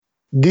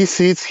This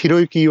is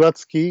Hiroyuki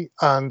Iwatsuki,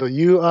 and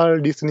you are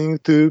listening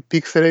to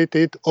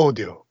Pixelated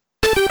Audio.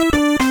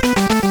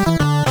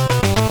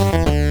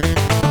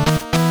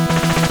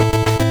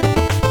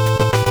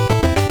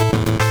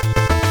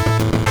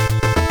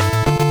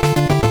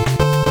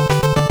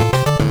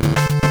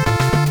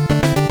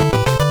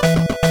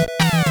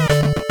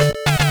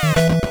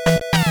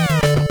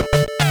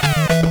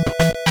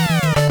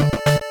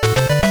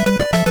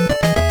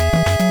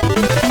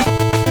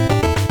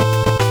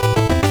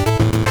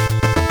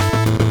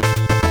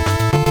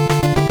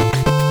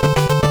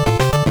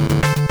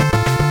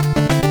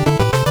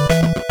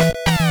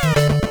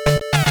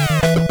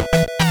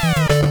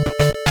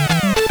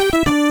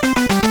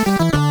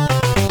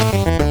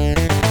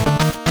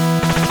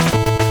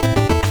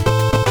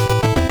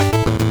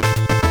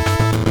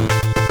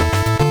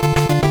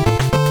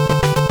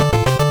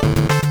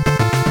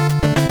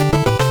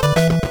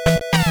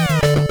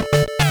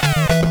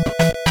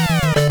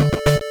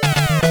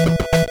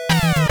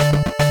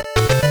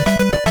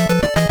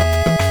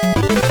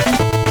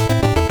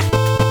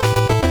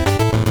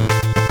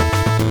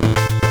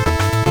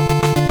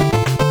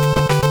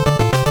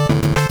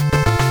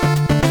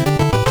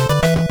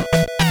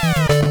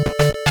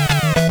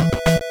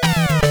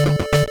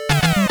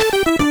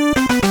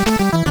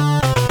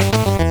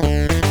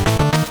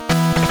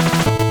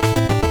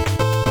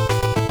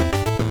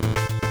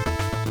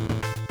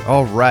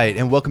 All right,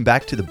 and welcome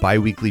back to the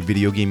bi-weekly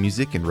video game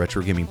music and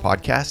retro gaming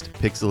podcast,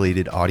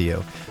 Pixelated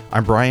Audio.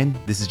 I'm Brian,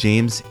 this is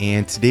James,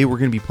 and today we're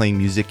going to be playing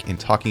music and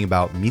talking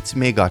about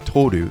Mitsume ga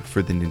Toru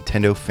for the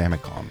Nintendo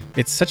Famicom.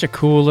 It's such a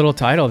cool little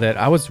title that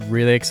I was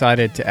really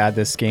excited to add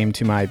this game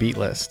to my beat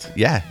list.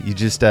 Yeah, you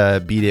just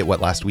beat it,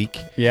 last week?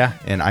 Yeah.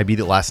 And I beat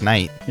it last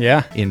night.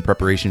 Yeah. In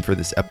preparation for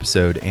this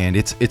episode, and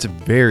it's a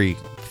very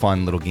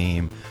fun little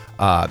game.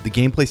 The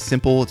gameplay's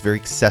simple, it's very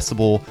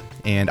accessible,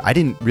 and I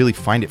didn't really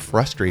find it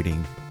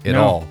frustrating at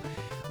all.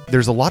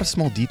 There's a lot of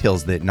small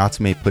details that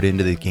Natsume put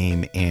into the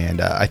game, and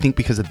I think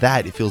because of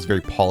that, it feels very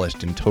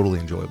polished and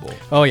totally enjoyable.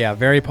 Oh yeah,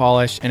 very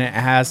polished, and it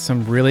has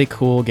some really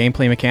cool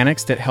gameplay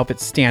mechanics that help it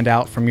stand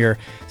out from your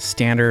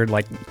standard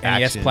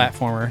NES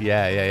platformer.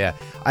 Yeah.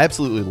 I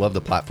absolutely love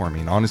the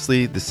platforming.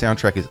 Honestly, the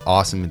soundtrack is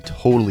awesome and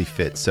totally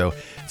fits, so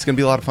it's going to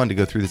be a lot of fun to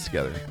go through this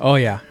together. Oh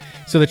yeah.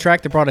 So the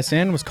track that brought us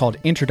in was called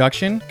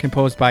Introduction,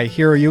 composed by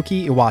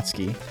Hiroyuki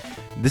Iwatsuki.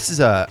 This is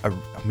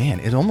man,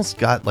 it almost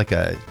got like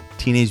a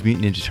Teenage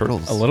Mutant Ninja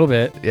Turtles. A little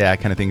bit. Yeah,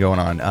 kind of thing going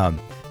on.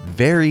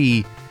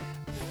 Very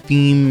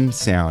theme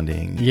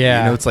sounding.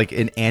 Yeah. It's like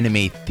an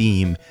anime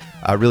theme.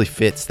 Really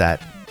fits the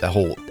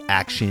whole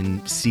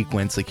action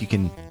sequence. Like you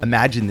can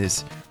imagine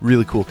this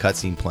really cool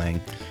cutscene playing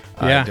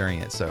during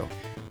it. So.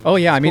 Oh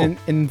yeah, I mean,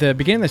 in the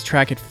beginning of this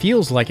track, it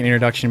feels like an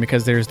introduction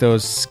because there's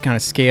those kind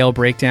of scale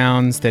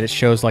breakdowns that it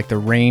shows like the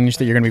range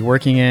that you're going to be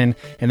working in,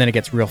 and then it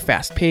gets real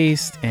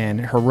fast-paced and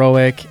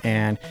heroic,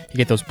 and you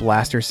get those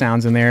blaster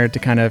sounds in there to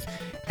kind of,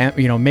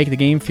 make the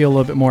game feel a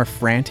little bit more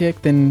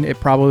frantic than it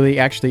probably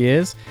actually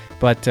is.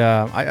 But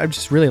I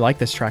just really like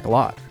this track a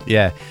lot.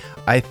 Yeah,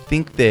 I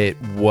think that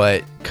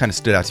what kind of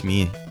stood out to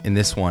me in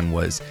this one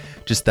was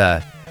just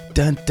the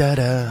dun dun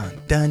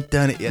dun dun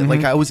dun. Mm-hmm.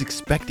 Like I was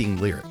expecting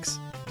lyrics.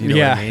 You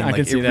know what I mean? I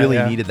can see it that.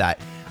 Really needed that.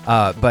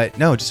 But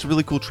no, just a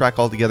really cool track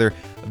altogether.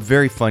 A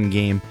very fun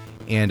game.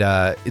 And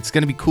it's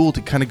going to be cool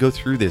to kind of go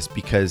through this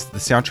because the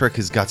soundtrack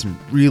has got some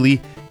really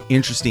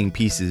interesting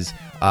pieces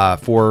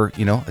for,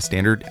 a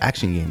standard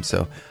action game.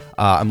 So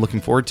I'm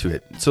looking forward to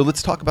it. So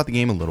let's talk about the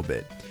game a little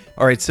bit.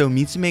 All right, so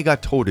Mitsume ga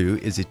Toru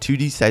is a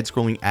 2D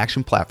side-scrolling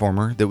action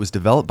platformer that was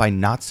developed by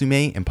Natsume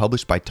and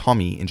published by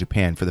Tommy in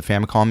Japan for the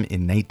Famicom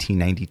in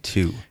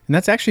 1992. And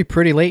that's actually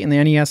pretty late in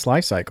the NES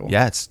lifecycle.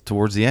 Yeah, it's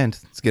towards the end.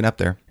 It's getting up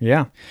there.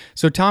 Yeah.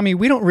 So Tommy,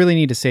 we don't really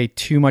need to say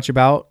too much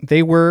about.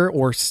 They were,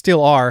 or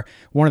still are,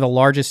 one of the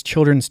largest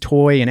children's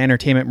toy and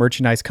entertainment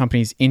merchandise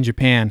companies in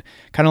Japan.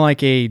 Kind of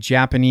like a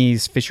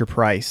Japanese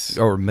Fisher-Price.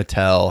 Or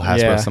Mattel,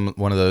 Hasbro,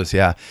 one of those,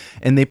 yeah.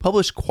 And they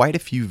published quite a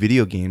few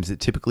video games that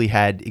typically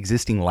had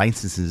existing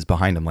licenses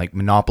behind them, like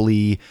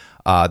Monopoly,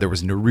 there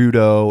was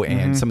Naruto,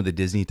 and some of the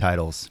Disney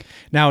titles.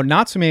 Now,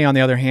 Natsume, on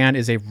the other hand,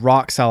 is a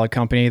rock-solid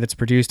company that's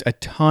produced a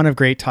ton of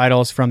great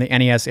titles from the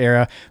NES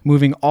era,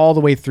 moving all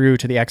the way through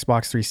to the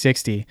Xbox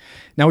 360.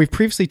 Now, we've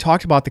previously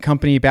talked about the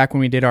company back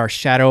when we did our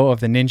Shadow of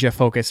the Ninja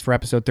focus for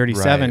episode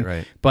 37,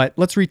 right. But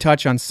let's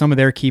retouch on some of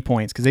their key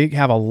points, because they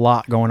have a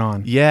lot going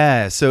on.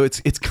 Yeah, so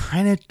it's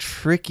kind of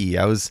tricky.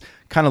 I was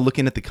kind of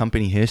looking at the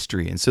company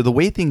history. And so the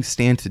way things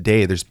stand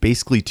today, there's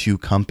basically two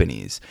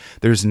companies.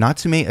 There's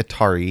Natsume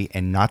Atari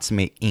and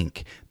Natsume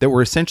Inc. that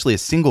were essentially a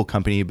single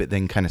company, but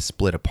then kind of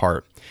split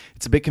apart.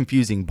 It's a bit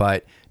confusing,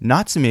 but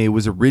Natsume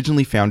was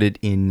originally founded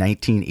in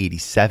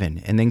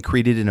 1987 and then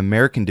created an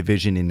American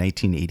division in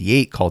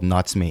 1988 called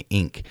Natsume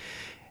Inc.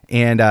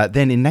 And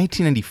then in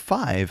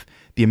 1995,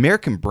 the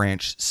American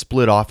branch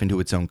split off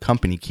into its own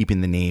company, keeping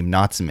the name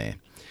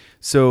Natsume.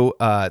 So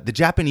the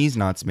Japanese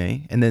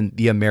Natsume and then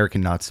the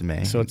American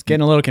Natsume. So it's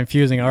getting a little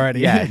confusing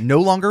already. Yeah, no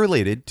longer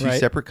related, two Right.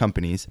 separate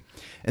companies.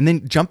 And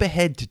then jump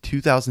ahead to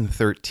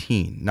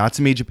 2013.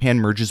 Natsume Japan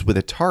merges with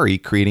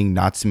Atari, creating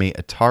Natsume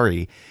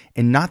Atari.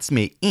 And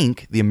Natsume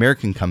Inc., the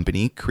American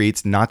company,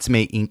 creates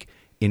Natsume Inc.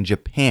 in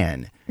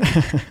Japan.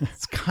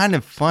 It's kind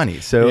of funny.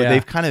 So Yeah.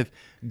 they've kind of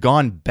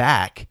gone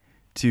back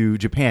to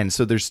Japan.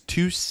 So there's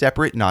two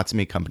separate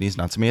Natsume companies,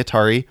 Natsume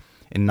Atari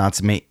and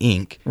Natsume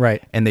Inc.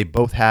 Right. And they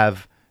both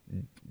have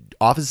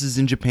offices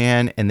in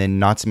Japan, and then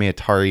Natsume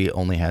Atari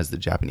only has the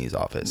Japanese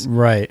office.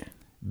 Right.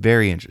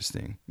 Very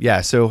interesting.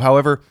 Yeah. So,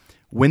 however,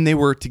 when they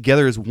were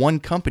together as one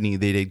company,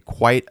 they did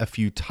quite a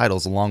few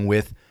titles along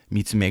with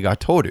Mitsume ga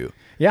Toru.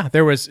 Yeah,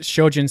 there was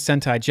Shojin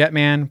Sentai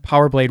Jetman,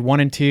 Power Blade 1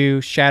 and 2,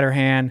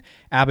 Shatterhand,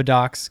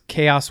 Abadox,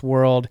 Chaos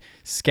World,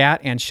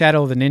 Scat, and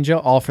Shadow of the Ninja,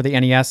 all for the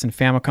NES and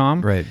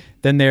Famicom. Right.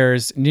 Then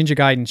there's Ninja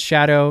Gaiden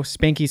Shadow,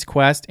 Spanky's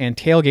Quest, and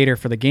Tailgater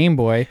for the Game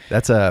Boy.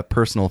 That's a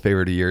personal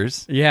favorite of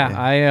yours. Yeah,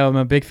 I am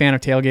a big fan of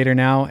Tailgater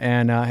now,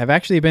 and have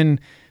actually been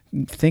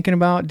thinking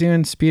about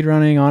doing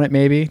speedrunning on it,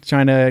 maybe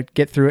trying to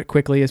get through it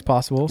quickly as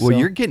possible. Well,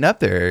 you're getting up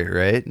there,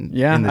 right?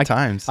 Yeah, In the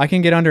times. I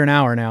can get under an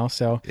hour now,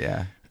 so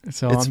yeah.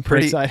 so I'm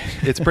pretty excited.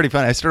 It's pretty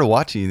fun. I started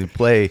watching you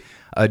play,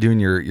 doing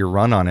your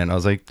run on it, and I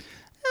was like,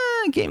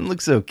 game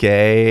looks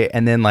okay.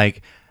 And then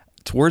like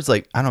towards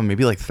like, I don't know,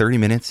 maybe like 30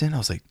 minutes in, I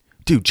was like,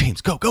 dude,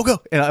 James, go.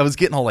 And I was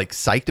getting all like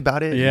psyched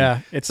about it. Yeah,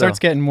 And it starts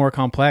getting more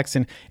complex.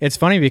 And it's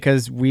funny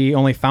because we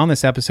only found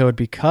this episode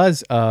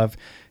because of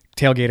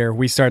Tailgater.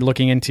 We started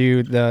looking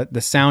into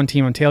the sound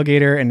team on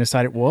Tailgater and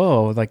decided,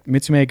 whoa, like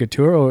Mitsume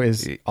Goturo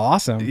is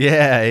awesome.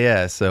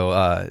 Yeah.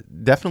 So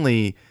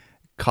definitely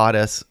caught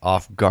us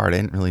off guard. I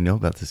didn't really know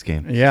about this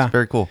game. Yeah. It's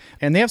very cool.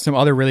 And they have some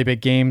other really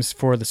big games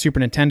for the Super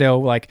Nintendo,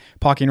 like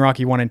Pocky and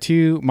Rocky 1 and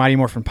 2, Mighty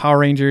Morphin Power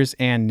Rangers,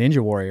 and Ninja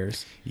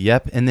Warriors.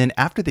 Yep. And then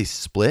after they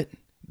split,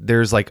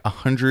 there's like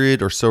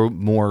 100 or so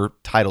more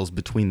titles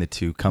between the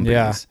two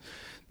companies.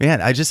 Yeah.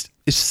 Man,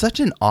 it's such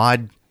an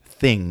odd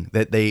thing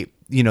that they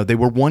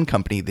were one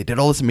company, they did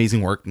all this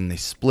amazing work, and they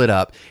split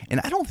up. And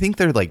I don't think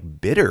they're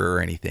like bitter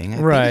or anything. I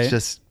think Right. it's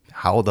just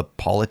how the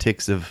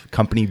politics of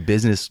company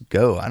business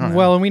go. I don't know.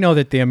 Well, and we know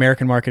that the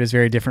American market is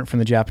very different from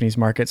the Japanese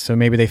market, so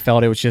maybe they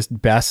felt it was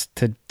just best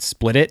to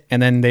split it,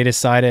 and then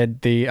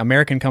the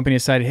American company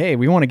decided, hey,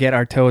 we want to get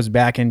our toes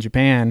back in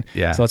Japan,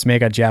 Yeah. so let's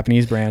make a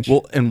Japanese branch.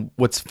 Well, and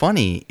what's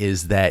funny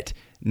is that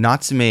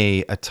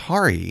Natsume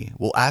Atari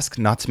will ask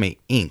Natsume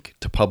Inc.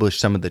 to publish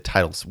some of the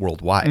titles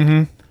worldwide.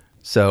 Mm-hmm.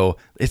 So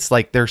it's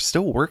like they're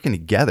still working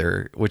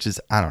together, which is,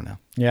 I don't know.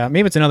 Yeah,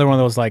 maybe it's another one of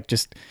those like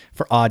just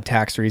for odd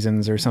tax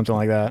reasons or something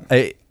like that.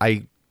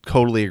 I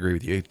totally agree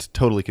with you. It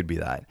totally could be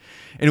that.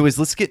 Anyways,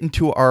 let's get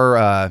into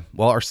our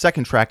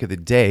second track of the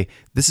day.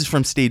 This is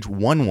from stage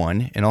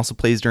 1-1 and also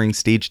plays during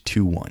stage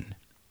 2-1.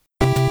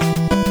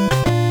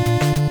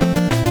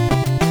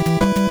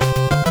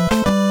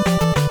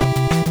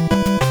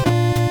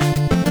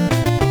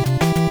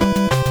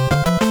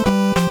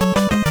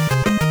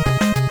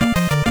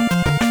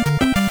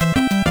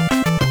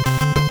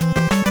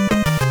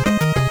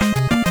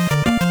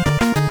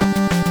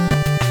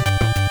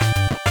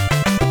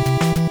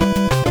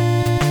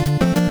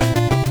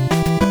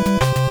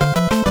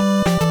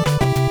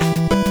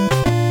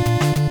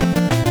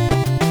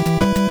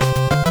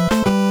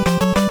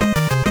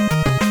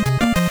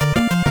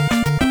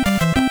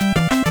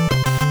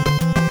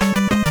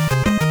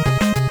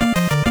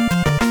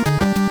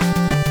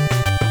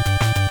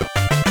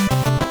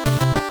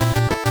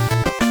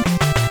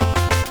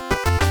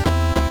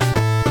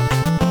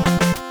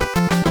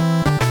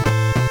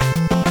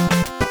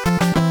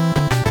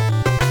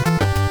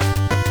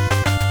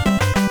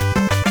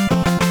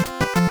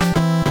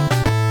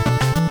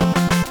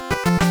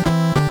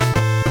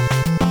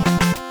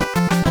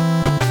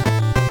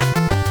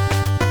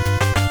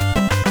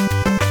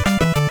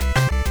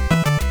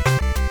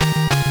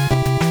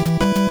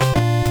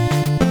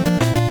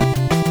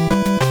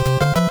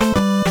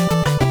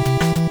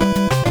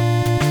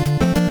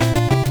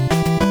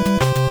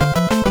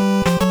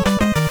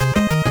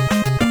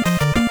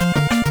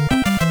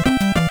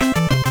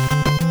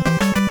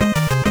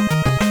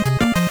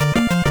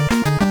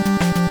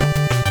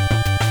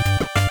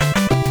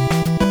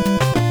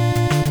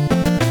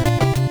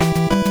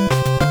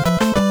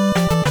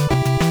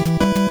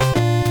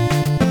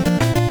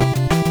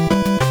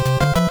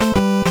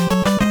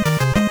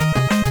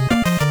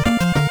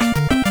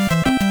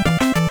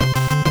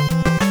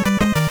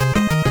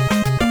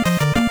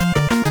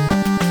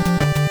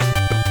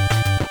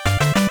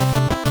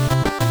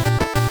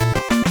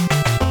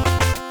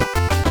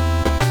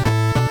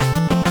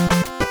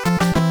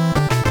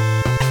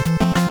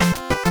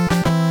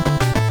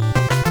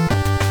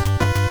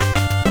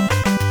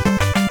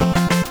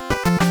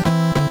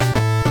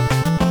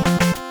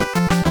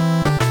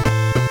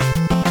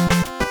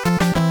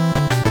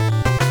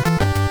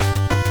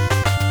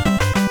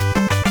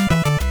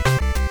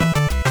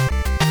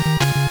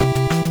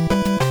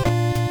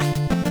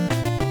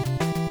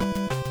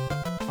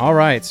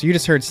 right, so you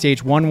just heard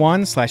stage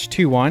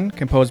 11/21,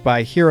 composed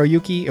by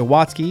Hiroyuki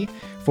Iwatsuki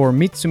for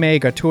Mitsume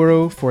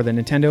Gatoru for the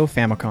Nintendo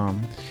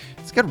Famicom.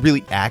 It's got a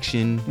really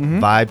action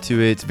vibe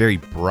to it. It's very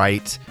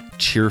bright,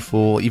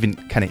 cheerful, even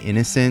kind of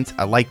innocent.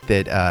 I like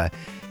that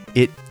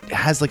it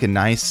has like a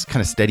nice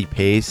kind of steady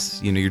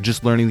pace. You know, you're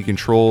just learning the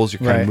controls.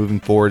 You're kind of moving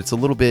forward. It's a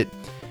little bit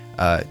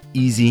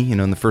easy, you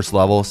know, in the first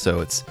level.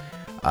 So it's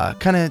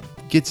kind of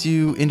gets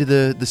you into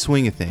the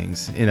swing of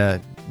things in a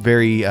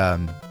very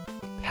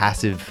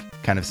passive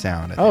kind of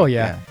sound. I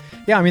think.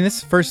 Yeah, I mean,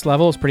 this first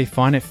level is pretty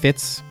fun. It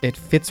fits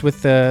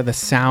with the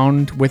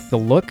sound, with the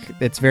look.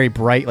 It's very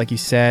bright, like you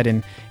said,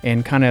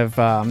 and kind of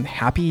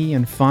happy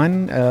and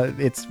fun.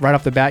 It's right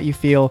off the bat, you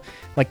feel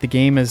like the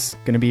game is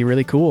going to be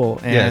really cool.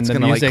 And yeah, it's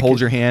going to like hold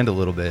your hand a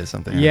little bit or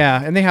something.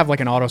 Yeah, and they have like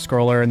an auto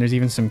scroller, and there's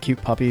even some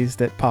cute puppies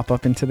that pop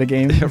up into the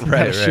game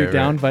that shoot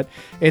down. But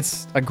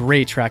it's a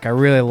great track. I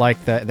really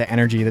like the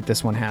energy that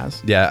this one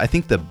has. Yeah, I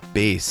think the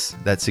bass,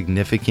 that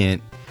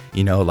significant,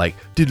 you know, like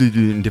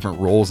in different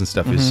roles and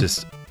stuff is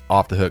just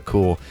off the hook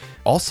cool.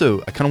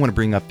 Also, I kind of want to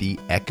bring up the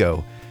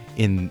echo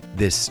in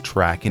this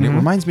track, and it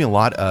reminds me a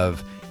lot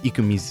of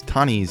Iku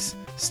Mizutani's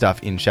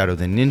stuff in Shadow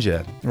the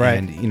Ninja,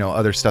 and you know,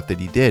 other stuff that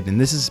he did. And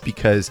this is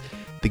because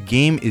the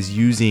game is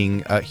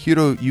using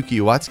Hiroyuki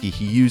Iwatsuki.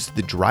 He used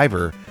the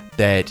driver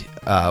that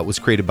was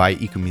created by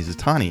Iku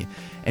Mizutani,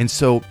 and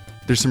so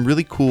there's some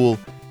really cool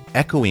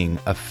echoing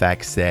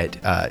effects that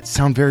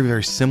sound very,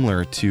 very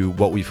similar to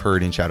what we've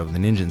heard in Shadow of the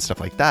Ninja and stuff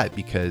like that,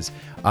 because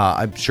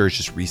I'm sure it's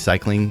just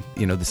recycling,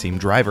 you know, the same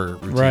driver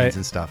routines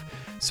and stuff.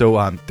 So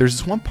there's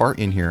this one part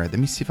in here. Let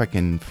me see if I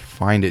can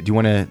find it. Do you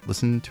want to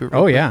listen to it?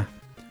 Oh, yeah.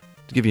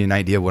 To give you an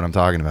idea of what I'm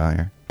talking about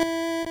here.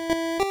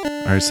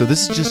 All right, so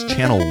this is just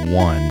channel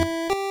 1.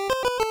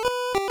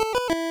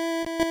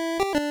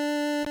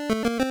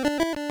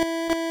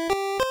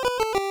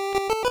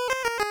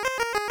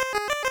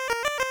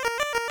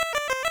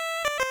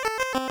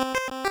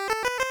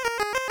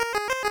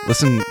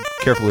 Listen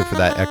carefully for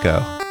that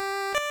echo.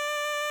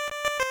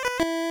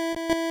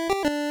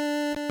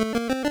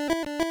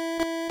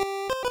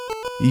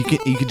 You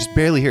can just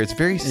barely hear it. It's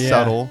very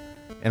subtle,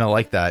 and I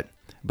like that.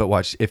 But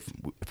watch, if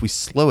we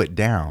slow it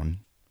down,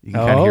 you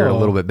can kind of hear it a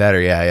little bit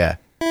better. Yeah.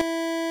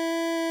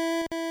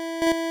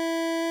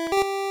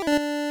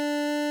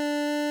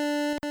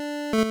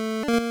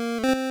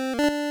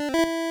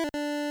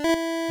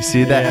 You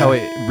see that, how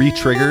it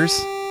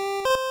re-triggers?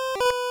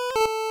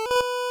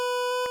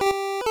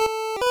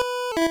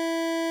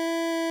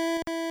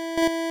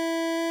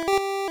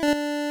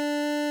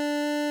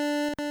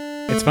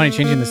 It's funny,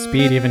 changing the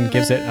speed even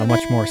gives it a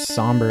much more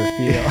somber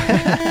feel.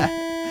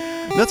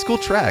 That's a cool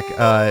track.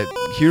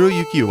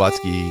 Hiroyuki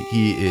Iwatsuki,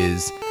 he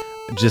is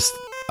just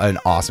an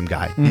awesome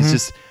guy.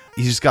 He's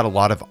just got a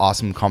lot of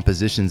awesome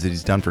compositions that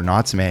he's done for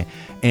Natsume,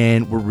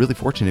 and we're really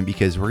fortunate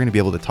because we're going to be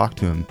able to talk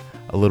to him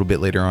a little bit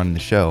later on in the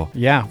show.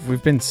 Yeah,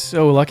 we've been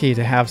so lucky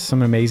to have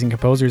some amazing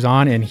composers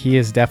on, and he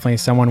is definitely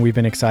someone we've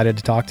been excited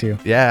to talk to.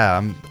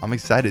 Yeah, I'm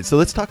excited. So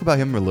let's talk about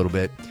him a little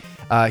bit.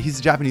 He's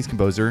a Japanese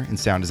composer and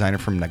sound designer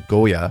from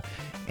Nagoya,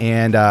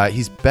 and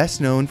he's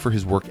best known for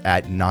his work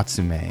at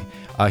Natsume.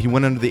 He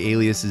went under the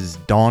aliases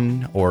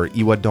Don or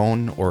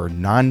Iwadon or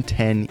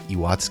Nanten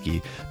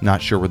Iwatsuki.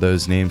 Not sure where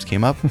those names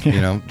came up.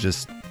 You know,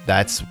 just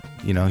that's,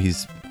 you know,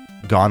 he's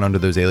gone under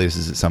those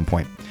aliases at some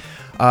point.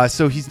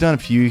 So he's done a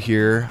few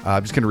here.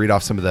 I'm just going to read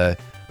off some of the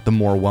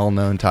more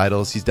well-known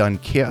titles. He's done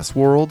Chaos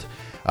World,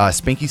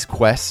 Spanky's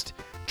Quest,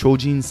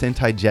 Chojin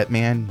Sentai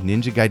Jetman,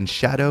 Ninja Gaiden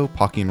Shadow,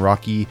 Pocky and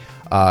Rocky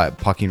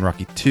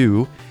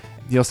 2.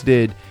 He also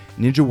did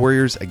Ninja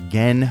Warriors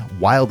Again,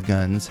 Wild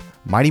Guns,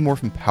 Mighty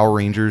Morphin Power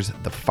Rangers,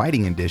 the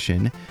Fighting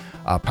Edition,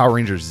 Power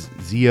Rangers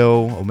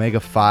Zeo, Omega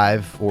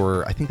 5,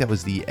 or I think that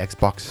was the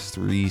Xbox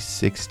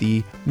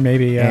 360.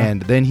 Maybe, yeah.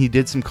 And then he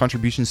did some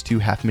contributions to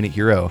Half Minute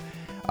Hero.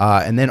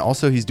 And then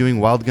also he's doing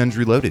Wild Guns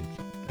Reloaded,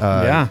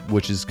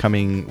 which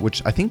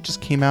I think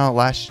just came out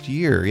last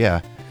year.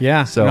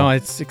 Yeah. So no,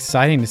 it's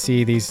exciting to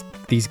see these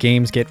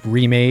games get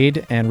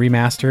remade and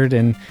remastered,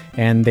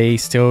 and they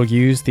still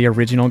use the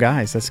original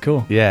guys. That's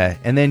cool. Yeah.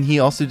 And then he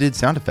also did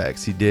sound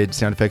effects. He did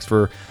sound effects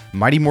for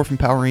Mighty Morphin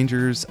Power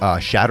Rangers,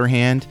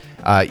 Shatterhand.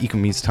 Iku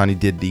Mizutani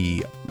did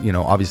the, you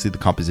know, obviously the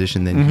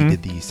composition. Then he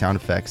did the sound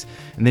effects,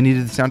 and then he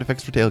did the sound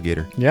effects for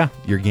Tailgater. Yeah.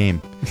 Your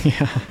game.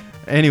 Yeah.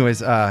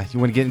 Anyways, you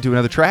want to get into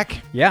another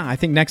track? Yeah, I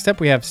think next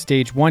up we have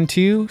stage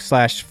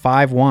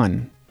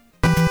 1-2/5-1.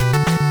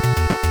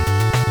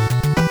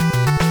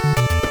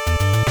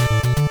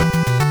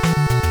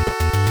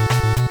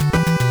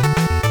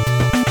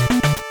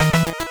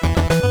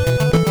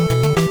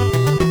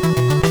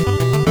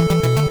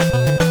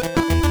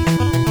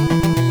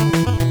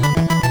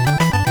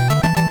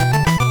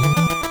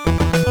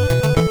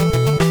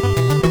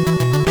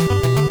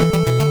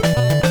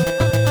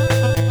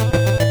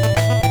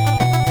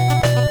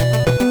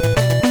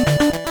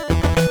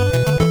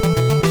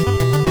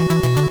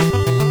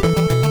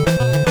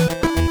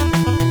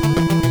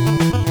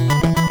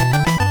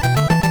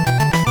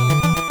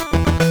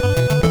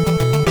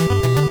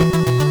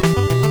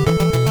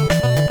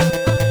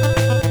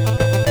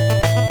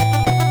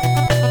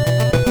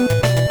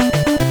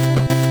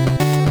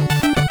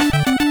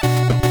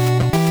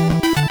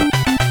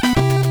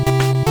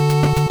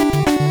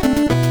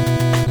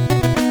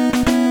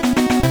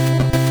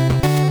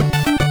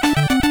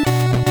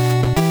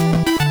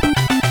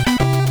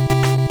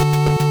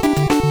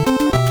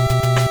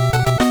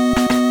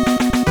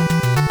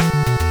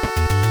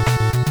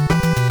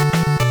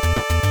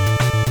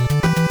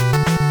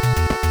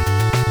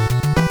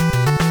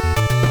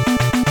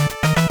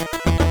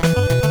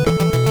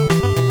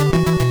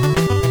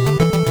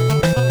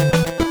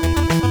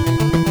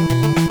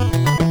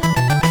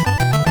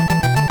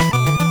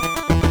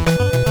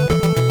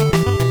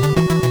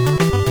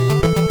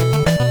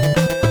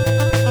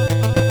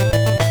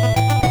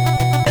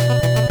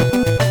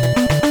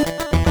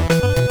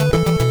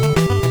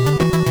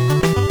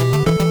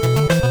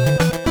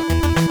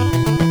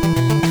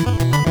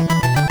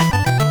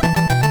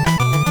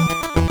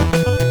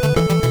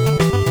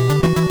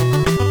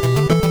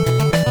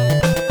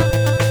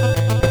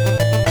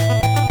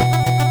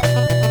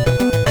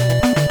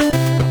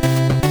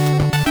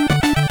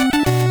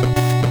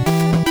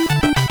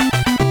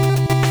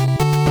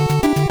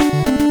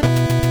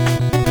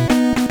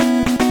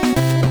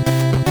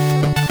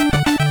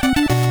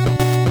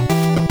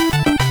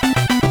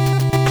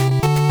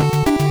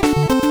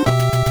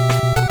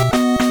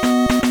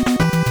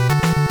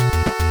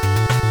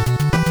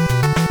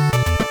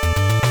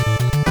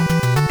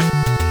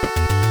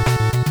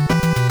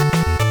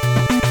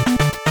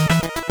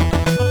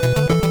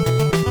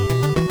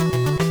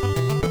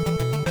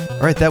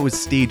 All right, that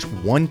was stage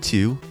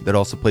 1-2 that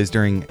also plays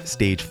during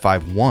stage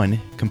 5-1,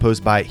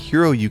 composed by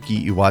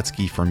Hiroyuki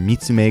Iwatsuki for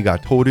Mitsume ga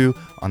Toru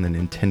on the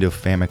Nintendo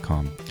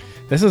Famicom.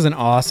 This is an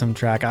awesome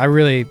track. I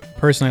really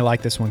personally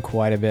like this one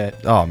quite a bit.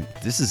 Oh,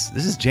 this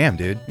is jam,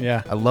 dude.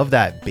 Yeah. I love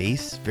that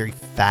bass, very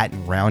fat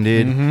and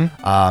rounded.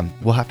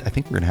 We'll have to, I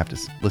think we're gonna have to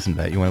listen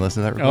to that. You want to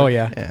listen to that? Oh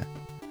yeah. Yeah.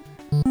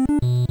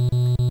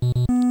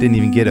 Didn't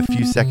even get a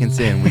few seconds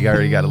in. We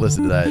already got to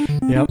listen to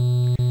that. Yep.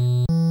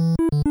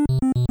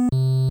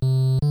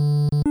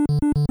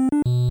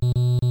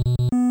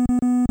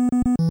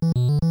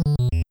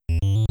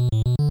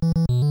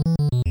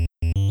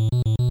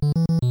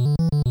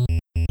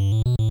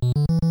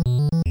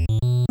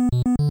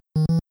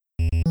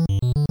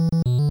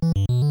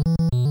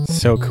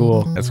 So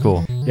cool. That's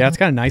cool. Yeah, it's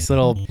got a nice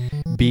little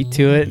beat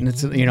to it, and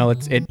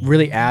it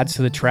really adds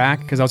to the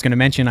track, because I was going to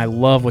mention I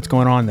love what's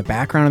going on in the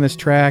background of this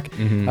track.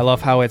 I love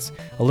how it's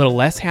a little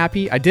less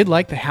happy. I did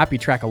like the happy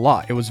track a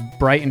lot. It was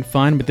bright and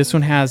fun, but this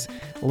one has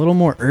a little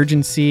more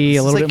urgency,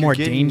 a little bit more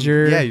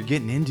danger. Yeah, you're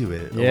getting into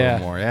it a little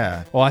more.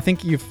 Yeah. Well, I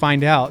think you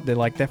find out that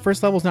like that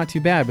first level's not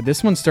too bad, but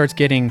this one starts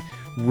getting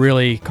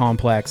really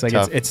complex. Like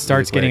it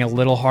starts getting a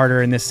little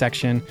harder in this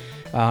section,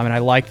 and I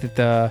like that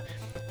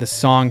the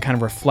song kind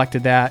of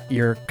reflected that.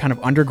 You're kind of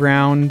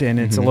underground and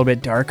it's a little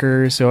bit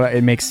darker, so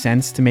it makes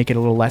sense to make it a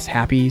little less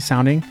happy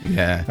sounding.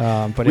 Yeah.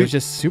 But it was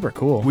just super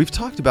cool. We've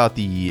talked about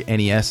the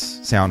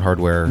NES sound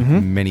hardware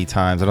many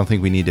times. I don't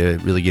think we need to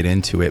really get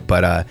into it,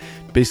 but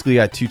basically you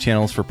got 2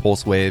 channels for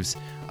pulse waves,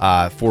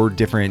 4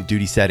 different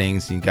duty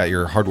settings. You got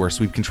your hardware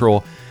sweep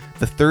control.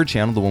 The 3rd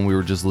channel, the one we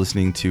were just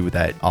listening to with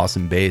that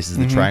awesome bass, is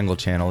the triangle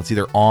channel. It's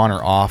either on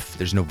or off.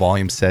 There's no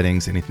volume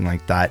settings, anything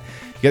like that.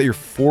 You got your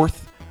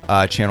 4th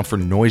channel for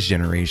noise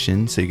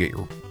generation, so you get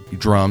your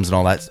drums and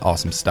all that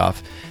awesome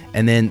stuff.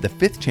 And then the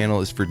 5th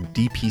channel is for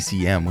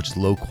DPCM, which is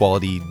low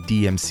quality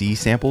DMC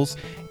samples.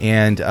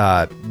 And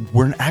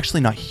we're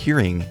actually not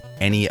hearing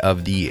any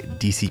of the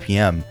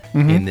DCPM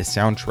in this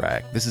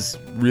soundtrack. This is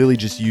really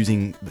just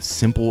using the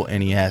simple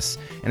NES.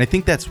 And I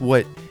think that's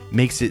what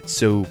makes it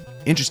so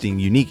interesting,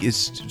 unique.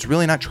 It's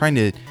really not trying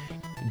to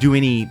do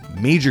any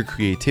major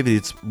creativity.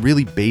 It's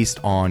really based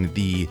on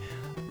the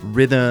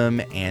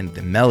rhythm and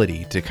the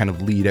melody to kind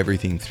of lead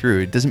everything through.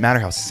 It doesn't matter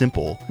how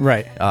simple,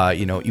 right?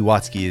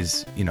 Iwatsuki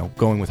is,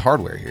 going with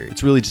hardware here.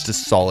 It's really just a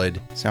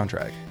solid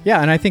soundtrack.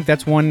 Yeah, and I think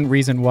that's one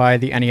reason why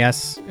the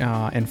NES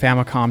and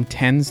Famicom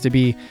tends to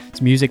be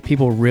music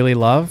people really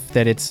love.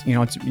 That it's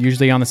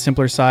usually on the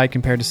simpler side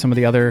compared to some of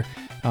the other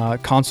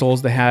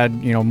consoles that had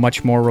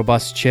much more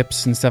robust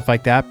chips and stuff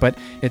like that, but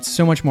it's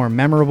so much more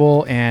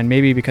memorable. And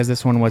maybe because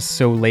this one was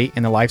so late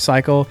in the life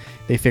cycle,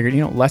 they figured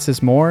less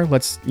is more.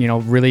 Let's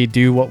really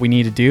do what we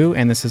need to do,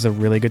 and this is a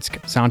really good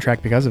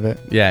soundtrack because of it.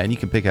 Yeah, and you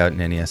can pick out an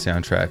NES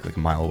soundtrack like a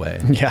mile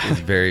away. Yeah, it's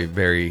very,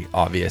 very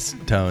obvious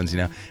tones,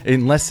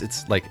 unless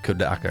it's like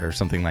Kodaka or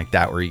something like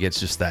that, where he gets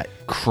just that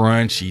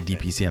crunchy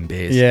DPCM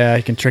bass. Yeah,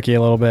 it can trick you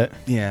a little bit.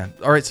 Yeah.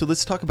 All right, so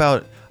let's talk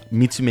about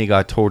Mitsume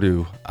ga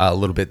Toru a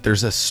little bit.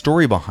 There's a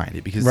story behind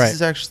it, because this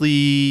is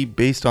actually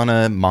based on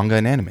a manga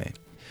and anime.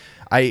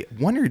 I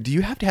wonder, do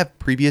you have to have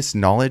previous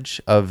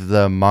knowledge of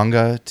the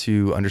manga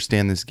to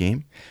understand this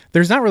game?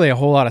 There's not really a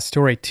whole lot of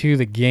story to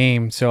the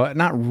game, so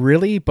not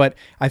really, but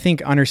I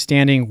think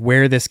understanding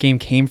where this game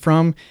came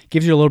from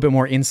gives you a little bit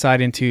more insight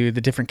into the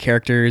different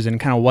characters and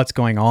kind of what's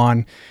going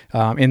on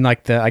in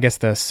like the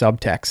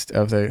subtext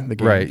of the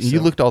game. Right. So. You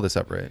looked all this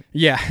up, right?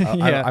 Yeah.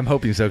 Yeah. I'm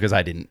hoping so, because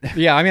I didn't.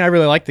 Yeah, I mean, I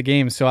really liked the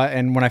game,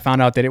 and when I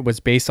found out that it was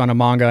based on a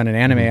manga and an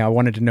anime, I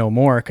wanted to know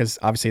more, because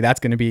obviously that's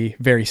going to be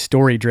very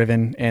story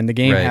driven, and the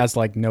game has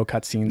like no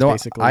cutscenes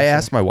basically. I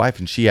asked my wife,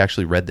 and she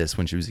actually read this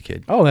when she was a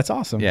kid. Oh, that's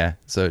awesome. Yeah,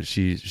 so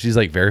she's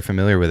like very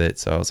familiar with it.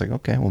 So I was like,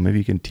 okay, well maybe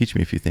you can teach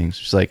me a few things.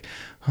 She's like,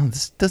 oh,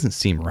 this doesn't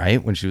seem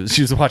right, when she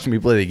was watching me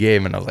play the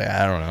game, and I was like,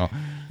 I don't know.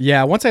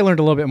 Yeah, once I learned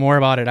a little bit more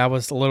about it,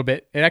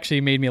 it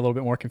actually made me a little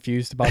bit more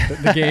confused about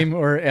the game,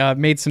 or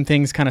made some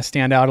things kind of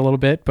stand out a little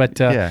bit. But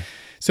yeah.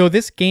 So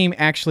this game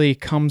actually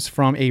comes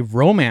from a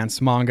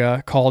romance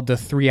manga called The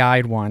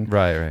Three-Eyed One.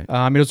 Right.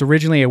 It was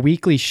originally a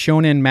weekly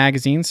shonen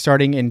magazine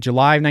starting in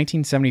July of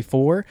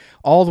 1974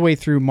 all the way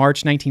through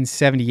March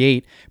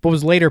 1978, but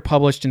was later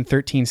published in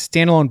 13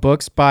 standalone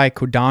books by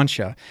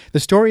Kodansha. The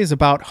story is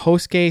about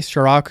Hosuke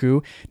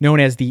Shiraku,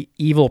 known as the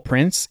Evil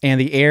Prince, and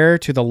the heir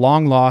to the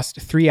long-lost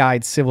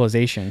Three-Eyed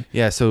civilization.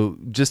 Yeah, so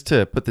just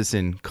to put this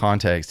in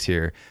context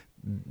here,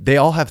 they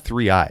all have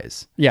 3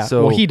 eyes. Yeah,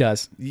 so, well, he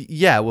does.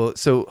 Yeah, well,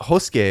 so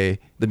Hosuke,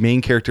 the main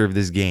character of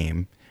this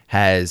game,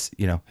 has,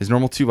 his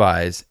normal 2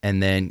 eyes,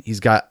 and then he's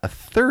got a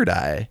 3rd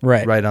eye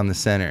right on the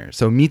center.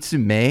 So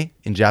Mitsume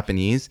in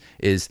Japanese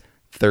is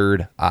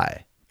 3rd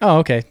eye. Oh,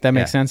 okay. That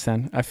makes sense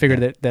then. I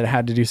figured that it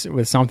had to do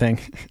with something.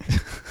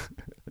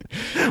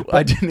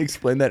 I didn't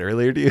explain that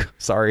earlier to you.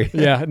 Sorry.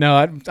 Yeah,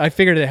 no, I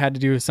figured it had to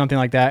do with something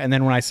like that. And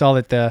then when I saw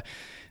that the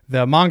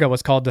manga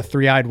was called The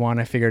Three-Eyed One,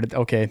 I figured,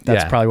 okay,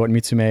 that's probably what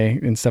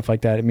Mitsume and stuff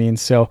like that it means.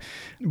 So,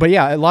 but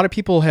yeah, a lot of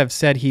people have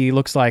said he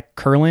looks like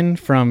Krillin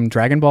from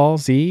Dragon Ball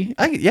Z.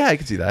 I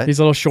can see that. He's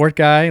a little short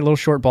guy, a little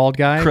short bald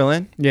guy.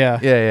 Krillin? Yeah.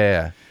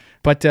 Yeah.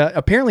 But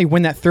apparently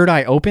when that third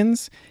eye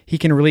opens, he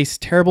can release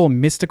terrible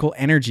mystical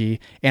energy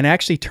and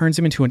actually turns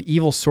him into an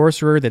evil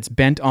sorcerer that's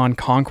bent on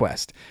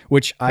conquest,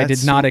 which I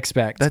did not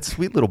expect. That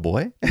sweet little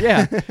boy.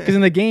 Yeah, because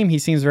in the game, he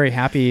seems very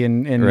happy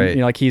and Right.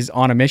 like he's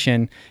on a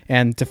mission.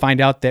 And to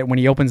find out that when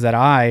he opens that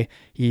eye,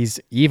 he's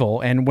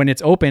evil. And when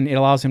it's open, it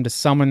allows him to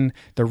summon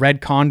the red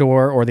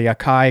condor or the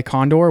Akai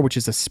condor, which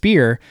is a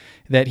spear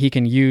that he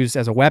can use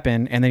as a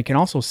weapon. And then he can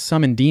also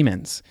summon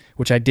demons,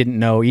 which I didn't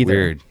know either.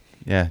 Weird.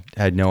 Yeah,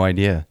 I had no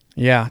idea.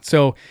 Yeah.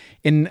 So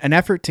in an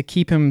effort to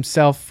keep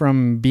himself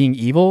from being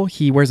evil,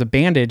 he wears a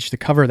bandage to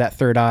cover that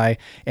third eye.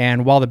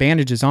 And while the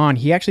bandage is on,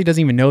 he actually doesn't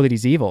even know that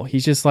he's evil.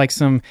 He's just like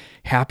some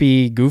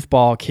happy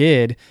goofball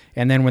kid.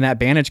 And then when that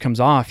bandage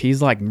comes off,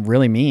 he's like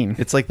really mean.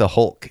 It's like the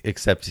Hulk,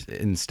 except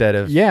instead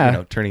of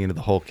turning into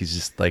the Hulk, he's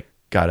just like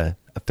got a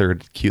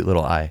third cute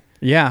little eye.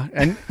 Yeah.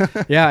 And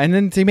and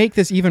then to make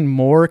this even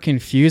more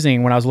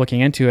confusing when I was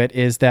looking into it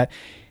is that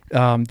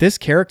this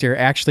character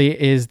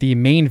actually is the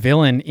main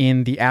villain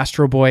in the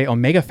Astro Boy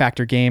Omega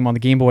Factor game on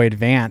the Game Boy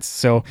Advance.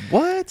 So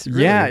what?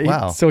 Really? Yeah.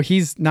 Wow. So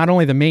he's not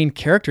only the main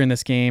character in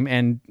this game,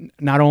 and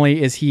not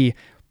only is he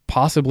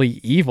possibly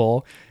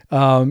evil,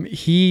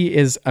 he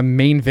is a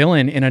main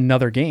villain in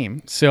another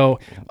game. So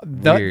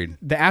the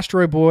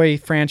Asteroid Boy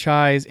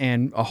franchise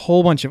and a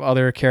whole bunch of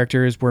other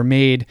characters were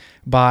made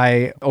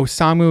by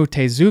Osamu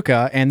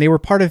Tezuka, and they were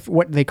part of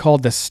what they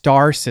called the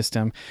Star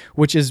System,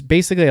 which is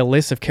basically a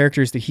list of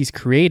characters that he's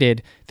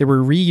created that were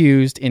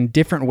reused in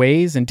different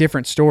ways in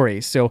different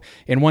stories. So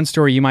in one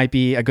story, you might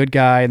be a good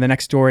guy. In the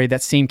next story,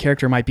 that same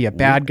character might be a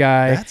bad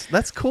guy.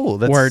 That's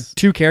cool. Or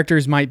two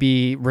characters might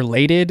be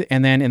related,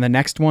 and then in the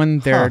next one,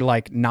 they're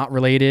like not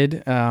related.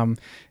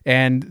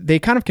 And they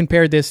kind of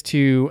compared this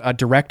to a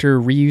director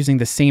reusing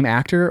the same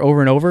actor over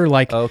and over,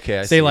 like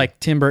like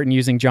Tim Burton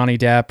using Johnny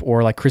Depp,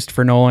 or like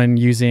Christopher Nolan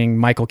using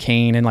Michael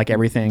Caine and like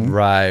everything.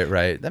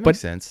 Right. That makes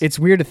sense. It's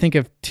weird to think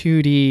of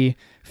 2D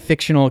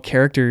fictional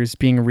characters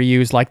being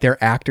reused like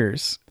they're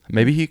actors.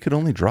 Maybe he could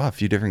only draw a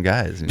few different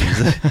guys. And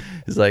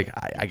he's like,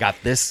 I got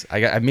this.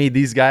 I made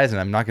these guys,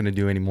 and I'm not going to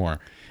do any more.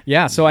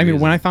 Yeah, so I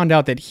mean, when I found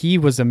out that he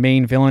was a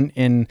main villain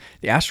in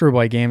the Astro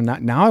Boy game,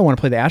 now I want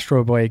to play the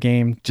Astro Boy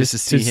game just to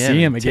see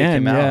him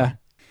again. Yeah,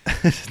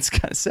 it's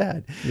kind of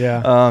sad.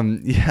 Yeah.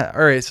 Yeah.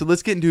 All right. So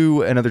let's get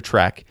into another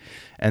track,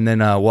 and then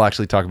we'll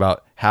actually talk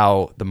about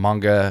how the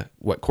manga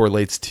what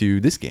correlates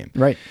to this game.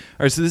 Right.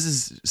 All right. So this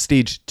is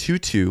stage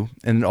 2-2,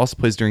 and it also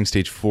plays during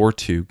stage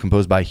 4-2,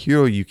 composed by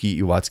Hiroyuki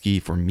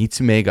Iwatsuki for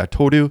Mitsume ga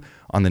Toru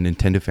on the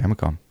Nintendo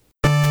Famicom.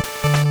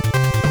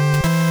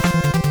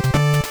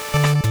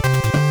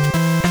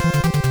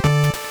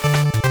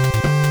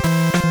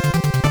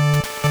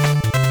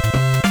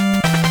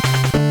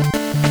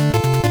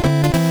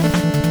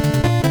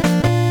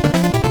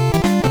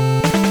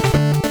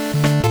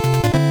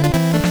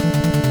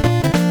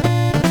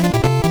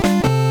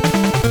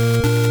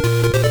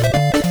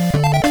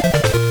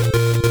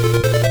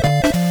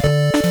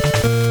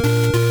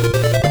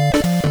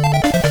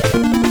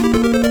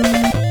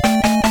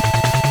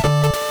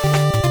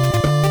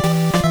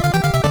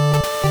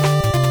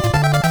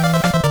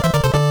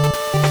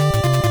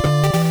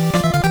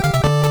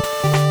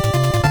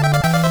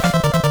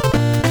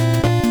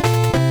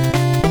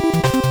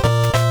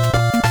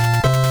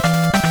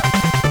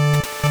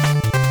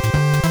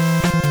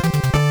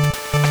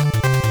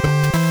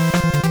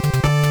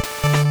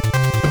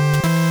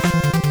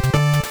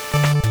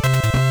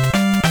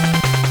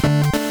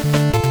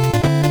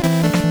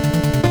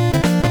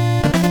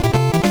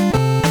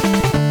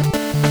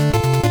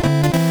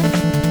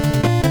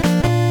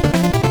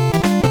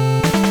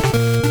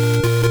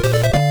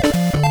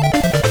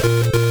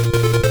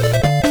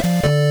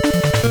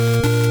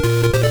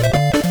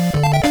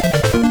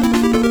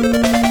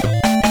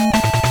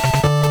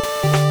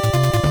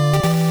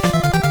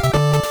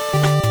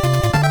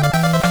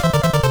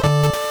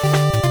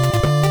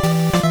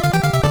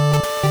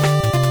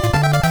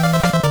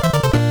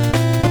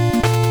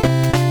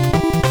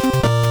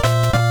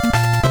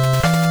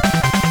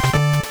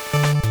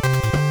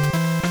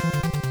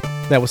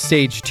 That was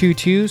stage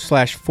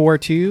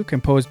 2-2/4-2,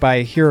 composed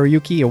by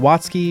Hiroyuki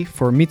Iwatsuki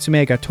for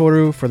Mitsume ga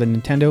Toru for the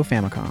Nintendo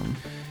Famicom.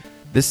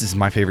 This is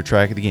my favorite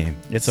track of the game.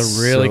 It's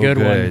a really good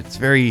one. It's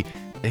very,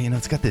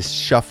 it's got this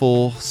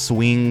shuffle,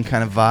 swing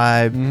kind of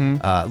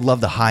vibe. Love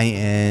the high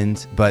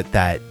end, but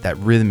that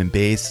rhythm and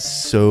bass is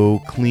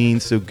so clean,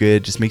 so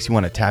good. Just makes you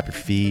want to tap your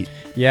feet.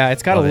 Yeah,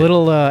 it's got a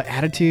little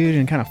attitude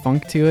and kind of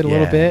funk to it a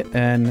little bit,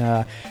 and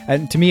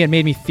to me, it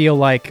made me feel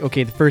like,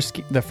 okay,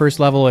 the first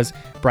level is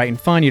bright and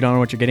fun. You don't know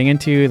what you're getting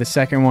into. The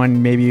second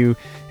one, maybe you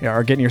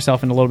are getting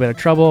yourself in a little bit of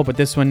trouble, but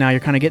this one now you're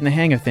kind of getting the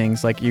hang of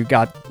things. Like you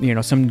got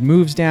some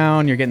moves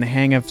down. You're getting the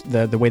hang of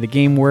the way the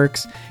game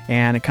works,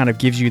 and it kind of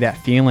gives you that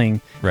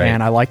feeling. Right.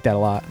 And I like that a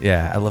lot.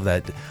 Yeah, I love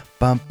that.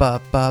 Bum ba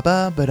ba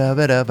ba ba da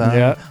ba da bum.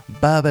 Yeah.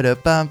 Ba ba da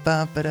bum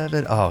ba ba da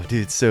ba. Oh,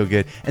 dude, it's so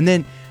good. And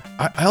then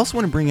I also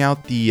want to bring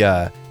out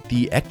the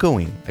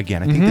echoing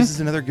again. I think this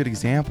is another good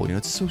example.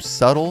 It's so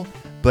subtle,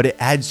 but it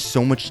adds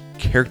so much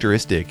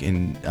characteristic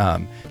and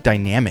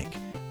dynamic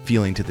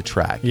feeling to the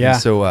track. Yeah.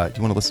 And so do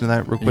you want to listen to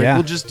that real quick? Yeah.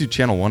 We'll just do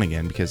channel 1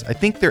 again because I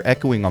think they're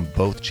echoing on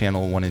both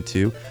channel 1 and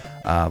 2.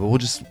 But we'll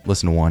just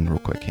listen to 1 real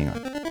quick. Hang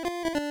on.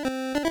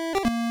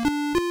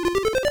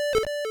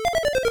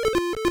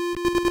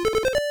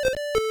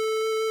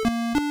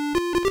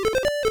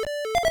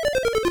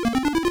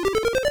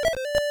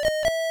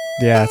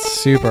 Yeah, it's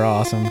super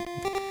awesome.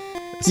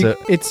 So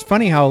It's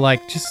funny how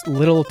like just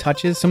little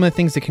touches, some of the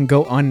things that can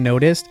go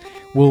unnoticed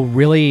will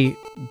really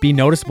be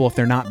noticeable if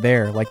they're not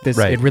there. Like this,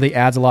 Right. It really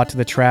adds a lot to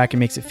the track. It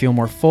makes it feel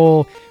more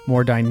full,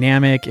 more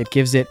dynamic. It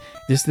gives it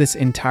just this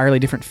entirely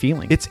different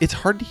feeling. it's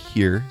hard to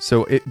hear.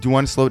 So do you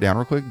want to slow it down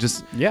real quick?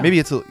 Just Yeah.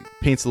 maybe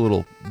paints a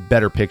little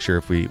better picture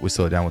if we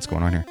slow it down. What's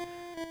going on here?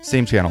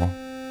 Same channel.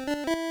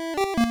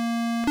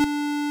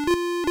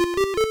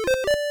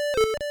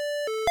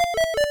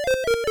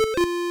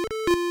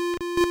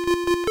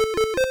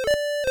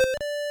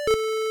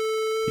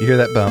 You hear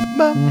that bump?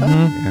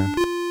 Yeah.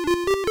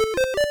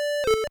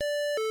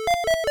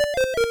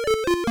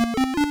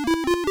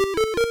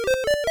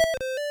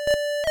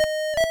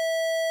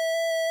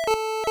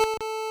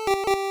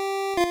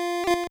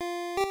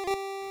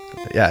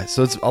 Yeah,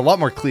 so it's a lot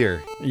more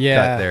clear. Yeah.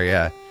 Cut there,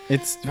 yeah.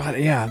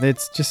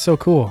 It's just so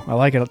cool. I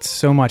like it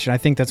so much, and I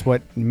think that's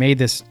what made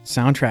this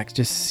soundtrack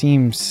just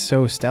seem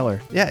so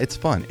stellar. Yeah, it's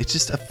fun. It's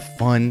just a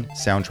fun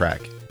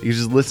soundtrack. You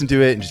just listen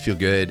to it and just feel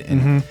good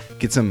and Mm-hmm.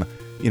 get some,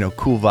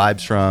 cool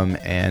vibes from,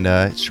 and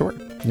it's short,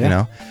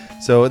 Yeah.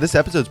 So this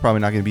episode's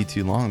probably not going to be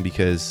too long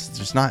because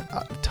there's not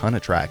a ton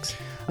of tracks.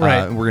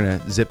 Right. We're going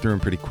to zip through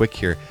them pretty quick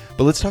here.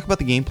 But let's talk about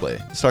the gameplay.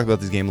 Let's talk about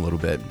this game a little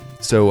bit.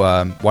 So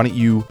why don't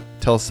you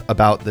tell us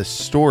about the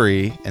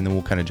story, and then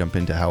we'll kind of jump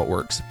into how it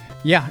works.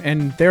 Yeah,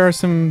 and there are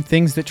some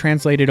things that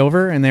translated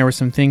over, and there were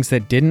some things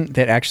that didn't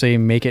that actually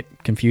make it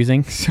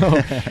confusing.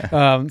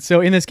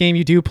 So in this game,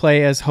 you do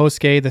play as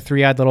Hosuke, the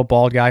three-eyed little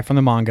bald guy from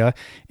the manga,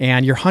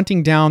 and you're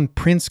hunting down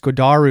Prince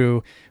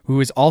Godaru, who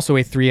is also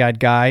a three-eyed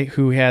guy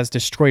who has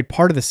destroyed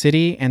part of the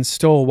city and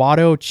stole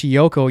Wado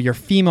Chiyoko, your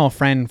female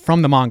friend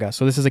from the manga.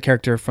 So this is a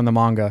character from the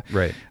manga.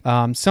 Right.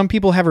 Some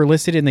people have her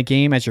listed in the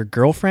game as your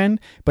girlfriend,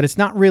 but it's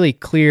not really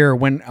clear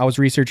when I was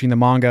researching the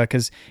manga,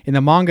 because in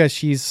the manga,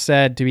 she's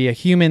said to be a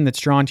human that's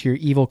drawn to your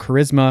evil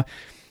charisma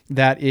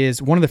that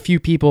is one of the few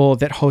people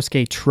that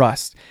Hosuke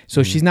trusts.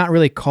 So she's not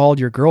really called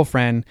your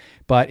girlfriend,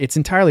 but it's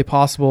entirely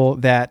possible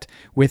that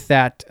with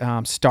that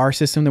star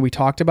system that we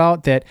talked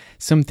about, that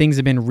some things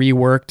have been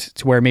reworked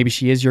to where maybe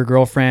she is your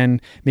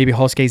girlfriend. Maybe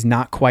Hosuke's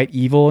not quite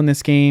evil in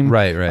this game.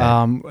 Right.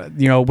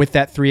 With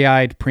that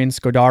three-eyed Prince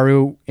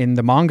Godaru in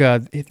the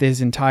manga, his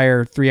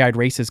entire three-eyed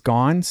race is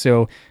gone.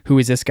 So who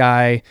is this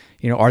guy?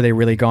 Are they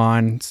really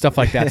gone? Stuff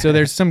like that. So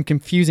there's some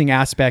confusing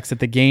aspects that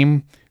the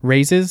game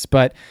raises,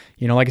 but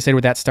like I said,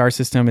 with that star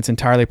system, it's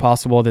entirely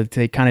possible that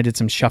they kind of did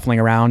some shuffling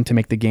around to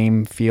make the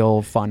game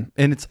feel fun.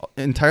 And it's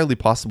entirely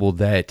possible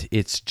that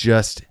it's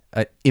just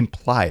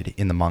implied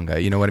in the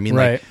manga. You know what I mean?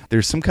 Right. Like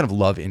there's some kind of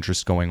love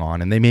interest going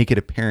on, and they make it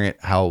apparent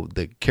how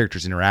the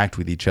characters interact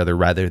with each other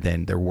rather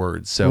than their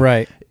words. So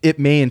Right. it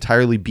may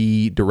entirely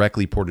be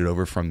directly ported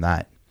over from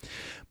that.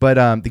 But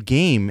the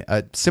game,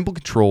 simple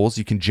controls,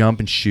 you can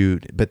jump and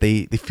shoot, but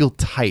they feel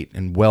tight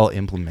and well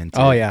implemented.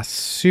 Oh yeah,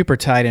 super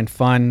tight and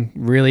fun,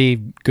 really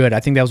good.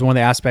 I think that was one of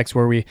the aspects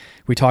where we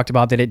talked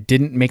about that it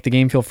didn't make the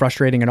game feel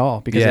frustrating at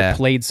all because Yeah. it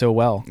played so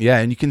well. Yeah,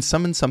 and you can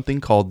summon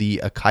something called the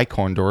Akai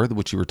Condor,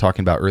 which you were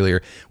talking about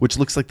earlier, which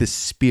looks like this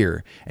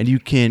spear. And you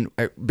can,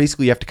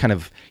 basically you have to kind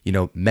of,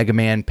 Mega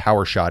Man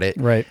power shot it.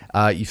 Right.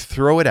 You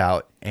throw it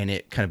out, and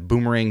it kind of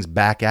boomerangs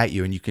back at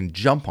you, and you can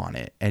jump on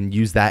it and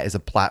use that as a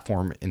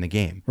platform in the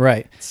game.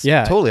 Right. It's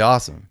Yeah. totally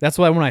awesome. That's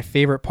one of my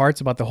favorite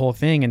parts about the whole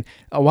thing. And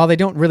while they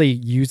don't really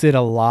use it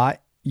a lot,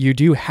 you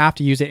do have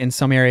to use it in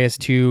some areas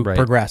to Right.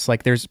 progress.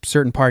 Like there's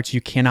certain parts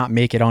you cannot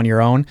make it on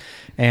your own,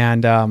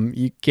 and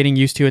getting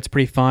used to it's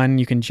pretty fun.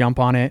 You can jump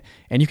on it,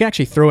 and you can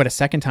actually throw it a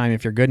second time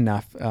if you're good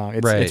enough.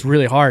 Right. It's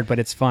really hard, but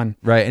it's fun.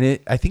 Right, and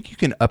I think you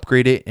can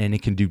upgrade it, and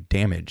it can do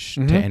damage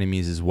to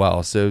enemies as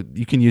well. So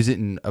you can use it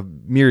in a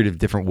myriad of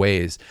different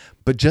ways.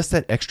 But just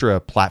that extra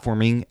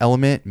platforming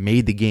element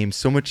made the game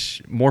so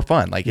much more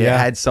fun. Like it Yeah.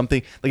 had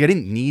something, like I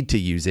didn't need to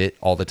use it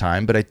all the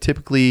time, but I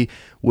typically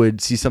would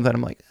see something,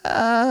 I'm like,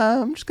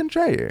 I'm just gonna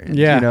try it.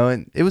 Yeah.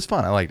 And it was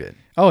fun. I liked it.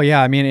 Oh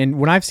yeah, I mean, and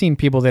when I've seen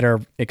people that are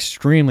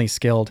extremely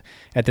skilled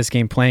at this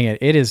game playing it,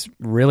 it is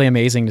really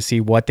amazing to see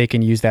what they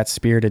can use that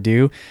spear to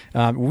do.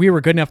 We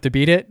were good enough to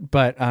beat it,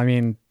 but I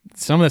mean,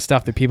 some of the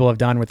stuff that people have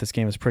done with this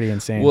game is pretty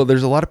insane. Well,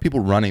 there's a lot of people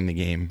running the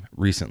game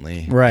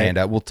recently, Right.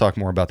 And we'll talk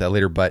more about that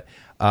later. But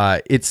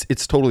it's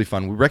totally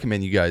fun. We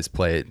recommend you guys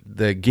play it.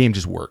 The game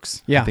just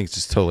works. Yeah. I think it's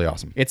just totally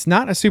awesome. It's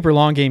not a super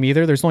long game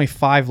either. There's only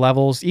 5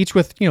 levels, each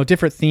with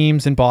different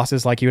themes and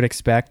bosses like you would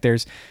expect.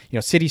 There's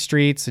city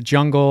streets, a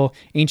jungle,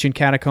 ancient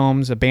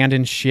catacombs,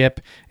 abandoned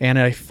ship, and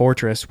a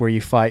fortress where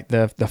you fight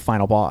the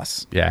final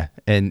boss. Yeah,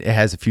 and it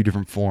has a few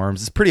different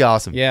forms. It's pretty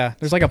awesome. Yeah,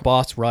 there's like a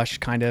boss rush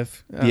kind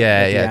of. Yeah,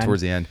 at the end.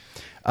 towards the end.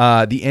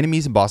 The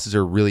enemies and bosses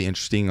are really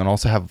interesting and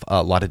also have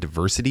a lot of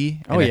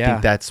diversity. And I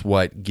think that's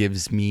what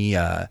gives me,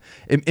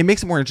 it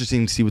makes it more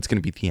interesting to see what's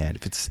going to be at the end.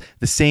 If it's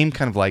the same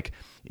kind of like,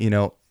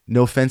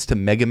 no offense to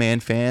Mega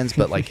Man fans,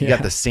 but like you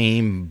got the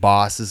same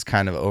bosses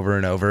kind of over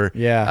and over,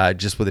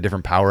 just with a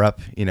different power up.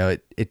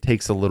 It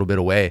takes a little bit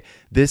away.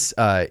 This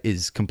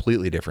is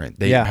completely different.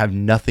 They have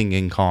nothing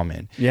in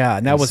common. Yeah,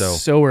 and that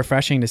was so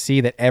refreshing to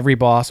see that every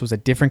boss was a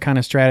different kind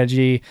of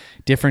strategy,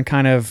 different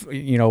kind of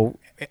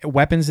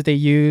weapons that they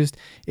used.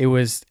 It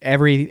was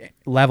every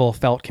level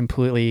felt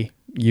completely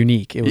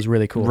unique. It was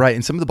really cool. Right.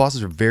 And some of the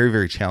bosses are very,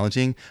 very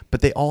challenging,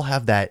 but they all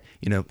have that,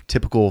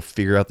 typical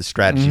figure out the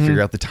strategy,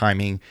 figure out the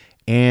timing,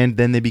 and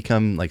then they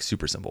become like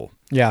super simple.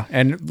 Yeah.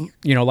 And,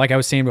 like I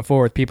was saying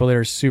before, with people that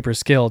are super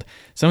skilled,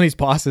 some of these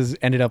bosses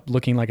ended up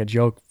looking like a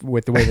joke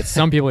with the way that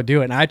some people do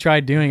it. And I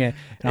tried doing it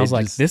and I was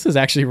like, this is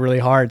actually really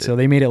hard. So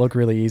they made it look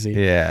really easy.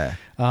 Yeah.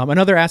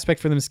 Another aspect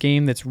for this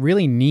game that's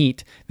really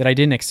neat that I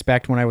didn't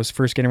expect when I was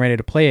first getting ready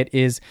to play it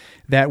is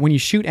that when you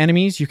shoot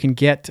enemies, you can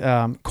get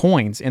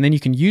coins, and then you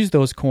can use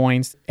those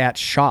coins at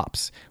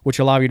shops, which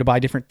allow you to buy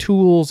different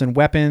tools and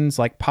weapons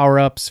like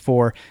power-ups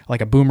for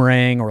like a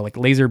boomerang or like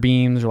laser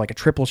beams or like a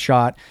triple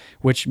shot,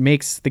 which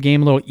makes the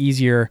game a little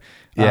easier.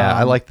 Yeah,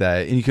 I like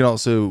that. And you can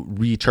also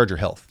recharge your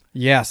health.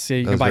 Yes, so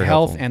you can buy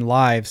health and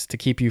lives to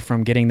keep you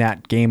from getting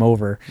that game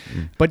over.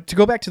 But to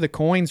go back to the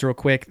coins real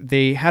quick,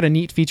 they had a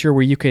neat feature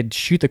where you could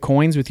shoot the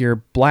coins with your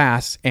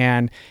blast,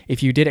 and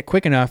if you did it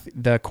quick enough,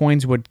 the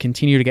coins would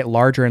continue to get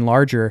larger and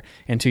larger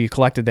until you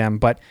collected them.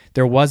 But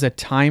there was a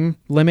time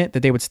limit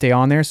that they would stay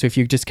on there, so if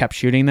you just kept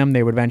shooting them,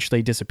 they would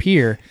eventually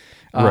disappear.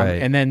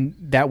 Right. And then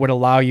that would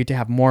allow you to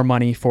have more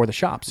money for the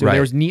shop. So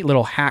there was neat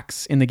little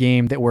hacks in the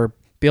game that were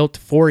built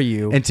for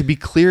you. And to be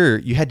clear,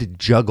 you had to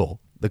juggle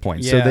the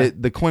coin. So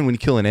the coin, when you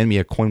kill an enemy,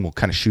 a coin will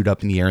kind of shoot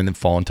up in the air and then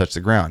fall and touch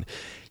the ground.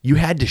 You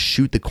had to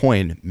shoot the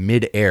coin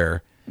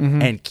mid-air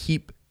and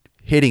keep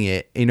hitting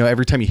it.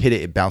 Every time you hit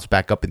it, it bounced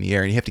back up in the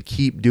air, and you have to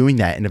keep doing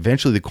that. And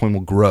eventually the coin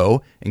will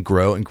grow and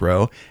grow and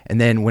grow.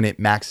 And then when it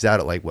maxes out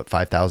at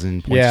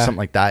 5,000 points or something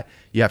like that,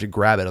 you have to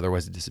grab it,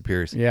 otherwise it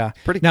disappears. Yeah.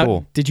 Pretty now,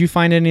 cool. Did you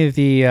find any of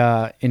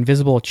the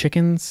invisible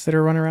chickens that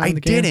are running around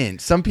the game? I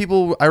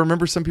didn't. I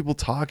remember some people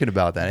talking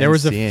about that. There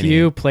was a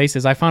few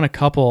places. I found a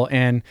couple,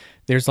 and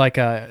there's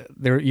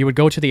you would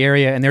go to the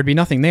area and there'd be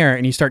nothing there,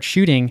 and you start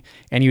shooting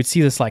and you would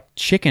see this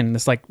chicken,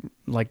 this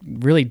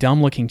really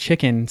dumb looking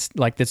chicken,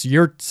 that's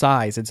your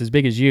size. It's as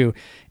big as you,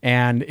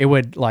 and it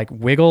would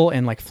wiggle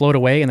and float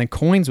away, and then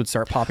coins would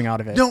start popping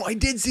out of it. No, I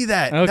did see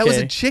that. Okay. That was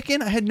a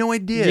chicken? I had no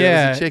idea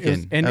yeah, it was a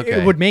chicken.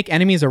 It would make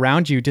enemies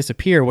around you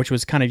disappear, which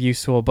was kind of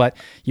useful, but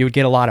you would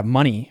get a lot of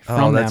money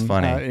from them. That's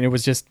funny. And it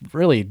was just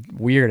really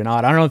weird and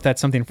odd. I don't know if that's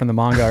something from the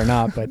manga or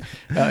not, but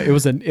it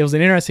was an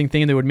interesting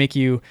thing that would make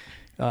you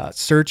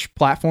search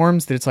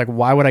platforms that it's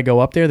why would I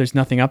go up there? There's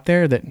nothing up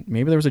there. That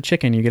maybe there was a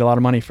chicken. You get a lot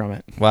of money from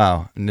it.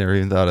 Wow. Never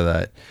even thought of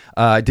that.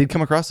 I did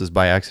come across this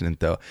by accident,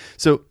 though.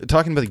 So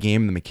talking about the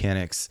game and the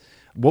mechanics,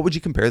 what would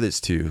you compare this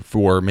to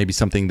for maybe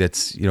something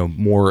that's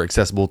more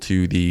accessible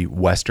to the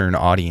Western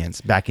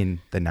audience back in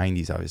the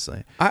 90s,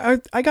 obviously?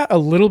 I got a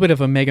little bit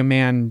of a Mega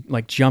Man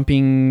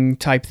jumping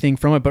type thing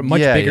from it, but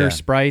much bigger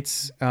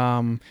sprites.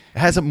 It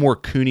has a more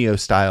Kunio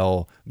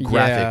style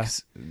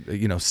graphics,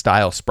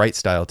 sprite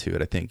style to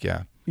it, I think.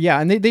 Yeah.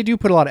 Yeah, and they do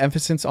put a lot of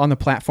emphasis on the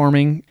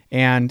platforming,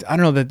 and I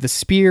don't know, the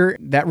spear,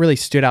 that really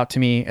stood out to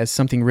me as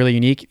something really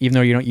unique, even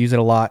though you don't use it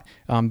a lot.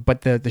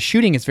 But the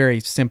shooting is very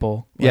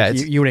simple.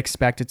 You would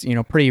expect it's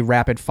pretty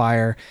rapid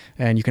fire,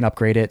 and you can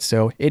upgrade it,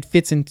 so it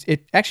fits in.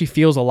 It actually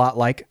feels a lot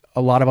like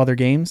a lot of other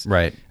games.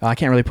 Right. I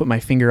can't really put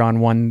my finger on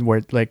one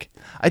where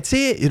I'd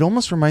say it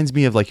almost reminds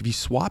me of if you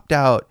swapped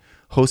out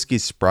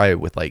Hosuke's sprite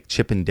with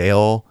Chip and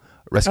Dale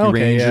Rescue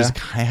Rangers,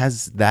 kind of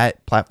has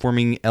that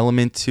platforming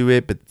element to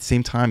it, but at the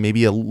same time,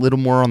 maybe a little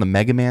more on the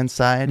Mega Man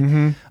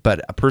side.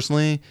 But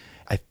personally,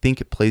 I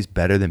think it plays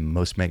better than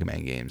most Mega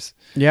Man games.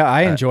 Yeah,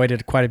 I enjoyed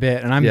it quite a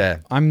bit, and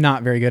I'm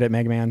not very good at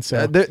Mega Man,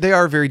 so they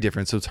are very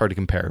different, so it's hard to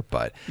compare.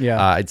 But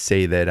I'd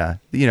say that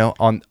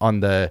on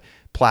the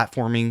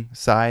platforming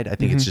side, I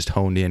think it's just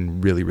honed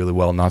in really, really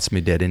well.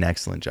 Natsume did an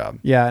excellent job.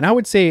 Yeah, and I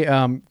would say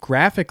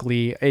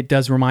graphically, it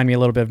does remind me a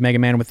little bit of Mega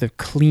Man with the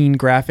clean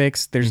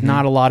graphics. There's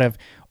not a lot of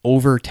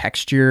over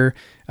texture.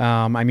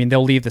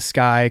 They'll leave the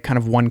sky kind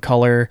of one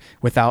color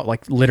without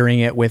littering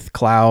it with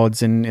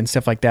clouds and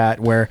stuff like that,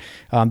 where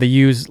they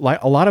use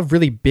a lot of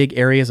really big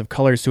areas of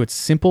colors. So it's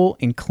simple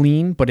and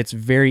clean, but it's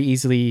very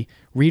easily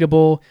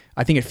readable.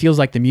 I think it feels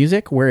like the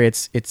music where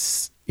it's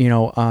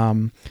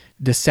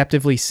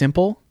deceptively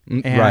simple.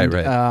 And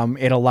right.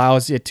 It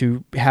allows it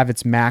to have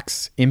its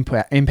max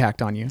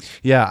impact on you.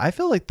 Yeah, I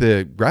feel like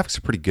the graphics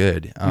are pretty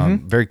good.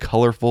 Very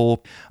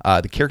colorful.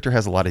 The character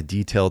has a lot of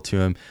detail to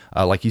him.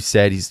 Like you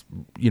said, he's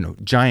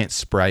giant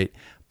sprite,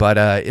 but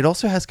it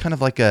also has kind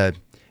of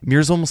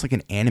mirrors almost like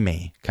an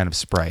anime kind of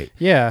sprite.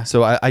 Yeah.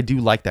 So I do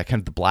like that,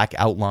 kind of the black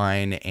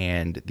outline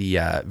and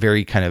the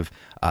very kind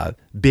of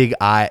big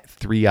eye,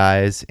 3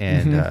 eyes,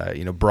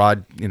 and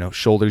broad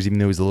shoulders, even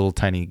though he's a little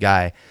tiny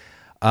guy.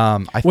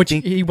 I Which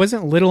think he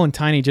wasn't little and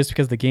tiny just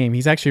because of the game.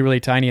 He's actually really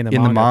tiny in the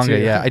manga.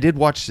 Too. Yeah, I did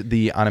watch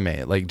the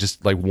anime, like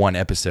just like one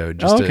episode,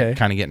 just to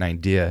kind of get an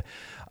idea.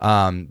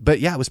 But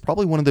yeah, it was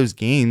probably one of those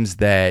games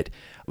that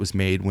was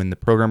made when the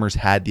programmers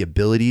had the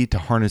ability to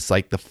harness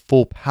like the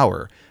full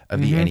power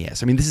of the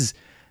NES. I mean, this is,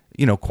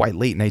 quite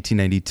late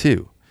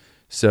 1992.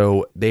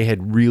 So they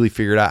had really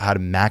figured out how to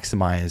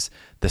maximize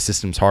the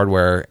system's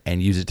hardware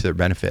and use it to their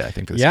benefit, I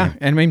think, for this game.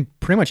 And I mean,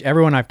 pretty much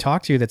everyone I've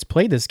talked to that's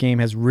played this game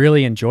has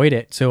really enjoyed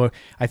it. So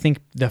I think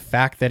the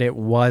fact that it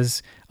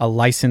was a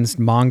licensed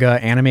manga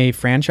anime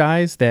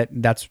franchise,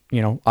 that's,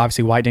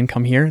 obviously why it didn't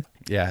come here.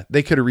 Yeah,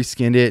 they could have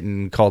reskinned it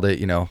and called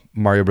it,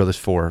 Mario Brothers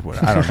 4.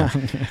 I don't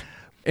know.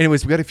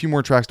 Anyways, we got a few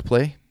more tracks to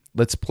play.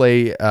 Let's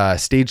play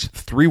stage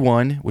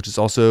 3-1, which is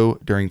also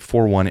during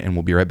 4-1, and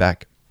we'll be right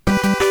back.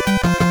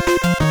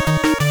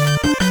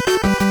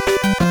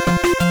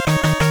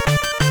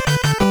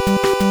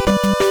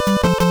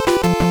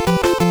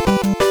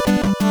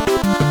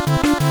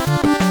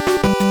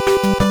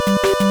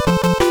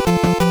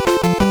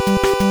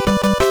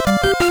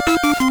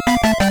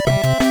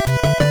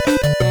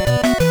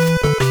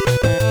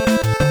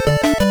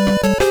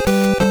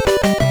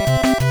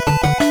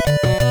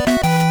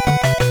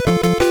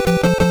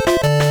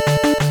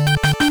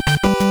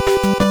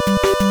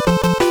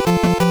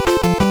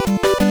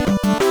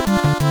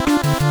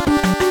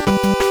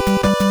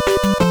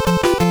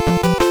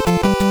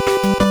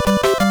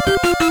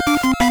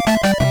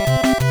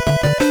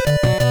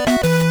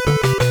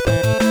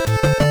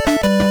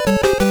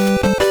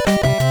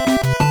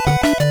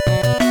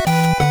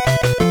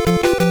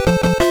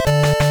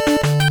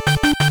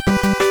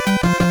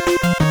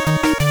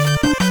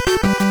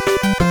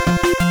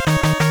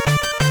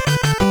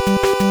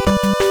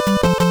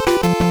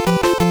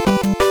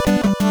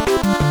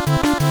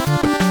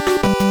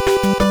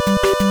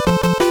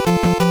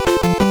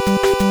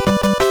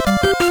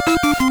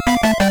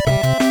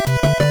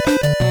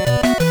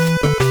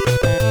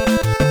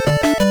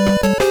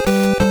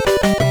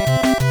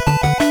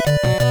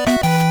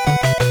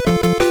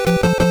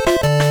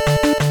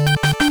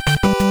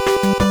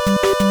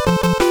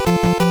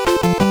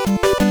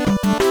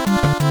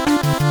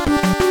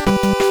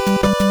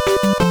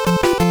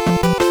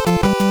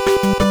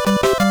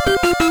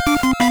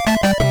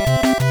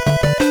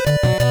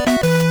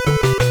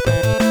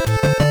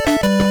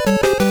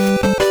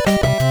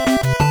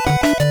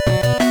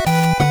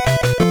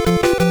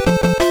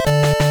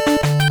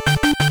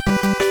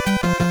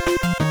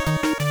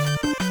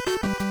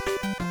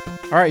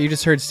 All right, you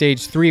just heard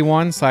stage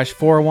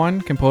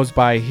 3-1/4-1, composed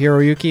by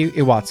Hiroyuki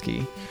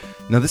Iwatsuki.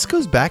 Now, this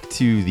goes back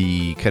to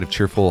the kind of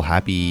cheerful,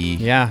 happy,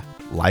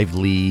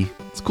 lively.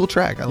 It's a cool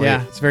track. I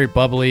like it. It's very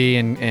bubbly,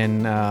 and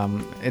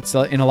it's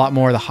in a lot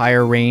more of the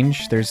higher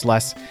range. There's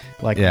less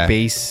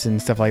bass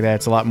and stuff like that.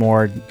 It's a lot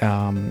more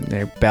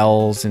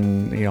bells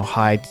and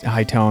high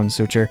tones,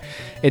 it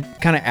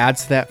kind of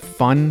adds to that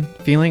fun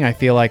feeling. I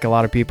feel like a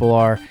lot of people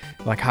are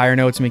like higher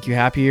notes make you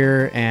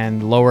happier,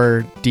 and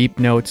lower deep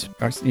notes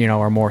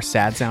are more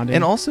sad sounding.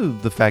 And also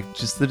the fact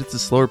just that it's a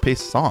slower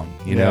paced song.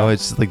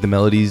 It's just like the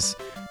melodies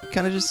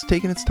kind of just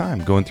taking its time,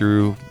 going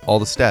through all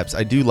the steps.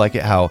 I do like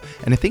it how,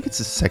 and I think it's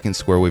the second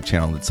square wave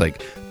channel that's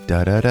like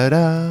da da da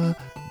da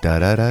da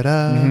da da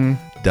da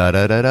da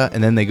da da da,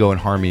 and then they go in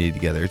harmony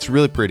together. It's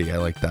really pretty. I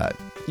like that.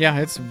 Yeah,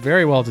 it's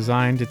very well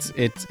designed.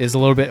 It is a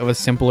little bit of a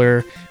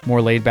simpler,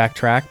 more laid back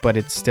track, but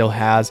it still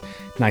has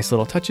nice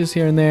little touches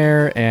here and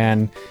there,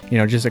 and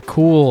just a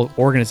cool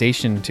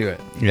organization to it.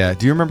 Yeah.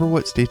 Do you remember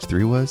what stage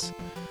 3 was?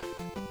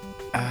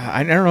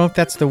 I don't know if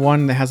that's the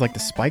one that has like the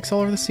spikes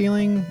all over the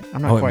ceiling.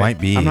 I'm not it might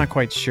be. I'm not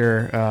quite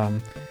sure.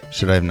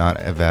 Should I not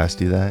have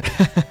asked you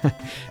that?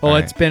 Well,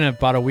 it's been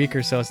about a week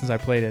or so since I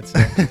played it. So.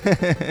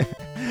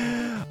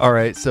 All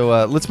right,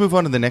 so let's move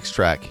on to the next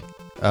track.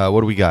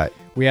 What do we got?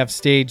 We have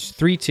stage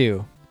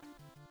 3-2.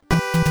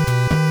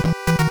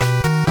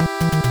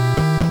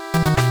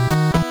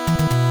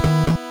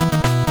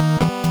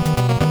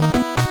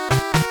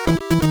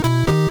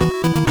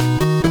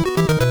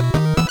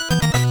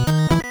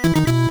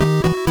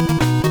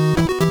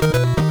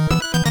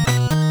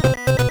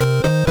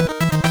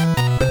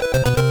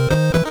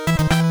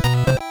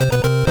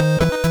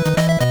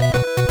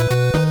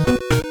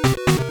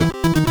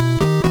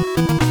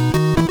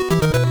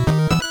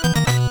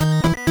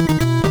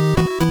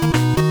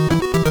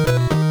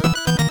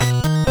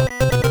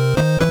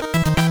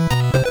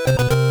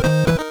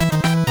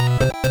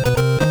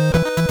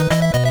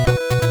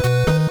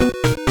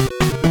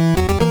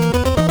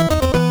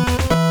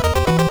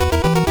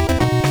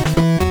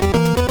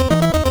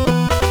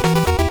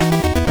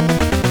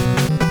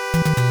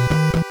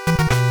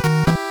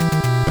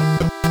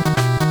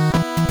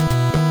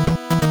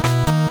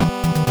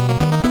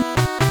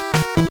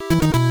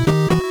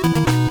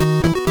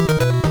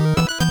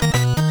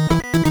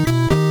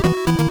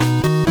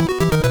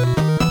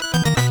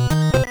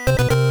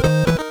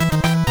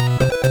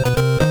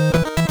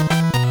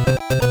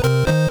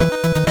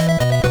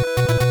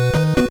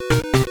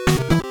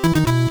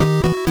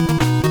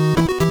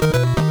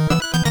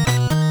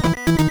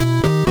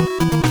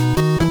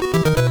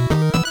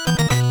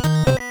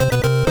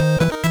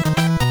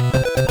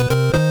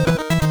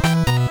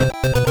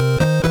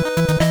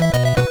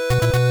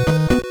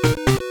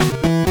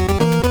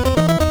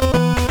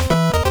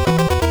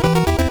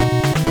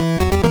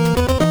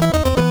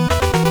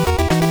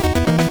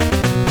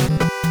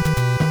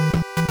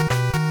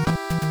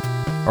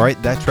 All right,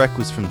 that track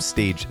was from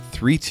stage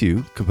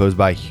 3-2, composed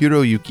by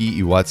Hiroyuki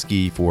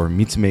Iwatsuki for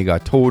Mitsume ga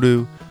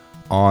Toru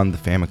on the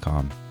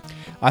Famicom.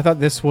 I thought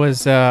this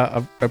was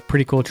a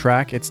pretty cool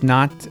track. It's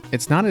not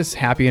as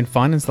happy and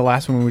fun as the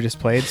last one we just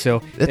played,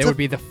 so it would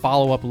be the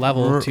follow-up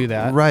level to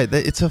that. Right.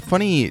 It's a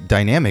funny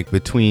dynamic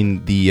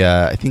between the,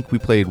 I think we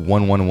played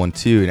 1-1 and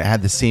 1-2, and it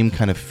had the same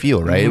kind of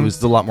feel, right? Mm-hmm. It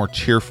was a lot more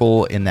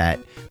cheerful in that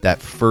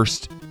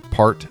first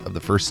part of the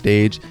first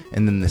stage,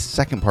 and then the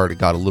second part, it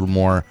got a little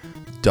more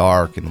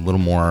dark and a little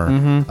more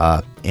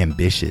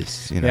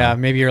ambitious. You know? Yeah,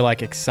 maybe you're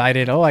like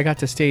excited. Oh, I got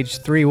to stage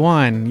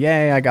 3-1.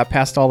 Yay, I got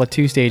past all the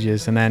 2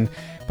 stages. And then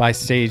by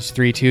stage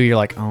 3-2, you're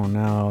like, oh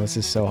no, this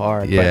is so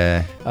hard.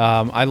 Yeah. But,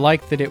 I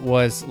liked that it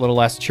was a little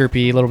less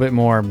chirpy, a little bit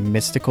more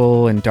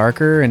mystical and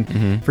darker.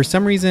 And for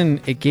some reason,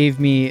 it gave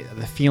me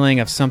the feeling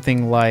of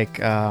something like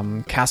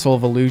Castle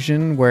of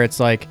Illusion, where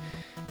it's like,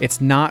 it's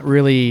not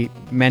really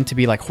meant to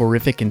be like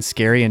horrific and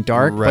scary and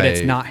dark, but it's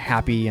not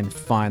happy and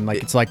fun.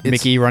 Like it's like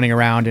Mickey running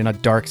around in a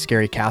dark,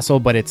 scary castle,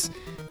 but it's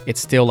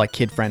still like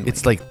kid friendly.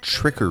 It's like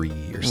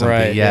trickery or something.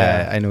 Right,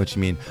 Yeah, I know what you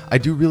mean. I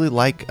do really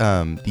like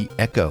the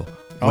echo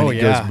when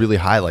it goes really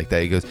high like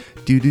that. It goes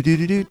do do do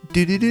do do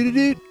do do do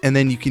do, and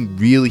then you can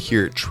really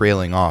hear it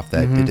trailing off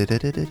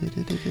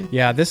that.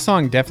 Yeah, this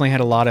song definitely had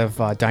a lot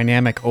of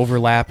dynamic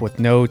overlap with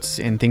notes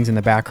and things in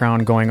the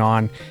background going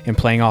on and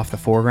playing off the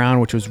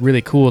foreground, which was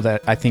really cool.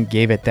 That I think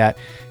gave it that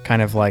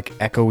kind of like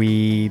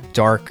echoey,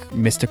 dark,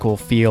 mystical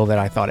feel that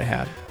I thought it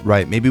had.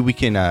 Right. Maybe we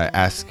can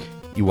ask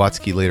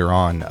Iwatsuki later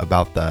on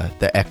about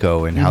the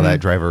echo and how that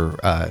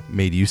driver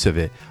made use of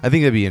it. I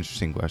think that'd be an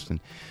interesting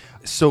question.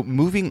 So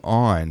moving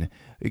on,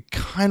 I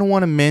kind of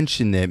want to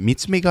mention that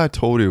Mitsume ga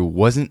Toru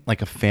wasn't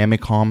like a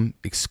Famicom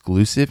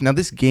exclusive. Now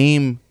this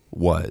game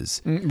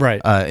was, right,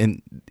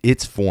 in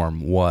its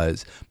form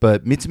was,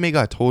 but Mitsume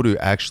ga Toru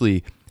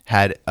actually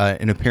had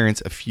an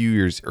appearance a few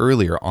years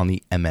earlier on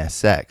the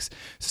MSX.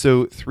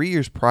 So 3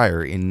 years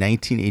prior, in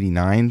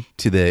 1989,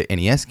 to the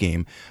NES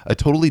game, a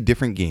totally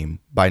different game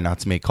by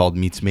Natsume called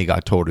Mitsume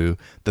ga Toru,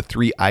 The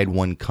Three-Eyed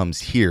One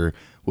Comes Here,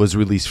 was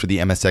released for the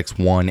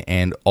MSX1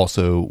 and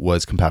also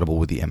was compatible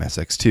with the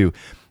MSX2.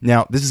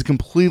 Now, this is a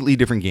completely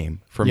different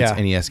game from its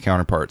NES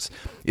counterparts.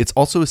 It's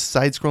also a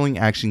side-scrolling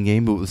action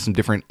game, but with some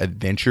different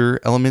adventure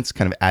elements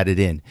kind of added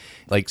in.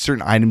 Like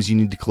certain items you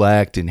need to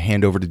collect and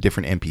hand over to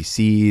different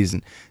NPCs.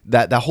 And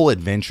that whole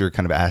adventure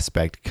kind of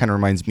aspect kind of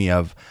reminds me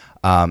of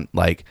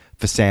like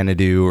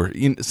Fasanadu or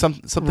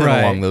something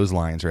along those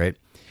lines, right?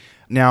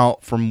 Now,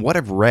 from what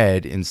I've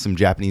read in some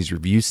Japanese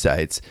review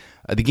sites,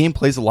 the game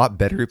plays a lot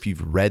better if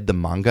you've read the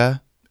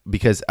manga,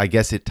 because I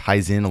guess it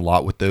ties in a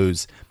lot with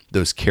those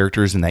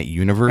characters in that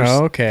universe.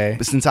 Oh, okay.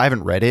 But since I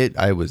haven't read it,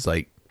 I was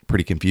like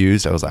pretty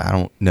confused. I was like, I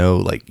don't know,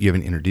 like you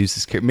haven't introduced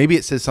this character. Maybe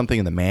it says something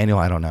in the manual.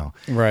 I don't know.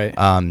 Right.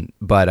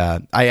 But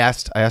I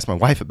asked my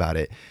wife about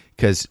it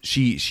because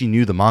she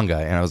knew the manga,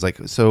 and I was like,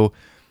 so.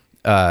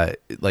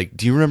 Like,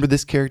 do you remember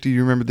this character? Do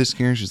you remember this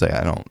character? She's like,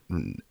 I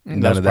don't.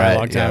 None of that. A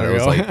long time ago. It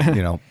was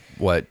like,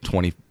 what,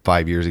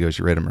 25 years ago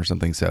she read them or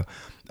something. So,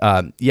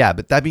 but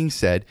that being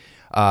said,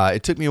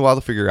 it took me a while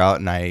to figure out,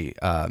 and I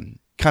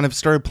kind of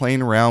started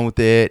playing around with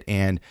it,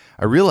 and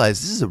I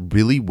realized this is a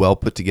really well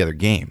put together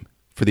game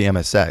for the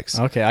MSX.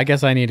 Okay, I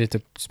guess I needed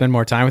to spend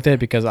more time with it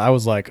because I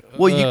was like,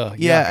 well,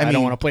 I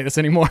don't want to play this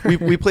anymore.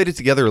 we played it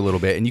together a little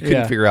bit, and you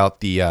couldn't figure out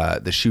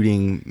the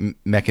shooting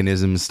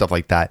mechanisms, stuff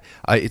like that.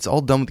 It's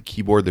all done with the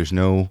keyboard. There's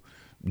no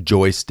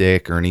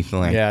joystick or anything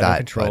like that. No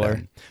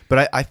controller.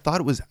 But I thought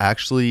it was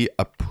actually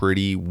a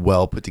pretty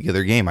well put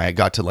together game. I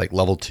got to like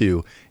level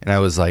 2, and I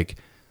was like,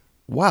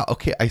 wow,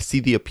 okay, I see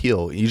the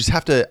appeal. You just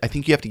have to, I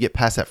think you have to get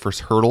past that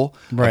first hurdle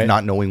of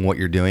not knowing what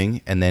you're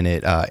doing, and then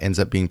it ends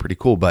up being pretty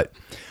cool. But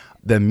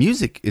the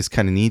music is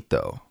kind of neat,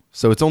 though.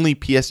 So it's only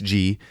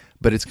PSG,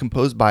 but it's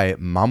composed by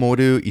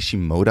Mamoru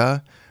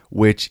Ishimoto,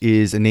 which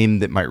is a name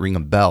that might ring a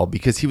bell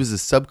because he was a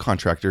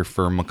subcontractor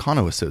for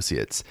Makano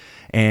Associates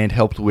and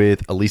helped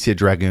with Alicia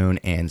Dragoon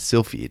and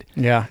Sylphid.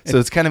 Yeah. So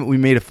it's kind of, we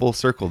made a full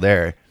circle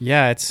there.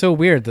 Yeah, it's so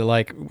weird that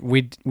like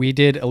we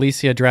did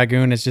Alicia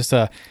Dragoon as just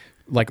a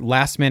like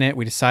last minute,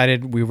 we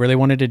decided we really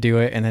wanted to do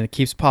it, and then it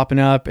keeps popping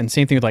up, and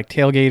same thing with like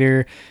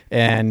Tailgater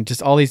and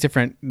just all these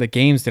different the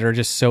games that are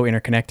just so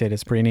interconnected.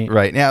 It's pretty neat.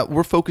 Right. Now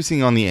we're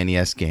focusing on the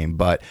NES game,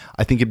 but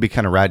I think it'd be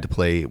kind of rad to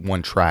play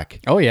one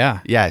track. Oh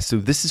yeah. Yeah, so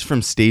this is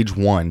from stage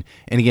 1,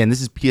 and again,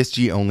 this is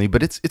PSG only,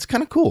 but it's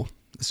kind of cool.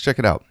 Let's check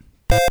it out.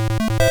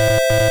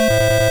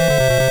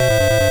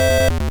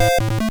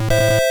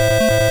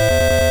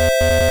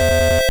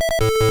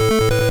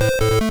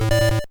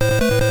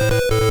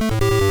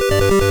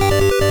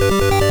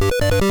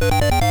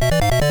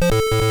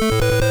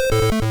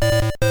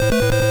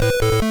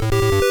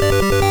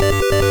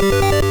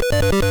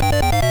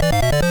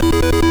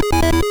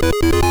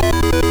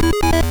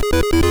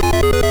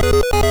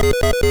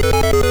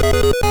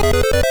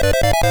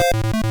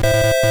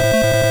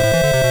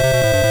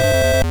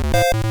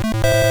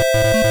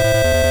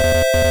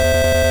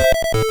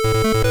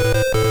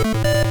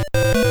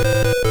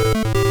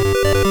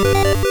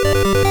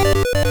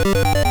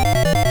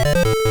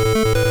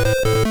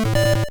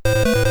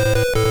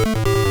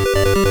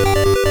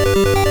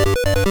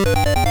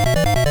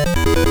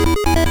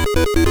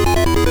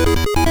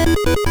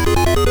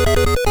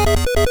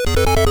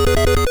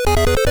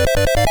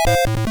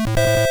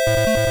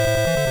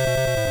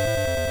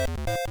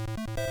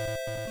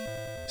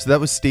 So that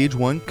was stage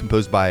 1,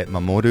 composed by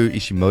Mamoru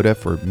Ishimoto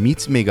for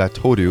Mitsume ga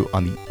Toru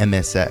on the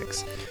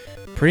MSX.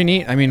 Pretty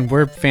neat. I mean,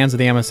 we're fans of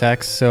the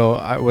MSX, so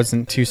I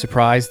wasn't too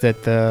surprised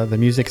that the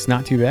music's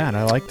not too bad.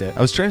 I liked it. I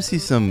was trying to see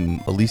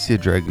some Alicia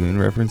Dragoon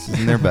references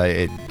in there, but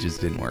it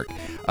just didn't work.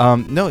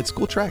 No, it's a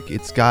cool track.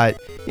 It's got,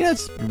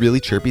 it's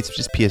really chirpy. It's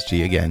just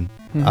PSG again,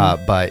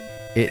 but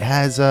it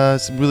has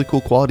some really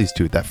cool qualities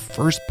to it. That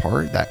first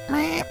part, that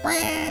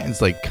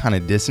it's like kind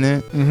of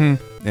dissonant,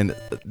 and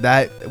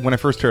that when I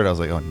first heard it, I was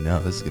like, "Oh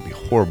no, this is gonna be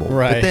horrible."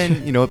 Right. But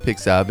then it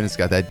picks up and it's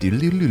got that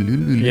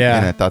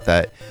and I thought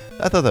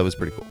that was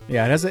pretty cool.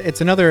 Yeah,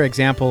 it's another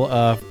example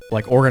of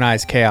like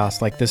organized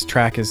chaos. Like this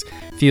track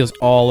feels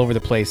all over the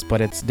place, but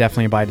it's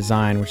definitely by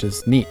design, which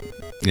is neat.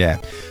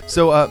 Yeah.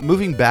 So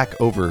moving back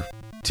over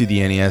to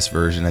the NES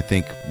version, I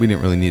think we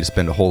didn't really need to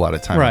spend a whole lot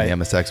of time on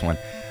the MSX one.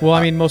 Well,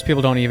 I mean, most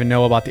people don't even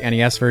know about the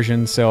NES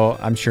version, so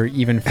I'm sure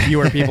even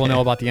fewer people know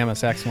about the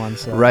MSX one.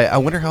 So. Right. I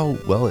wonder how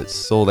well it's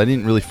sold. I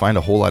didn't really find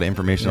a whole lot of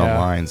information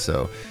online,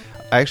 so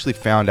I actually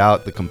found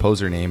out the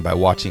composer name by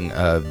watching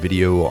a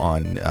video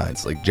on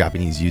it's like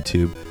Japanese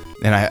YouTube,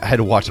 and I had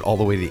to watch it all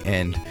the way to the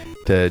end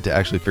to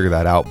actually figure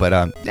that out. But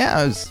I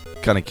was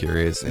kind of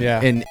curious.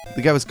 And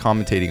the guy was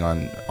commentating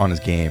on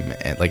his game,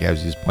 and like I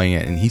was just playing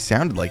it, and he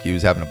sounded like he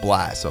was having a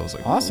blast. So I was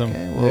like, awesome.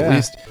 Okay,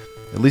 well,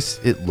 at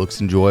least it looks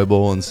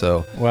enjoyable, and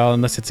so. Well,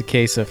 unless it's a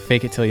case of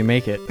fake it till you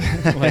make it,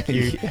 like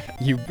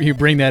you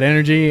bring that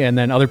energy, and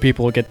then other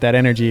people will get that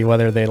energy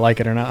whether they like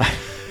it or not.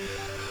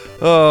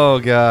 Oh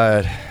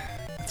God,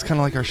 it's kind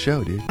of like our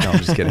show, dude. No, I'm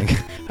just kidding.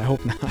 I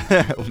hope not.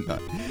 I hope not.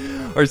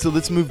 All right, so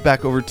let's move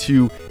back over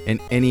to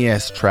an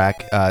NES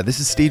track. This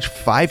is stage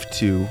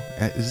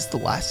 5-2. Is this the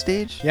last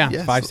stage? Yeah,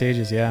 yes. 5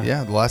 stages, yeah.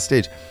 Yeah, the last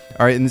stage.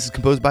 All right, and this is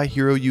composed by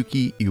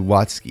Hiroyuki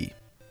Iwatsuki.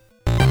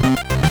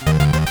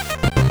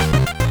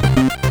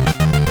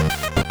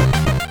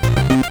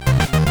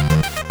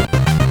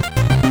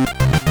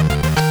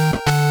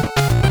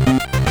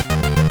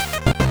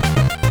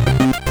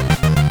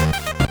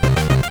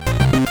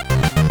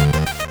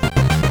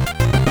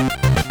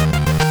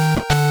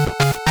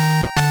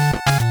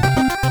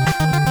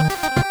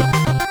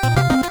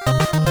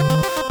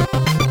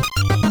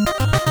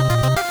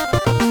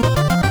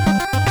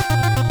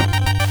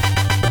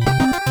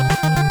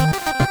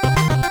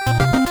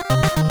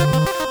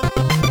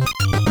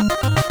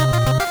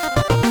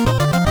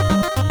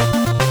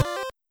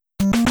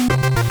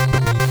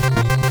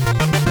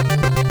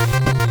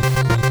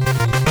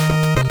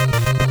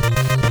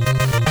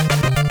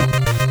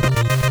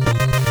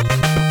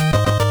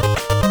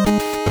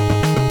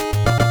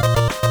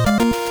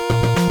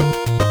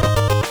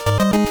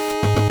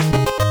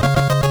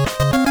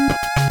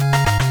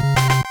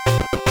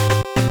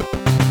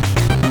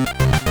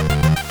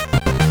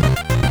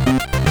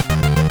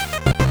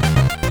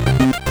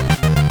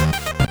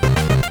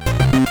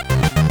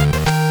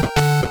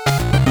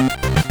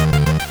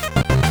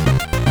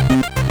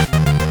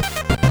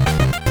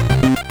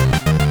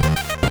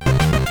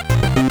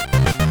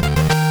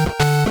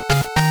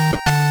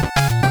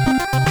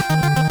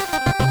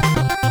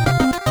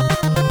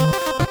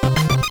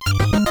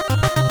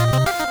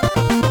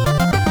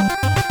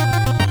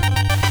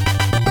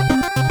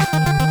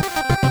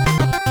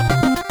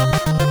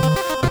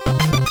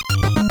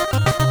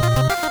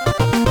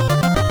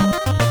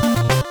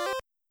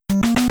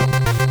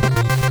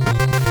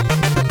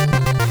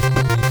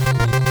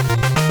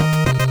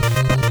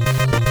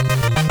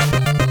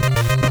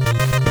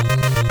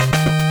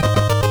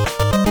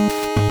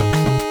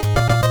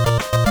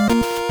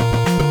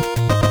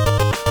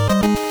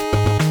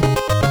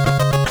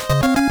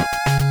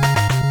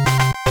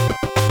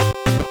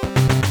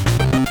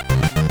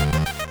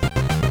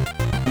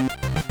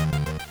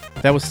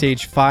 That was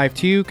stage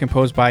 5-2,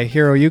 composed by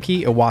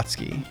Hiroyuki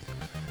Iwatsuki.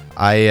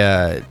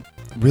 I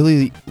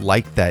really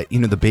like that.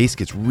 The bass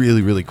gets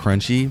really, really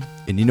crunchy,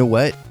 and you know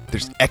what?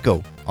 There's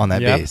echo on that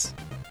bass.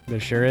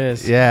 There sure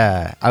is.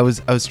 Yeah, I was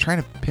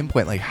trying to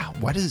pinpoint like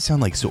why does it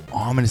sound like so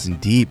ominous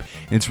and deep?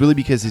 And it's really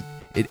because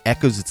it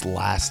echoes its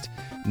last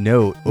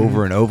note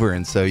over and over,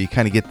 and so you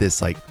kind of get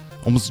this like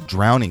almost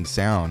drowning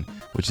sound,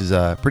 which is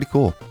pretty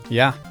cool.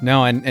 Yeah,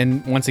 no,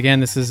 and once again,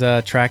 this is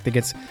a track that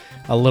gets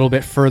a little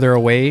bit further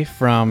away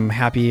from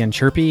happy and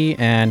chirpy,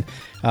 and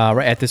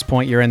right at this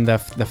point you're in the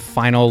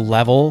final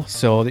level,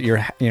 so that you're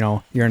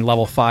in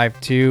level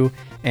 5-2,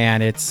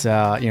 and it's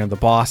the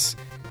boss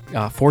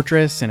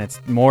fortress, and it's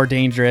more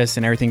dangerous,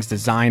 and everything's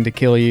designed to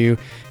kill you.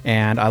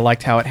 And I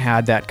liked how it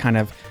had that kind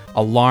of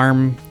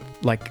alarm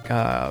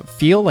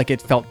feel, like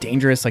it felt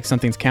dangerous, like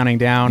something's counting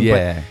down.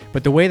 Yeah.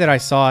 But the way that I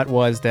saw it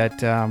was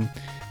that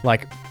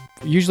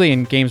usually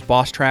in games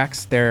boss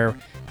tracks, they're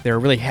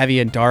really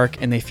heavy and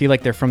dark, and they feel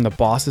like they're from the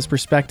boss's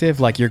perspective,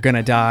 like you're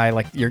gonna die,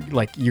 like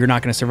you're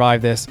not gonna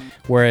survive this.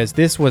 Whereas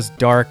this was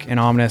dark and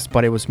ominous,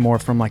 but it was more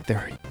from like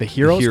the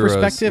hero's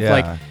perspective. Yeah.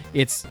 Like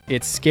it's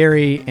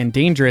scary and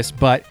dangerous,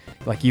 but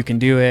like you can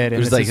do it.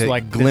 And There's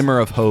like a glimmer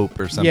of hope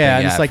or something. Yeah,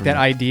 and it's like that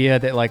me. idea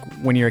that like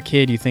when you're a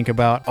kid, you think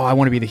about, oh, I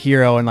want to be the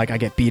hero, and like I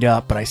get beat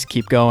up, but I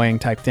keep going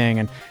type thing.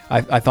 And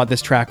I thought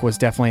this track was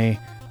definitely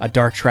a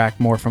dark track,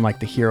 more from like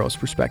the hero's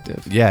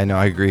perspective. Yeah, no,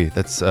 I agree.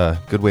 That's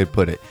a good way to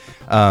put it.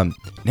 Now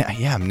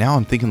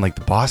I'm thinking like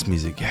the boss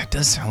music. Yeah, it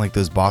does sound like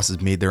those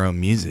bosses made their own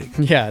music.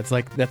 Yeah, it's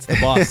like that's the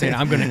boss saying,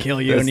 I'm going to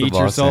kill you and eat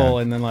your boss, soul.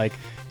 yeah. And then like,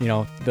 you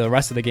know, the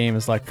rest of the game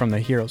is like from the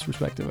hero's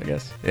perspective, I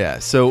guess. Yeah,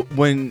 so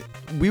when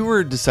we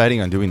were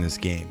deciding on doing this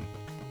game,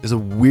 there's a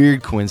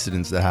weird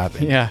coincidence that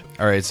happened. Yeah.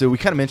 All right, so we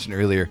kind of mentioned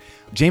earlier,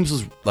 James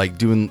was like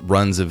doing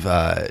runs of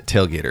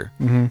Tailgater.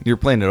 Mm-hmm. You were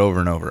playing it over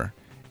and over.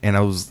 And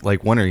I was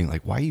like wondering,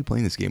 like, why are you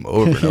playing this game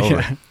over and over?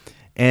 Yeah.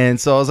 And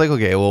so I was like,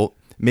 okay, well,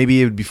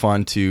 maybe it would be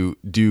fun to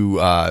do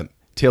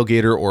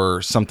Tailgater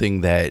or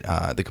something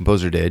that the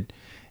composer did.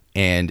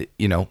 And,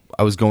 you know,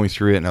 I was going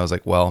through it and I was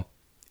like, well,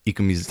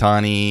 Iko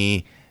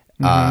Mizutani,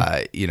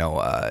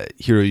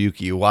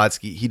 Hiroyuki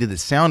Iwatsuki, he did the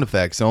sound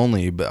effects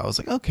only. But I was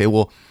like, okay,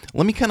 well,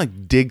 let me kind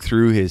of dig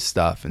through his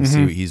stuff and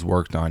see what he's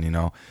worked on, you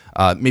know.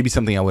 Maybe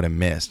something I would have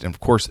missed. And, of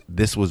course,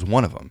 this was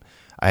one of them.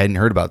 I hadn't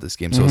heard about this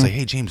game. So I was like,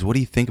 hey, James, what do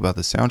you think about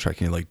the soundtrack?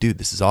 And you're like, dude,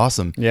 this is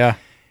awesome. Yeah.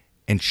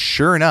 And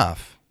sure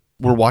enough,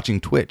 we're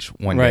watching Twitch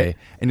one day.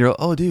 And you're like,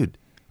 oh, dude,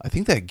 I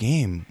think that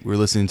game we're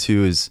listening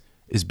to is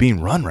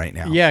being run right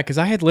now. Yeah, because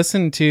I had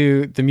listened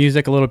to the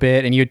music a little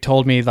bit, and you had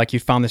told me like you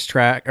found this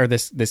track or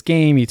this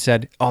game. You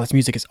said, "Oh, this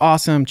music is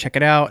awesome. Check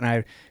it out."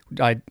 And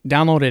I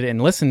downloaded it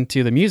and listened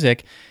to the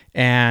music,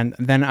 and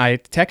then I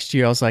texted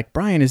you. I was like,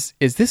 "Brian, is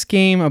this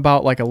game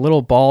about like a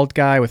little bald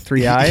guy with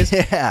 3 eyes?"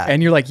 Yeah.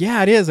 And you're like,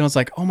 "Yeah, it is." And I was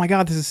like, "Oh my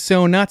god, this is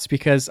so nuts!"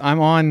 Because I'm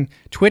on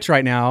Twitch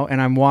right now,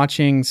 and I'm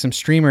watching some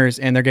streamers,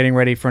 and they're getting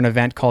ready for an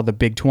event called the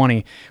Big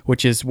 20,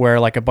 which is where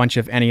like a bunch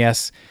of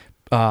NES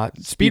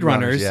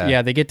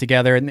speedrunners, they get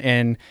together,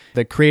 and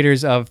the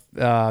creators of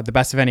the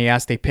Best of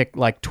NES, they pick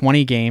like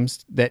 20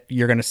 games that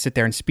you're going to sit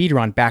there and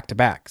speedrun back to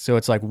back. So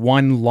it's like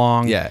one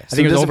long, I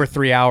think it was over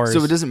 3 hours.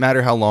 So it doesn't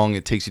matter how long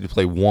it takes you to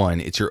play one,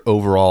 it's your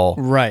overall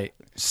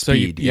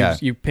speed. So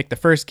you pick the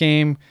first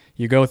game,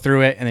 you go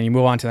through it, and then you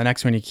move on to the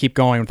next one. You keep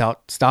going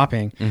without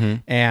stopping.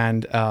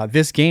 And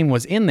this game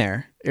was in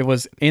there. It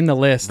was in the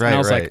list. And I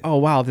was like, oh,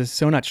 wow, this is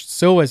so nuts.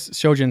 So was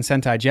Shojin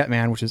Sentai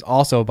Jetman, which is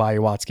also by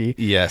Iwatsuki.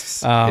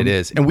 Yes, it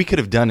is. And we could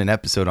have done an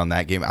episode on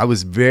that game. I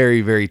was very,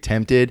 very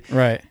tempted.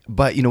 Right.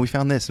 But, you know, we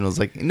found this and I was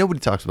like,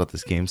 nobody talks about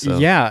this game. So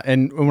yeah.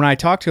 And when I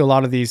talked to a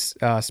lot of these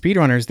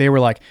speedrunners, they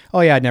were like, oh,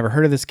 yeah, I'd never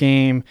heard of this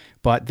game,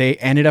 but they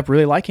ended up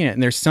really liking it.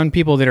 And there's some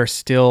people that are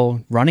still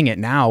running it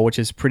now, which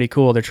is pretty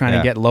cool. They're trying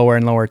to get lower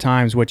and lower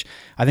times, which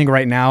I think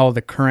right now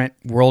the current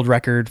world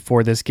record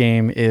for this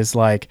game is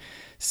like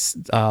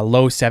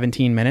low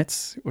 17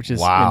 minutes, which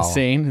is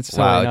insane. It's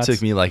totally nuts. It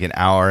took me like an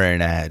hour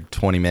and I had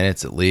 20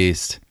 minutes at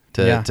least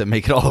to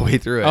make it all the way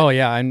through it. Oh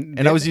yeah,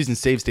 and I was using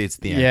save states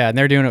at the end. Yeah, and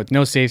they're doing it with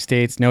no save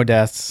states, no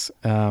deaths.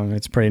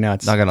 It's pretty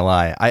nuts. Not gonna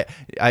lie,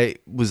 I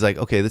was like,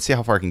 okay, let's see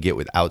how far I can get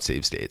without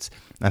save states.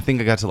 And I think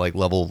I got to like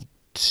level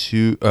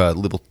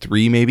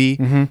 3 maybe,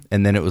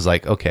 and then it was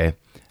like, okay,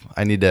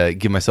 I need to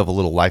give myself a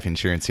little life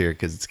insurance here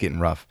because it's getting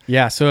rough.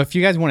 Yeah, so if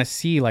you guys want to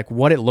see like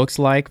what it looks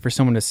like for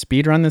someone to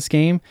speedrun this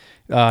game,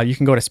 you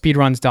can go to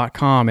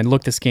speedruns.com and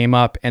look this game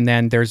up, and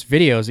then there's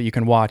videos that you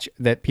can watch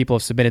that people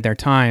have submitted their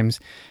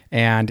times,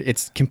 and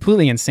it's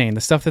completely insane.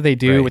 The stuff that they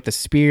do with the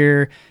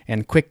spear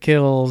and quick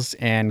kills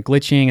and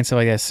glitching and stuff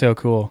like that is so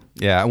cool.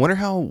 Yeah, I wonder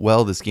how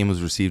well this game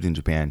was received in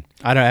Japan.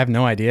 I have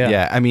no idea.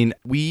 Yeah, I mean,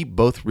 we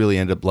both really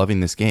ended up loving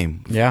this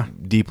game. Yeah.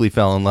 Deeply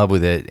fell in love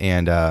with it,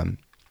 and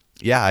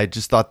yeah, I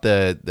just thought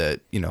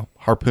the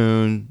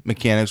harpoon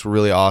mechanics were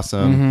really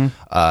awesome.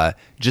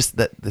 Just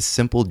the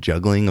simple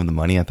juggling of the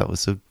money I thought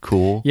was so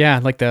cool. Yeah,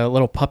 like the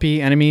little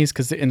puppy enemies,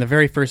 because in the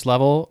very first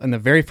level, in the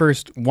very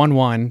first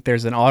 1-1,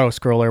 there's an auto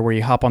scroller where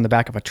you hop on the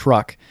back of a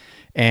truck,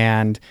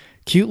 and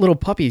cute little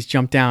puppies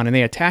jump down and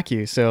they attack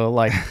you. So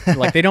like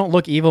they don't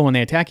look evil when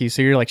they attack you.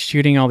 So you're like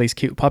shooting all these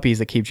cute puppies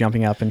that keep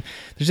jumping up, and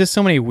there's just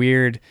so many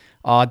weird,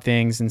 odd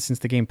things. And since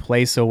the game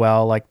plays so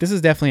well, like this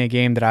is definitely a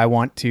game that I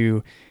want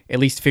to at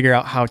least figure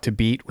out how to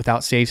beat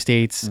without save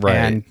states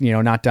and,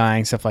 not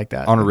dying, stuff like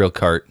that. On a real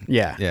cart.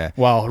 Yeah. Yeah.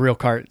 Well, a real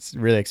cart's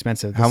really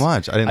expensive. How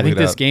much? I think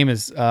this game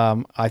is,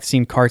 I've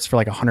seen carts for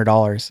like $100.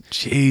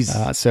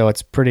 Jeez. So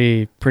it's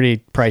pretty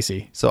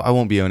pricey. So I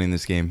won't be owning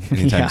this game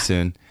anytime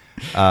soon.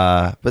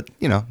 But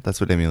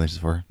that's what emulation's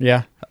for.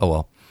 Yeah. Oh,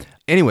 well.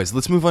 Anyways,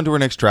 let's move on to our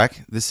next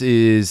track. This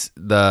is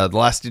the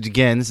last stage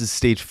again. This is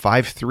stage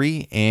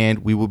 5-3, and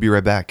we will be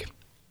right back.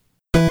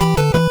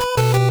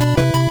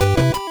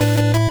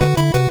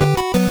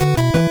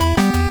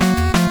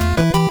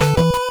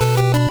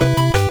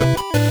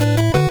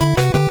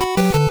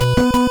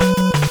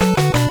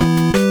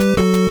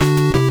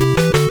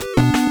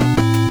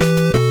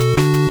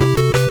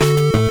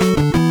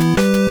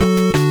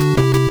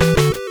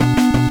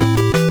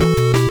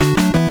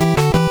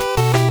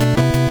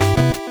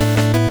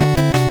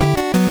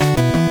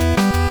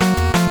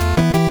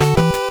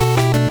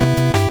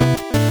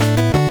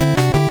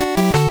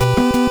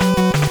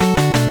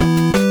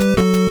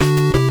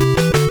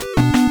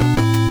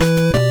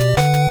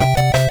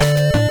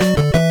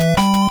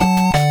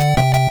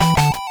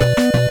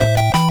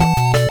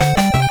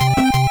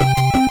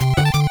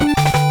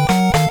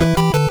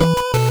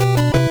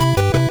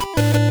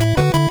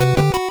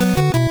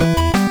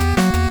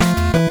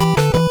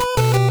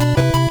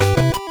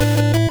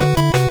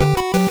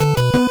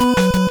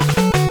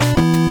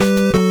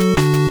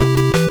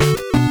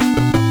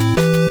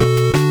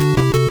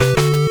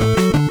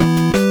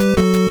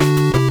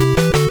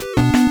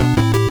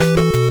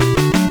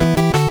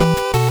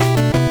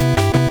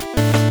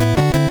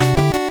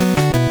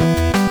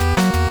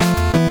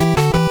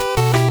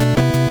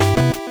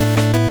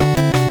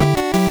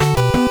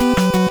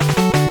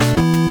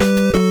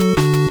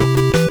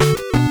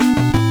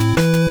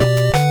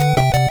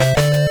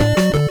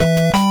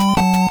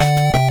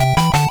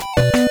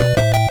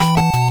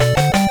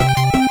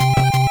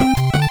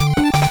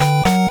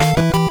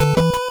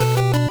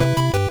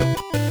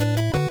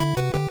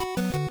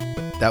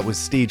 That was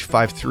Stage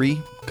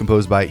 5-3,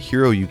 composed by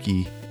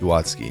Hiroyuki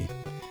Iwatsuki.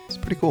 It's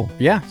pretty cool.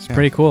 Yeah, it's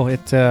pretty cool.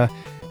 It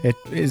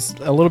is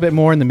a little bit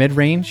more in the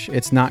mid-range.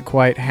 It's not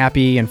quite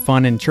happy and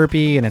fun and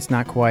chirpy, and it's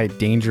not quite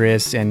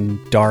dangerous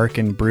and dark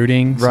and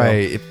brooding.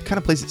 Right. It kind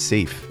of plays it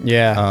safe.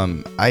 Yeah.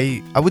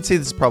 I would say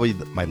this is probably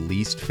my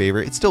least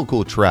favorite. It's still a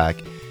cool track.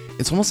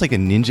 It's almost like a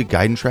Ninja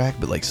Gaiden track,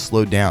 but like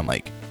slowed down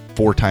like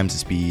 4 times the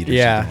speed. Or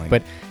something like.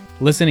 But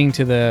listening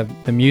to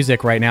the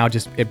music right now,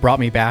 it brought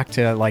me back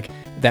to like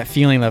that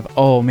feeling of,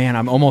 oh man,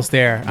 I'm almost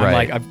there.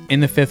 I'm in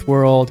the fifth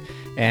world.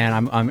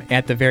 And I'm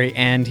at the very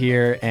end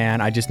here,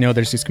 and I just know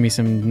there's just going to be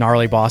some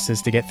gnarly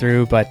bosses to get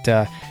through, but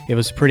it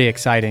was pretty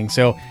exciting.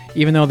 So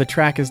even though the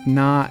track is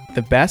not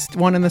the best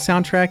one in the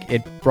soundtrack,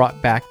 it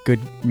brought back good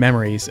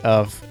memories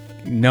of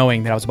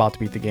knowing that I was about to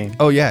beat the game.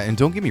 Oh, yeah, and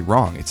don't get me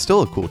wrong, it's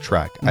still a cool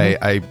track.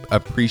 Mm-hmm. I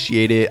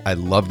appreciate it. I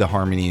love the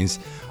harmonies.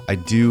 I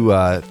do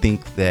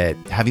think that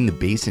having the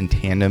bass in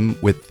tandem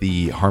with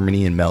the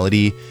harmony and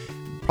melody,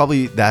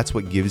 probably that's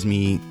what gives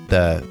me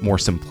the more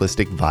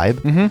simplistic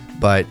vibe,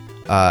 but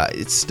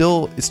it's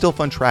still a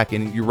fun track,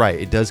 and you're right,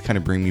 it does kind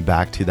of bring me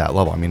back to that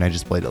level. I mean, I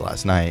just played it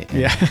last night,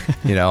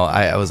 and,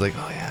 I was like,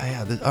 oh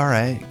yeah, all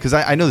right, because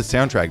I know the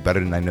soundtrack better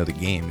than I know the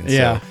game, and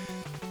so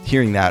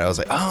hearing that, I was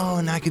like, oh,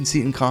 and I can see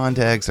it in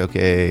context.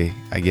 Okay,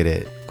 I get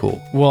it. Cool.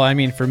 Well, I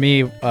mean, for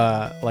me,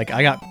 I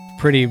got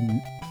pretty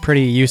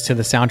used to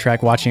the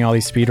soundtrack watching all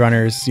these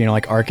speedrunners,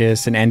 like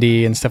Arcus and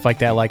Endy and stuff like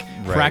that,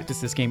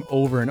 practice this game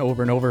over and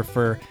over and over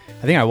for,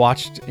 I think I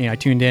watched, I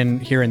tuned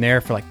in here and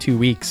there for like 2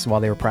 weeks while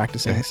they were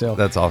practicing. So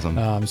that's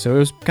awesome. So it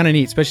was kind of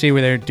neat, especially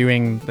where they're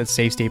doing the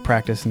save state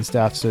practice and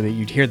stuff, so that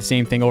you'd hear the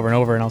same thing over and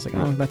over. And I was like,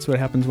 oh, that's what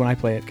happens when I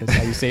play it, because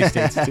I use save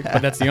states.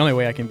 But that's the only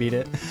way I can beat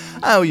it.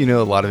 Oh,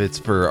 a lot of it's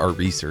for our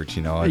research.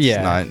 It's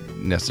not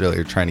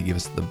necessarily trying to give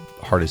us the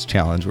hardest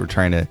challenge. We're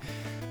trying to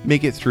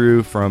make it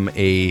through from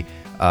a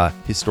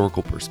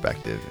historical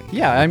perspective.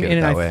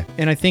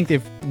 And I think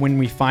when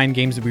we find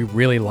games that we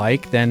really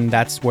like, then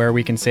that's where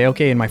we can say,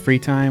 okay, in my free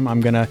time,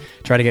 I'm gonna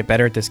try to get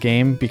better at this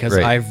game because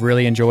I've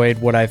really enjoyed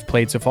what I've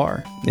played so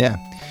far. Yeah.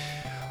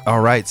 All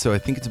right, so I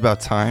think it's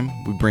about time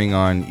we bring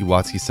on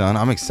Iwatsuki-san.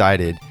 I'm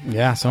excited.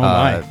 Yeah, so am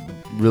I.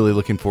 Really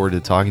looking forward to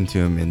talking to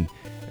him and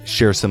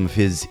share some of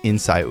his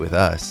insight with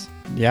us.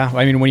 Yeah,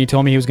 I mean, when you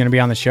told me he was going to be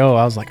on the show,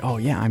 I was like, oh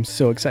yeah, I'm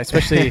so excited,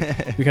 especially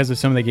because of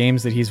some of the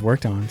games that he's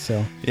worked on.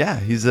 So yeah,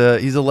 he's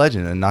a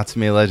legend, a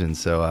Natsume legend.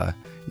 So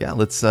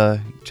let's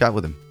chat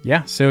with him.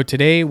 Yeah, so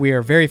today we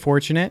are very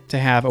fortunate to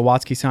have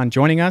Iwatsuki-san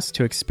joining us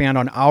to expand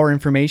on our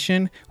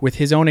information with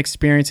his own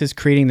experiences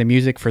creating the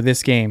music for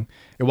this game.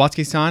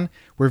 Iwatsuki-san,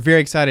 we're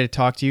very excited to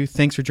talk to you.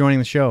 Thanks for joining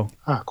the show.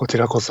 こち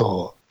らこ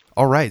そ。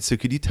 All right, so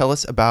could you tell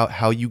us about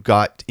how you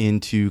got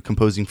into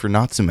composing for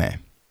Natsume?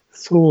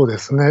 そうで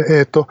す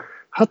ね。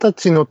20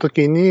歳の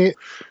時に、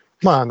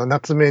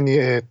夏目に、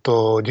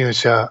入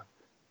社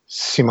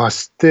しま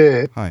し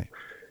て、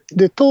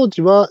で、当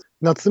時は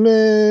夏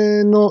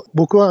目の、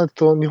僕は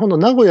日本の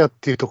名古屋っ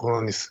ていうとこ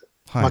ろに、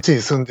町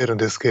に住んでるん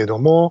ですけれど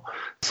も、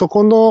そ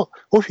この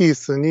オフィ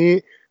ス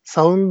に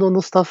サウンド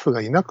のスタッフ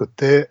がいなく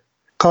て、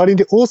代わり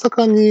に大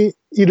阪に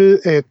い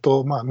る、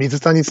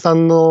水谷さ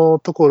んの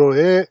ところ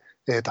へ、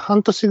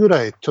半年ぐ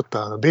らいちょっ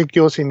と勉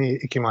強しに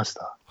行きまし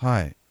た。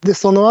で、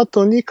その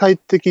後に帰っ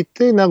てき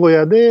て、名古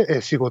屋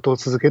で仕事を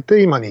続け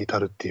て今に至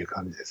るっていう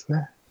感じです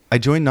ね。I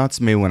joined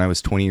Natsume when I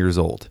was 20 years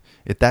old.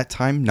 At that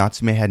time,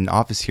 Natsume had an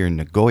office here in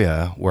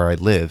Nagoya, where I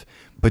live,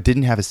 but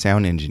didn't have a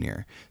sound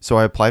engineer. So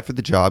I applied for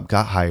the job,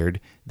 got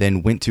hired,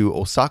 then went to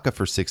Osaka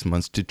for 6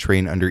 months to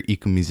train under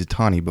Iku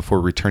Mizutani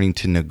before returning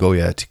to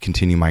Nagoya to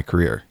continue my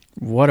career.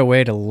 What a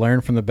way to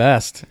learn from the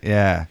best.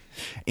 Yeah.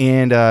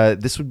 And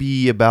this would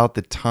be about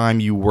the time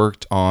you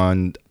worked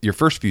on your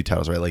first few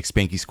titles, right? Like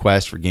Spanky's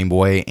Quest for Game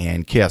Boy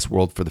and Chaos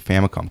World for the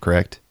Famicom,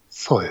 correct?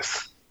 そうで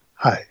す。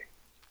はい。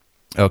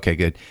 Okay,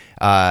 good.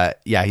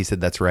 Yeah, he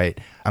said that's right.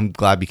 I'm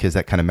glad because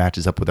that kind of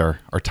matches up with our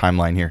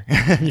timeline here.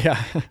 Yeah.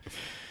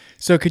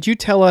 So could you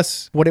tell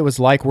us what it was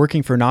like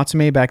working for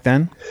Natsume back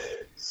then?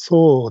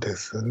 そうで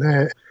す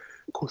ね。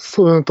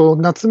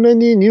夏目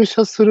に入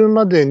社する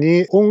まで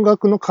に音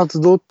楽の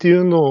活動ってい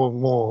うのを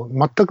もう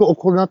全く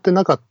行って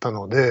なかった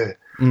ので、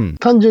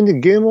単純に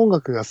ゲーム音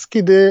楽が好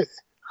きで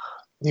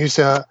入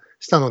社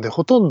したので、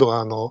ほとん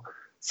ど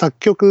作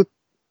曲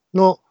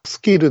のス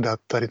キルだっ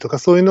たりとか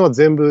そういうのは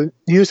全部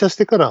入社し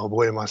てから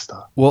覚えまし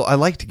た。Well, I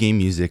liked game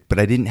music, but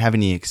I didn't have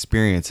any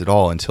experience at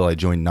all until I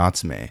joined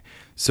Natsume.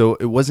 So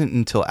it wasn't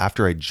until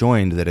after I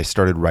joined that I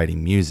started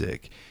writing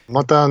music.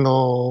 また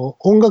音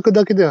楽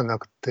だけではな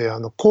くて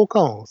効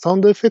果音、サウ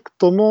ンドエフェク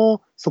ト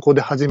もそこ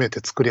で初めて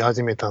作り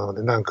始めたの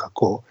で、なんか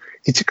こう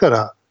一か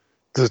ら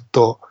ずっ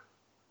と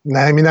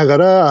悩みなが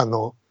ら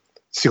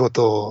仕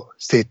事を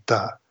していっ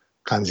た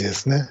感じで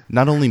すね。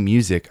Not only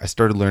music, I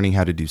started learning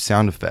how to do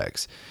sound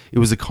effects. It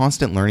was a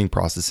constant learning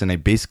process and I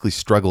basically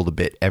struggled a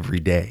bit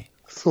every day.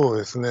 そう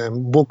ですね。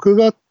僕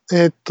が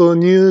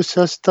入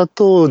社した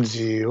当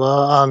時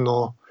は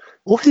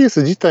オフィ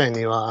ス自体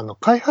には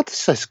開発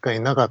者しかい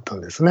なかった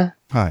んですね。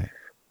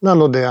な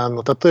ので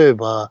例え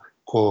ば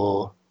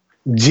こう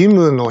事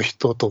務の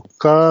人と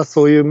か、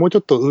そういうもうちょ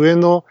っと上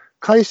の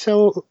会社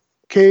を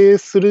経営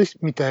する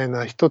みたい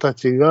な人た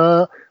ち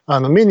が、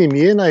目に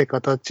見えない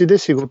形で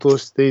仕事を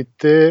してい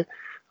て、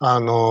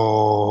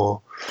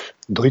ど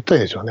う言った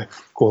らいいんでしょうね。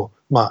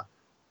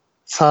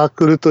サー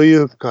クルとい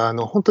うか、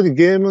本当に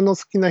ゲームの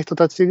好きな人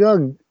たちが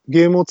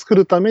ゲームを作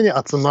るために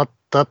集まっ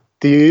たっ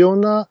ていうよう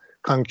な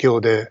環境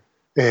で、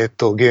ゲ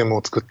ーム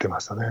を作ってま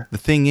したね。The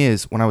thing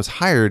is, when I was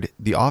hired,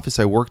 the office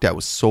I worked at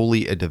was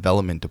solely a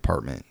development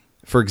department.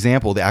 For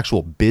example, the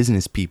actual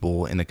business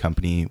people in the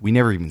company we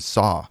never even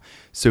saw.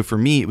 So for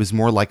me, it was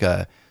more like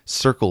a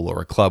circle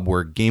or a club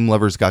where game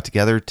lovers got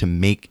together to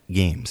make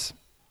games.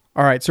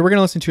 All right, so we're going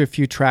to listen to a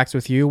few tracks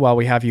with you while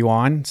we have you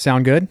on.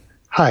 Sound good?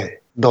 は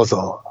い、どう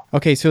ぞ。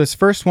Okay, so this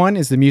first one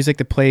is the music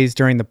that plays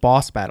during the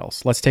boss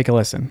battles. Let's take a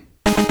listen.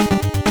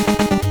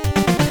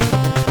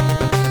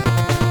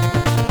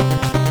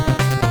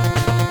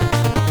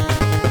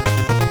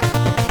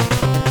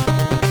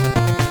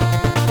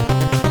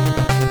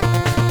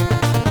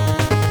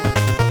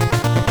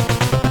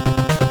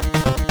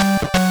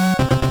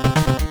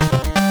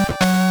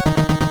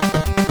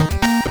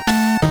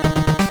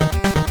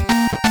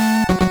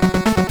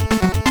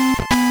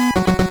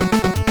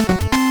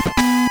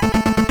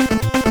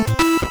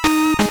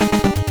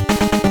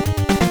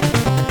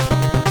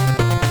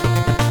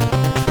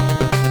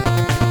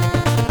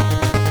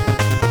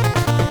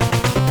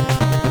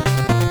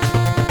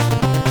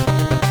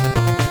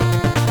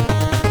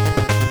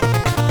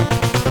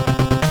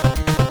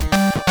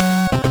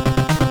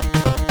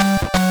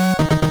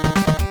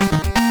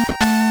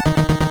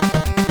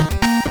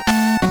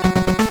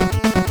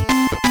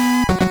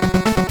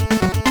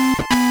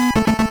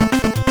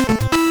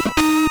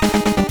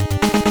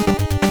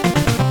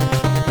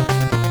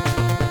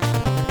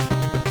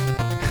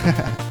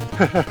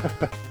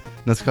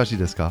 Natsukashi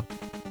desu ka?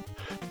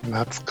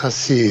 懐か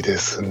しいで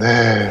す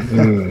ね。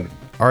うん。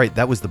All right,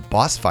 that was the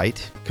boss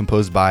fight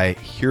composed by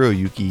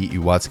Hiroyuki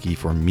Iwatsuki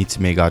for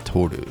Mitsume ga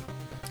Toru.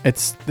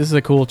 This is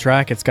a cool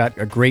track. It's got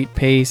a great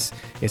pace.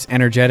 It's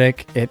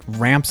energetic. It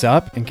ramps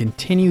up and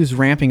continues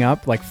ramping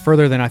up like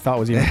further than I thought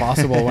was even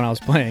possible when I was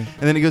playing.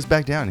 And then it goes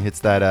back down and hits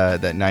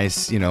that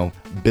nice,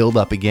 build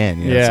up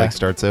again. It's like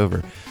starts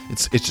over.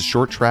 It's a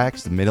short track.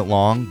 It's a minute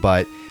long,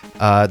 but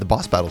the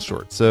boss battle's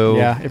short. So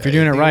yeah, if you're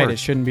doing it right, it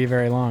shouldn't be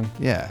very long.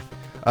 Yeah.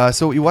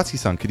 So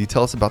Iwatsuki-san, could you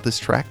tell us about this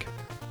track?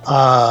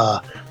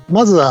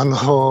 まず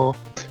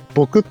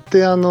僕っ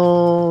て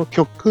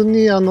曲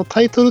に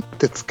タイトルっ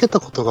てつけた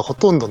ことがほ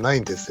とんどな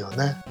いんですよ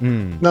ね。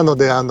なの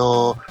で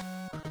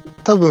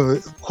多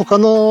分他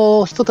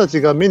の人た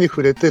ちが目に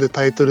触れてる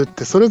タイトルっ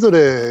てそれぞ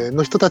れ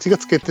の人たちが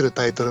つけてる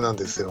タイトルなん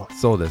ですよ。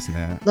そうです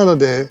ね。なの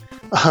で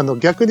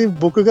逆に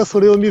僕が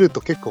それを見る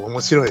と結構面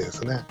白いで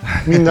すね。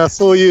みんな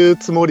そういう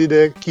つもり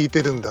で聴い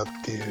てるんだっ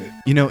ていう。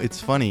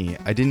It's funny.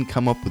 I didn't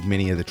come up with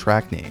many of the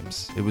track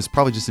names. It was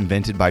probably just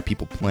invented by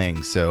people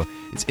playing. So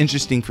it's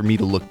interesting for me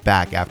to look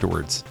back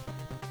afterwards.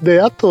 で、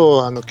あ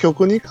と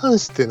曲に関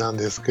してなん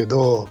ですけ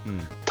ど、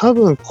多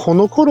分こ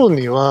の頃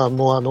には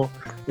もう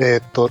例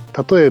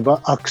え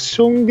ばアク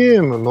ションゲ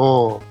ーム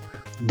の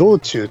道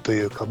中と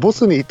いうかボ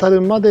スに至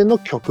るまでの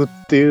曲っ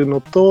ていう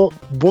のと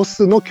ボ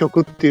スの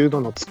曲っていう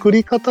のの作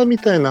り方み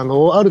たいな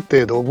のをある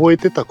程度覚え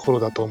てた頃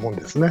だと思うん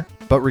ですね。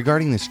But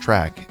regarding this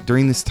track,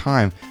 during this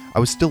time,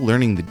 I was still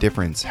learning the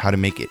difference how to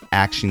make it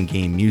action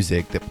game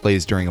music that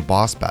plays during a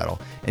boss battle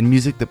and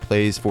music that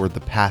plays for the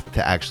path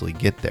to actually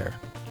get there.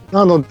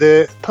 なの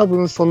で多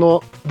分そ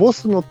のボ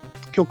スの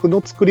曲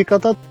の作り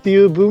方ってい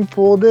う文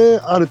法で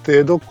ある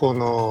程度こ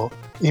の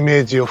イ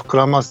メージを膨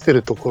らませて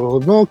るとこ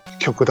ろの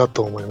曲だ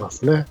と思いま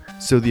すね。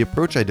So the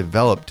approach I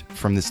developed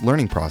from this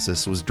learning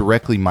process was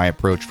directly my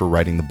approach for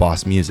writing the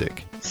boss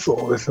music.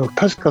 そうですね。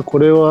確かこ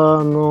れ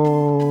は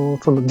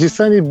その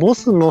実際にボ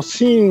スの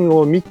シーン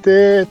を見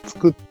て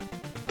作っ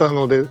た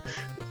ので、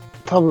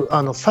多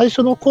分最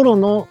初の頃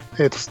の、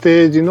ス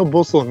テージの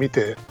ボスを見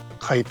て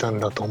書いたん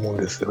だと思うん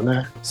ですよ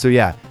ね。So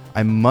yeah,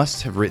 I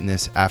must have written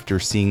this after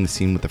seeing the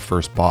scene with the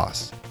first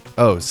boss.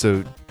 Oh,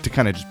 so to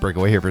kind of just break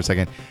away here for a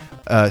second.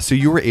 So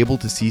you were able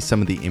to see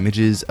some of the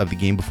images of the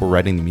game before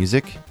writing the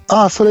music?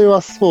 それ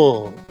は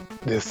そ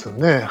うです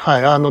ね。は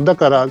い。だ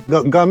から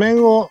画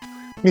面を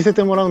見せ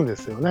てもらうんで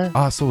すよね。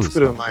そうです。作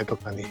る前と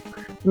かに。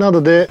な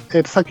ので、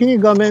先に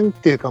画面っ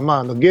ていうか、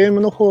ゲー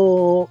ムの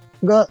方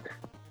が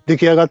出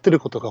来上がってる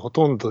ことがほ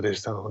とんどで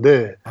したの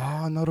で。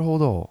なるほ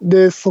ど。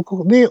で、そ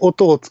こに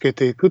音をつけ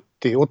ていくっ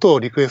ていう、音を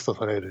リクエスト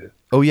される。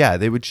Oh yeah,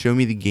 they would show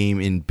me the game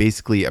in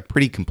basically a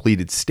pretty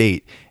completed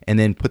state and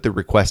then put the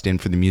request in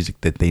for the music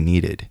that they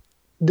needed.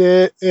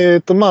 で、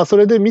そ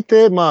れで見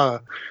て、ゲ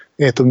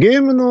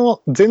ーム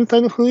の全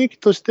体の雰囲気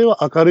としては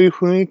明るい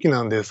雰囲気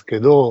なんですけ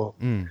ど、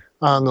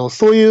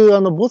そうい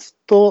うボス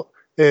と、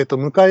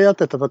向かい合っ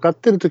て戦っ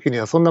てる時に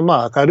はそんな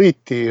明るいっ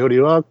ていうより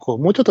は、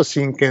もうちょっと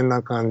真剣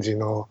な感じ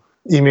の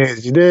イメー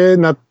ジで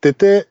なって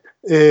て、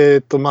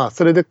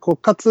それで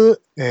か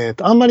つ、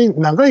あんまり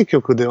長い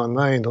曲では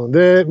ないの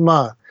で、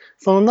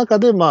その中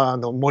で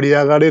盛り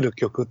上がれる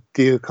曲っ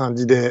ていう感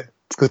じで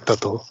作った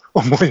と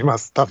思いま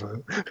す、多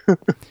分。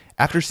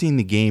After seeing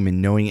the game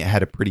and knowing it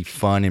had a pretty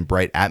fun and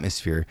bright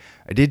atmosphere,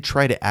 I did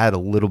try to add a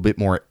little bit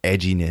more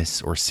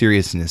edginess or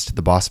seriousness to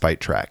the boss fight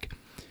track.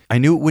 I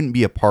knew it wouldn't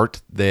be a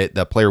part that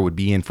the player would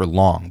be in for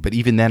long, but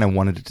even then I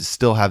wanted it to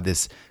still have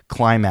this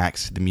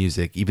climax to the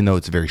music, even though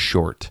it's very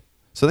short.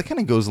 So that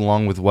kind of goes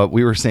along with what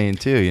we were saying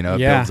too, you know, it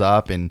builds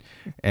up and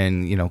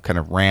you know, kind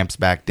of ramps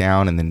back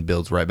down and then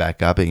builds right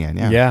back up again.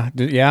 Yeah,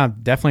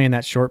 definitely in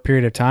that short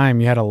period of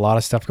time, you had a lot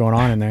of stuff going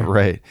on in there.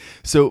 Right.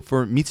 So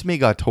for Mitsume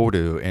ga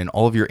Toru and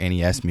all of your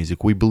NES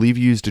music, we believe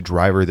you used a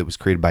driver that was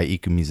created by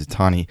Iku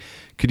Mizutani.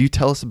 Could you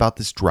tell us about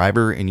this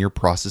driver and your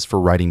process for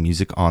writing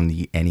music on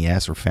the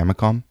NES or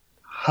Famicom?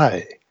 は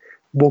い。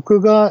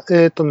僕が、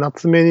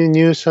夏目に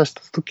入社し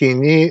た時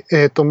に、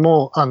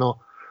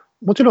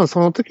もちろんそ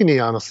の時に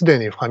すで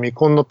にファミ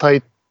コンの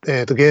ゲ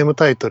ーム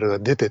タイトルが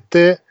出て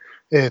て、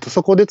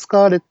そこで使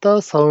われ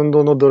たサウン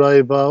ドのドラ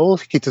イバーを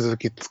引き続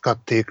き使っ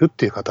ていくっ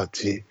ていう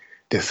形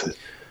です。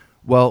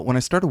Well, when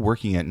I started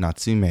working at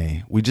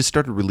Natsume, we just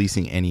started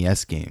releasing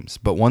NES games.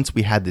 But once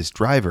we had this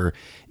driver,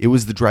 it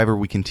was the driver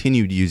we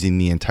continued using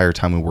the entire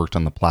time we worked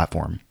on the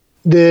platform.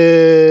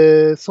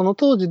 で、その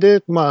当時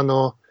で、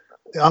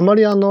あま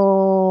り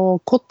凝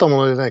った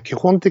ものでない基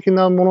本的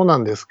なものな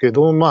んですけ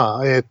ど、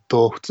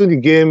普通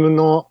にゲーム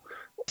の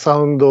サ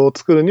ウンドを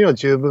作るには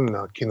十分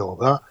な機能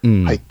が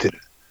入ってる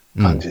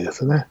感じで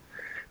すね。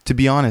To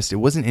be honest, it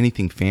wasn't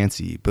anything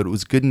fancy, but it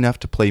was good enough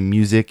to play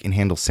music and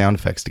handle sound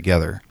effects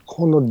together.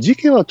 この時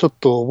期はちょっ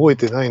と覚え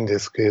てないんで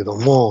すけれど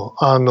も、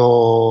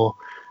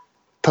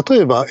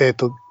例えば、エ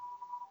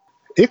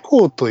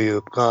コーとい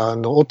うか、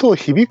音を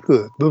響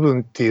く部分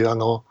っていう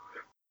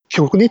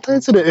曲に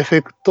対するエフ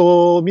ェク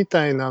トみ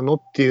たいなの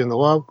っていうの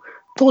は、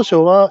当初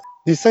は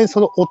実際に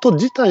その音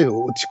自体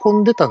を打ち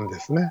込んでたんで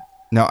すね。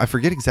Now, I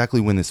forget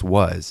exactly when this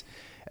was.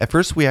 At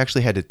first, we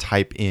actually had to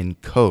type in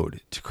code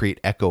to create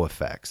echo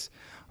effects.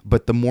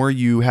 But the more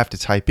you have to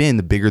type in,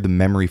 the bigger the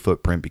memory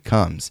footprint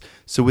becomes.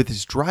 So with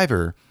this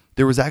driver,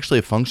 there was actually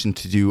a function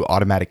to do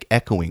automatic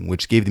echoing,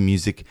 which gave the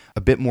music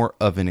a bit more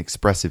of an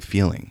expressive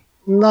feeling.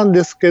 なん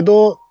ですけ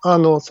ど、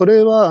そ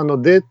れは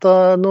デー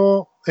タ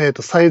の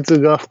サイズ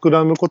が膨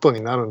らむこと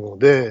になるの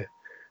で、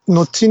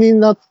後に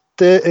なっ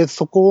て、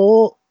そ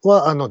こ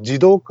は自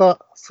動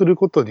化する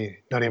ことに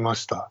なりま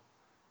した。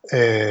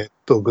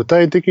具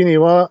体的に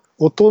は、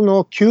音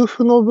の給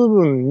付の部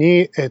分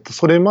に、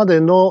それま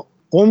での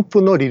音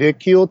符の履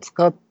歴を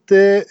使っ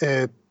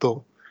て、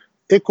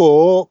エコー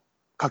を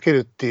かける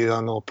ってい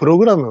うプロ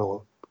グラム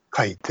を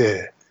書い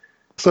て、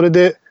それ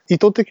で意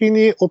図的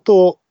に音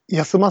を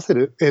休ませ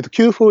る、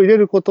給付を入れ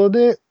ること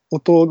で、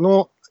音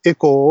のエ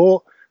コー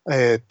を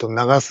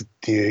流すっ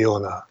ていうよ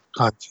うな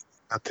感じに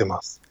なって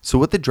ます。So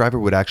what the driver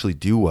would actually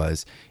do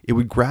was, it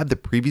would grab the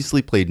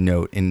previously played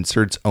note and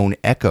insert its own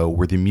echo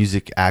where the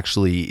music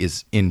actually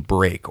is in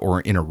break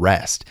or in a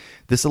rest.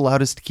 This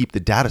allowed us to keep the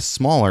data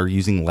smaller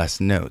using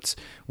less notes,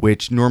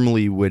 which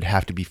normally would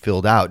have to be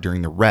filled out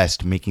during the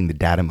rest, making the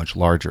data much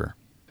larger.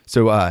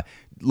 So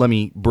let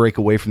me break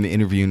away from the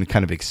interview and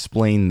kind of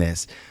explain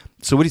this.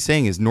 So what he's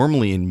saying is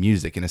normally in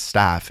music, in a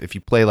staff, if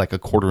you play like a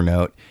quarter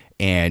note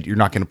and you're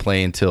not going to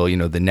play until, you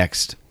know, the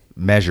next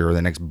measure or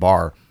the next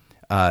bar,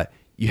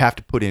 you have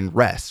to put in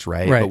rest,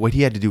 right? But what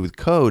he had to do with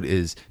code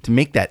is to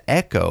make that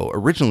echo,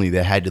 originally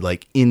they had to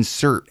like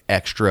insert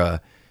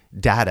extra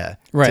data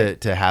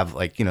to have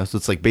like, you know, so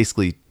it's like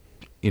basically,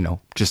 you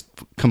know, just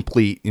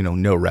complete, you know,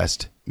 no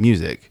rest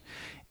music.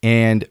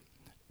 And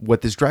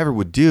what this driver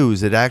would do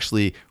is it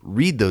actually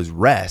read those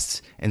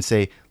rests and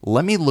say,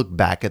 let me look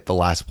back at the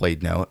last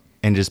played note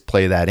and just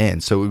play that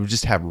in. So it would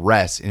just have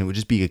rest and it would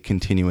just be a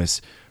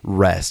continuous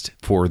rest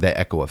for the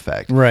echo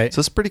effect. Right. So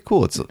it's pretty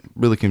cool. It's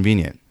really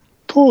convenient.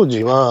 当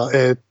時は、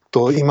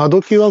今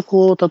時は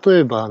こう、例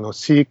えば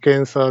シーケ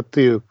ンサーと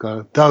いう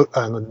か、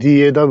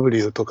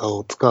DAW とか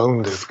を使う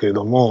んですけれ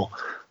ども、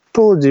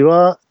当時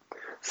は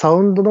サ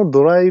ウンドの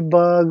ドライ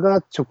バー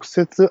が直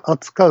接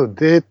扱う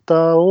デー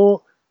タ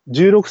を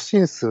16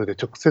進数で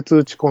直接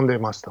打ち込んでい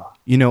ました。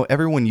You know,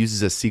 everyone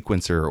uses a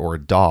sequencer or a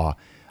DAW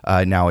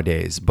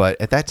nowadays, but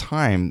at that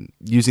time,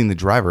 using the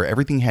driver,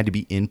 everything had to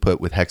be input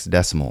with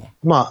hexadecimal.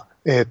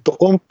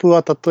 音符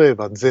は例え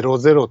ば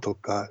00と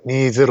か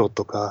20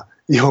とか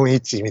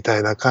41みた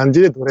いな感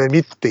じでドレミ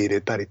って入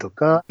れたりと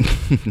か、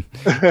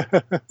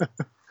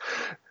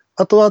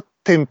あとは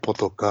テンポ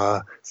と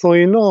か、そう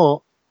いうの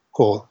を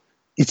こ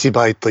う1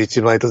バイト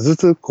1バイトず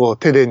つこう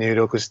手で入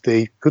力して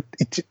いく、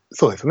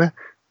そうですね。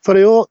そ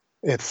れを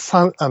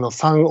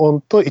3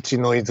音と1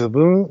ノイズ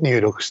分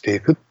入力してい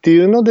くって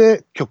いうの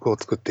で曲を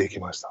作っていき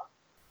ました。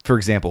For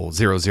example,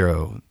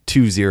 00,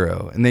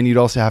 20, and then you'd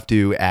also have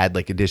to add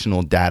like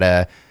additional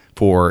data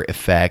for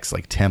effects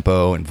like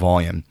tempo and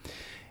volume.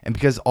 And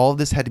because all of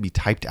this had to be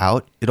typed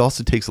out, it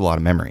also takes a lot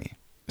of memory.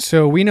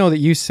 So we know that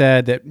you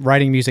said that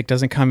writing music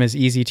doesn't come as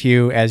easy to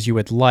you as you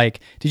would like.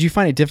 Did you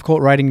find it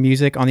difficult writing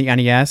music on the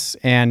NES?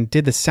 And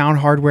did the sound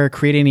hardware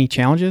create any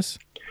challenges?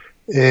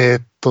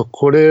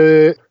 こ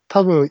れ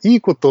多分い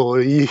いことを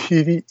言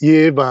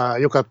えば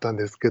よかったん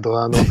ですけ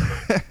ど、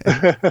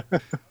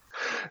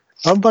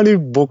あんまり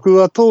僕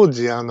は当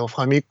時フ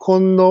ァミコ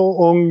ンの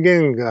音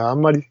源があん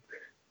まり、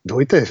どう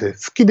言ったらいいですね、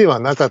好きでは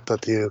なかった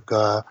という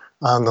か、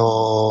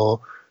も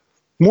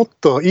っ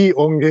といい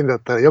音源だっ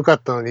たらよか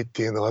ったのにっ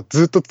ていうのは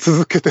ずっと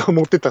続けて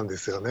思ってたんで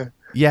すよね。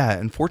Yeah,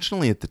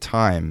 unfortunately at the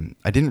time,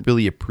 I didn't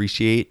really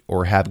appreciate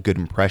or have a good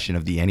impression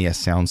of the NES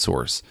sound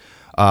source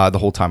the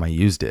whole time I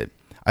used it.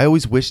 I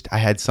always wished I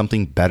had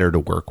something better to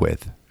work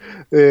with.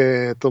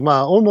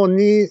 主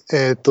に、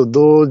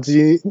同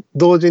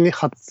時に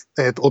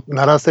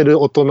鳴らせ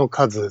る音の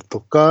数と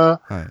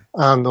か、はい、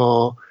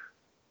音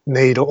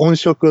色、音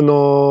色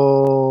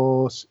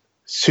の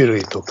種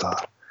類と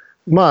か。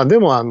まあで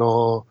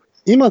も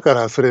今か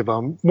らすれ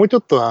ばもうちょ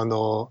っ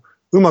と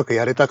うまく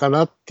やれたか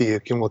なってい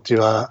う気持ち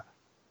は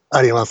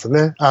あります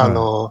ね。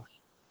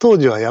当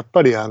時はやっ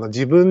ぱり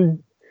自分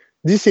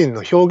自身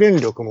の表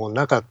現力も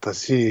なかった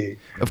し。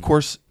Of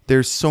course,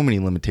 there's so many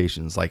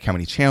limitations, like how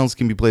many channels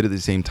can be played at the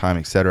same time,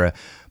 etc.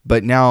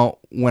 But now,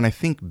 when I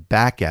think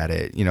back at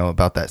it,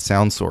 about that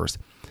sound source,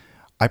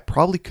 I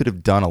probably could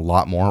have done a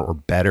lot more or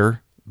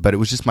better, but it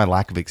was just my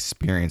lack of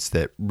experience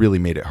that really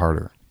made it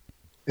harder.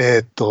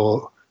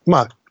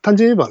 まあ、単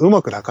純に言えばう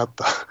まくなかっ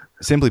た。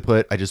Simply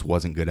put, I just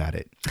wasn't good at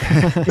it.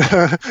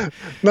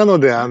 なの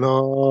で、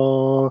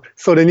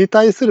それに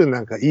対する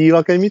なんか言い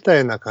訳みた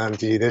いな感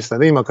じでした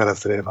ね、今から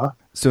すれば。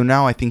So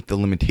now I think the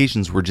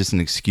limitations were just an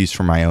excuse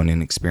for my own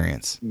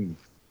inexperience.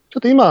 ちょ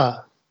っと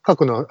今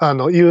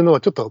言うの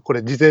はちょっとこ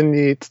れ事前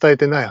に伝え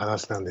てない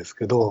話なんです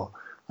けど、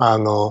フ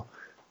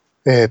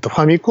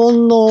ァミコ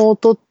ンの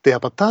音ってやっ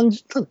ぱ単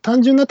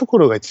純なとこ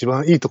ろが一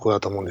番いいところだ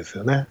と思うんです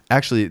よね。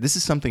Actually, this is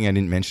something I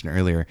didn't mention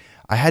earlier.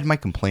 I had my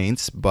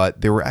complaints,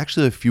 but there were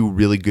actually a few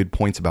really good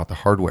points about the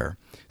hardware.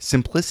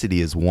 Simplicity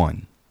is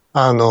one.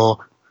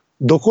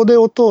 どこで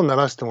音を鳴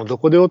らしてもど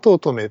こで音を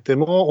止めて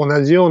も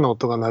同じような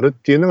音が鳴るっ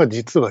ていうのが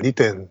実は利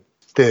点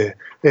で、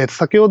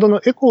先ほど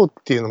のエコーっ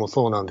ていうのも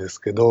そうなんです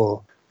け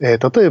ど、例え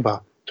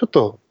ばちょっ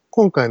と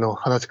今回の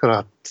話か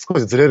ら少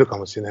しずれるか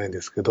もしれないん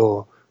ですけ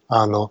ど、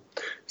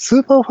ス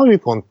ーパーファミ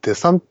コンって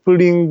サンプ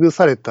リング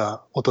され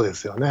た音で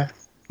すよね。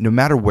No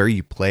matter where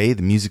you play,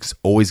 the music's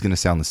always going to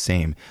sound the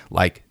same.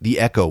 Like, the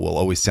echo will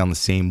always sound the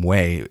same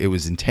way it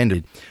was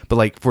intended. But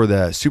like, for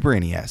the Super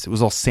NES, it was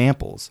all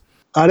samples.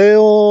 あれ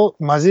を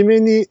真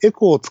面目にエ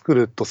コーを作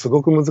るとす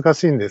ごく難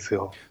しいんです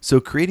よ。So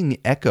creating the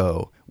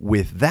echo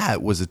with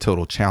that was a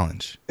total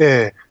challenge.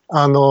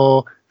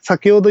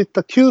 先ほど言っ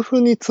た給付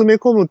に詰め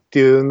込むって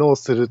いうのを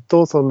する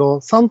と、その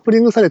サンプリ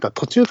ングされた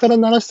途中から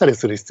鳴らしたり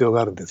する必要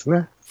があるんです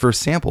ね。For a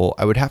sample,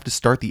 I would have to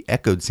start the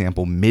echoed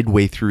sample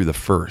midway through the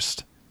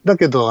first. だ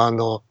けど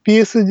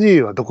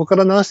PSG はどこか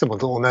ら鳴らしても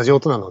同じ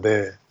音なの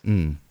で、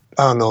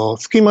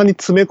隙間に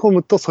詰め込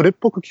むとそれっ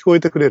ぽく聞こえ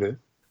てくれる。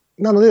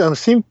なので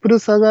シンプル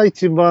さが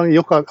一番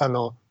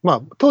ま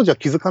あ当時は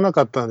気づかな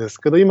かったんです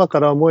けど、今か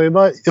ら思え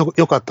ば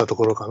良かったと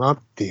ころかなっ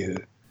てい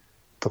う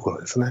ところ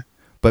ですね。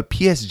But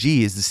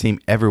PSG is the same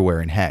everywhere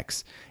in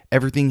Hex.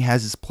 Everything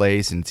has its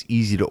place and it's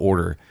easy to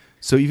order.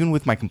 So even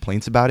with my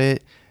complaints about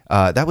it,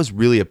 that was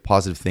really a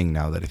positive thing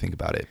now that I think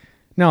about it.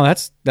 No,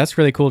 that's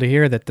really cool to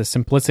hear that the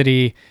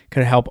simplicity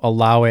could help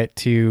allow it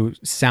to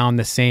sound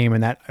the same,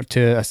 and that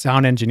to a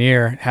sound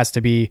engineer has to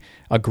be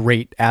a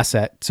great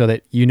asset so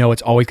that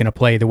it's always going to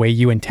play the way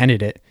you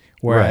intended it.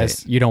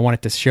 Whereas you don't want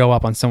it to show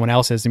up on someone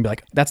else's and be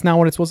like, that's not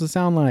what it's supposed to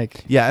sound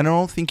like. Yeah, and I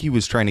don't think he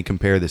was trying to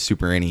compare the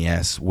Super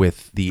NES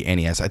with the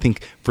NES. I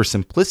think for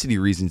simplicity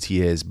reasons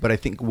he is, but I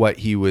think what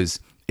he was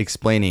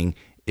explaining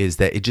is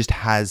that it just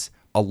has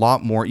a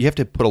lot more, you have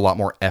to put a lot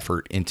more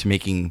effort into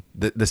making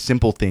the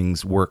simple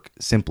things work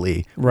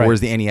simply. Right.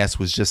 Whereas the NES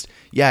was just,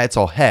 yeah, it's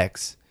all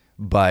hex,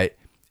 but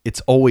it's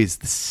always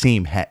the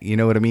same hex. You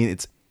know what I mean?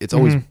 It's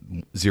always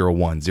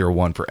 0-1,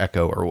 0-1 for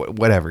echo or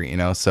whatever,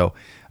 So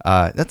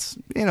that's,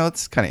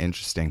 it's kind of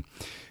interesting.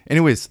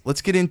 Anyways,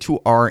 let's get into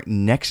our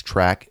next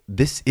track.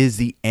 This is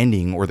the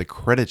ending or the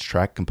credits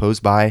track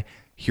composed by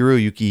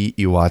Hiroyuki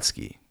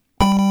Iwatsuki.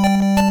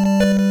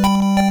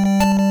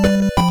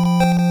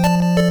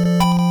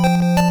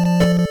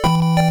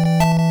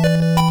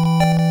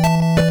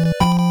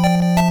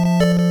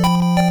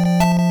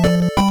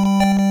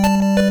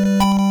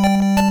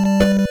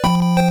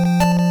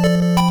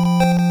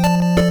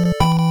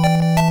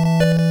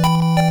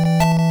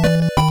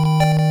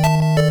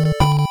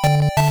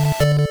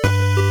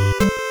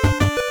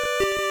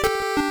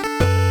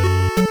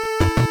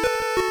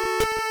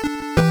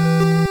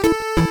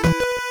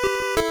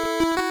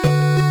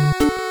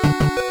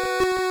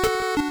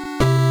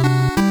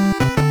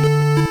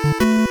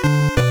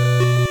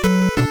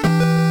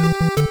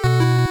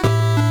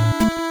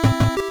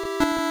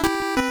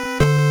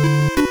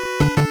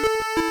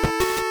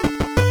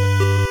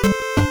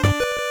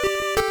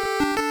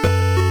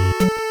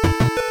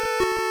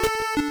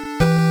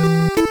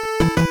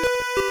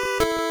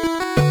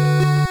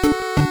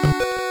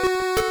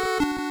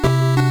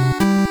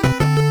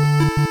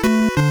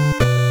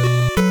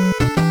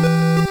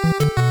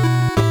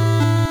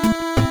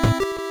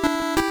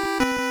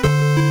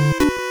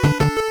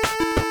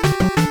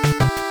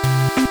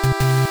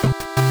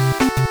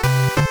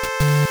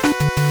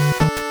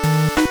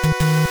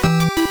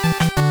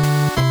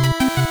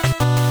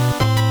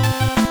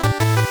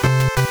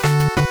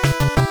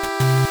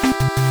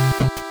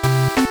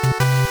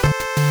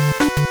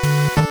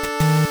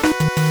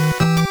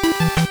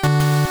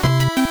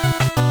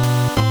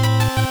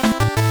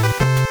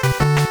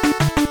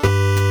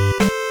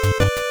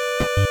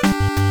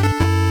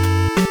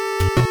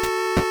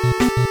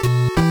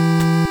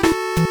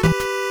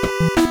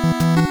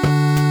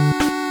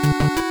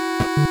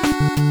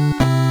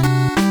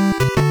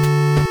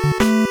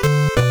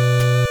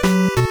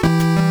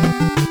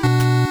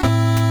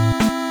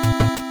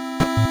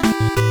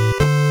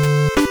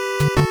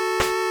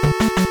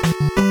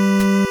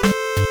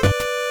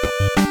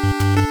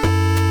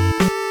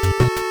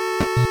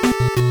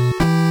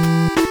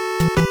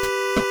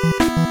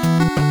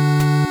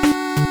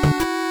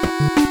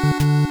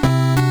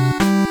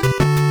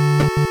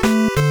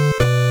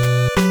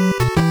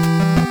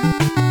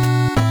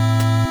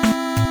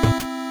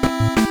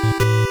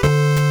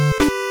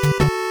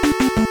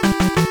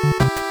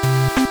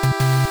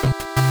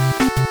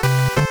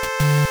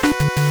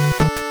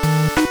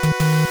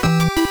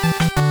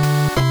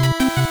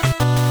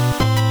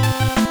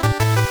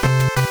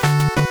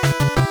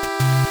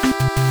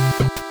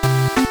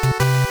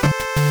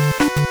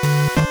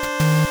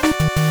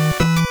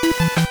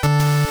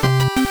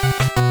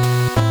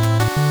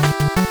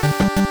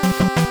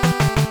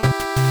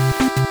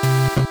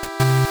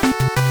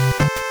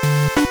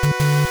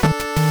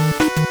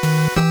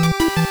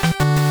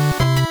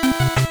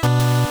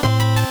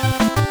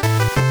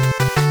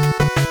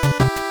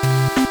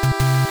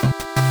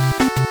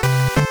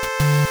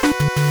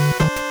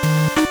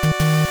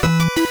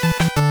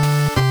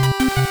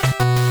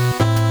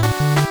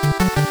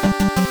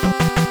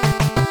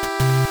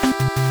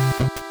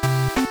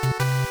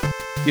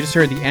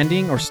 just heard the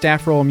ending or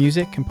staff roll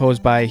music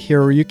composed by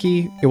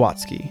Hiroyuki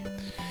Iwatsuki.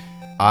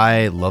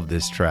 I love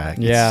this track.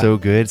 Yeah. It's so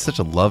good. It's such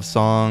a love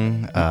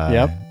song.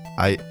 Yep.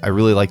 I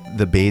really like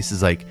the bass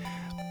is like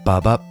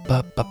ba ba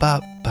ba ba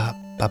ba ba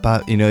ba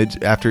ba. You know,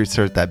 after it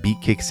starts, that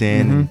beat kicks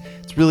in. And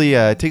it's really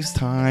it takes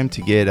time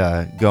to get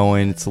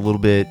going. It's a little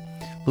bit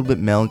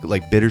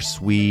like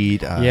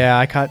bittersweet. Yeah,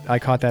 I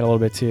caught that a little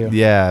bit too.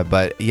 Yeah,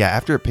 but yeah,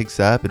 after it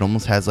picks up, it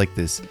almost has like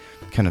this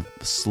kind of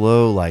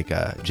slow, like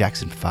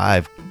Jackson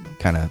 5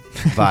 kind of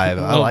vibe.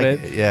 I like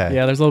it.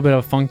 Yeah, there's a little bit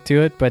of funk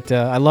to it, but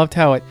I loved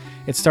how it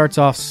starts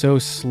off so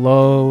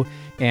slow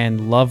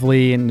and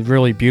lovely and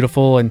really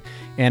beautiful, and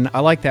I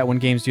like that when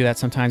games do that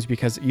sometimes,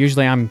 because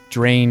usually I'm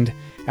drained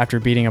after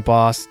beating a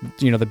boss.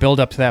 You know, the build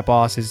up to that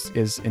boss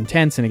is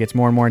intense, and it gets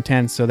more and more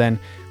intense, so then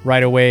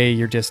right away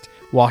you're just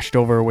washed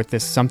over with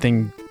this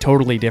something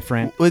totally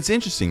different. Well, it's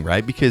interesting,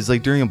 right? Because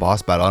like during a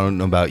boss battle, I don't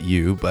know about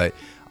you, but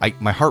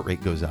my heart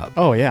rate goes up.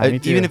 Oh yeah, me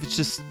too. Even if it's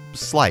just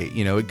slight,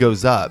 you know, it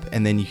goes up,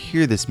 and then you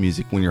hear this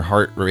music when your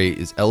heart rate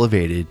is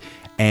elevated,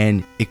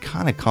 and it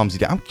kind of calms you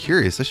down. I'm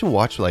curious. I should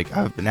watch, like,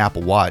 I have an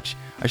Apple Watch.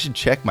 I should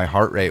check my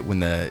heart rate when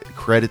the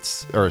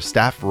credits or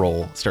staff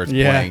roll starts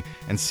playing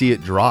and see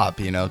it drop,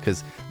 you know,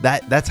 because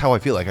that's how I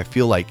feel. Like, I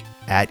feel like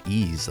at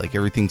ease, like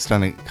everything's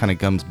kind of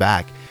comes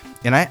back.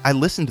 And I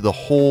listened to the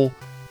whole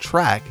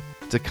track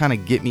to kind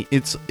of get me.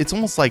 It's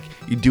almost like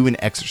you do an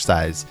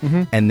exercise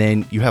and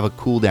then you have a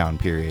cool down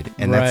period.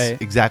 And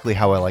that's exactly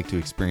how I like to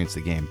experience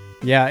the game.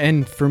 Yeah,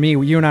 and for me,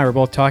 you and I were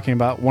both talking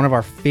about one of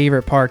our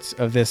favorite parts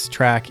of this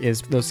track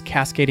is those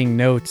cascading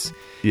notes.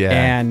 Yeah,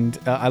 and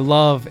I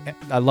love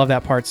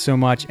that part so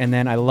much. And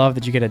then I love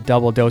that you get a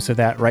double dose of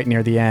that right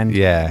near the end.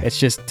 Yeah, it's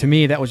just, to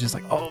me, that was just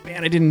like, oh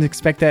man, I didn't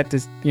expect that to,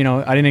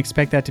 I didn't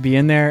expect that to be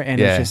in there, and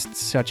it's just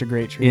such a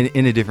great treat.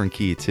 In a different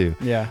key too.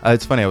 Yeah,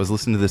 it's funny. I was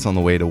listening to this on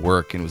the way to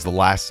work, and it was the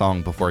last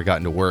song before I got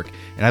into work.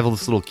 And I have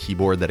this little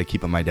keyboard that I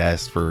keep on my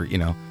desk for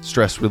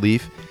stress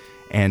relief.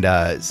 And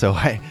so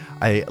I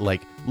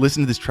like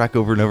listen to this track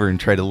over and over and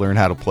try to learn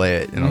how to play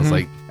it. And I was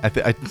like,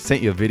 I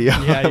sent you a video.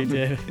 Yeah, you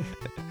did.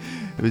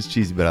 It was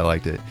cheesy, but I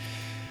liked it.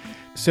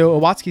 So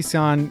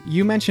Iwatsuki-san,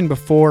 you mentioned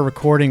before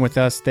recording with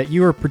us that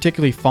you were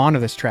particularly fond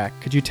of this track.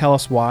 Could you tell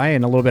us why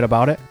and a little bit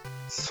about it?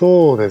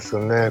 そうです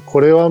ね。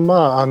これはゲ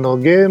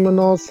ーム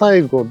の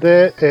最後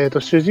で、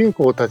主人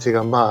公たち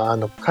が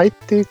帰っ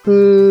てい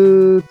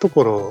くと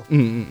ころ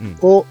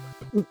を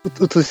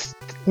映し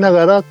な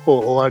がら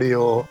終わり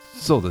を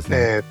そうです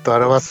ね。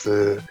表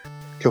す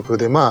曲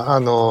で、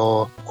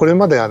これ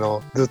まで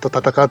ずっと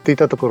戦ってい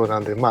たところな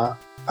んで、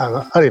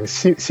ある意味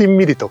しん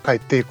みりと帰っ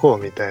ていこ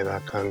うみたい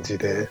な感じ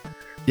で。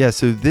Yeah,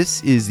 so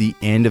this is the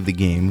end of the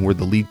game where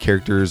the lead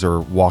characters are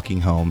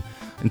walking home.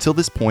 Until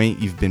this point,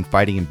 you've been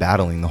fighting and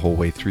battling the whole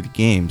way through the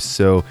game.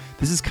 So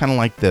this is kind of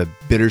like the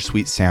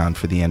bittersweet sound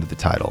for the end of the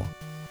title.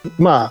 い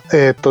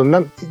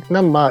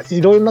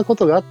ろんなこ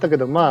とがあったけ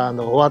ど、終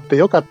わって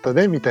よかった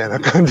ねみたいな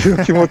感じ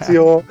の気持ち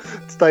を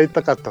伝え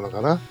たかったのか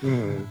な。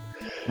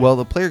Well,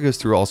 the player goes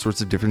through all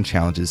sorts of different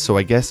challenges, so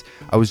I guess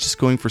I was just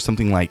going for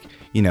something like,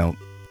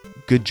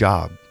 good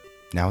job.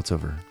 Now it's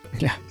over.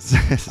 Yeah.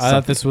 I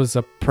thought this was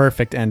a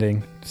perfect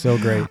ending. So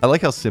great. I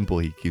like how simple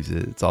he keeps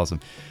it. It's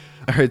awesome.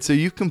 All right, so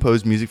you've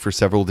composed music for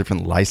several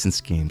different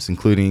licensed games,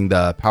 including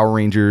the Power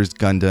Rangers,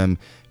 Gundam,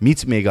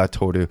 Mitsumega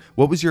Toru.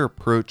 What was your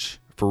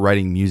approach for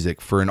writing music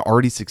for an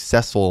already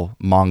successful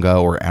manga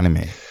or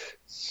anime?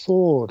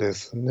 そうで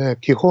すね。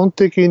基本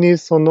的に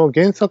その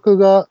原作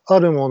があ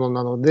るもの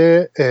なの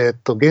で、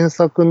原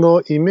作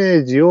のイメ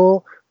ージ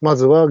をま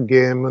ずは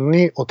ゲーム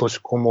に落とし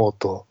込もう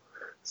と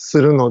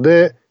するの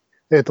で、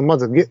ま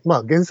ず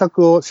原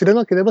作を知ら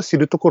なければ知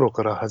るところ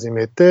から始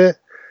めて、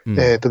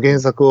原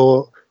作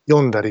を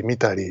読んだり見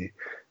たり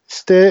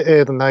し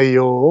て、内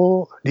容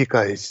を理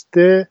解し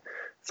て、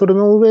それ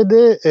の上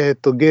で、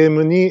ゲー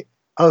ムに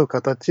合う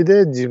形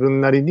で自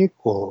分なりに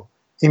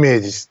イメー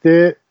ジし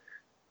て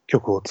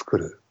曲を作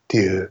るって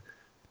いう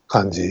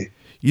感じ。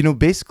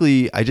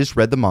Basically, I just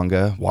read the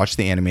manga, watched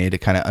the anime to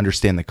kind of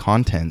understand the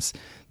contents,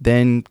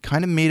 then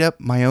kind of made up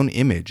my own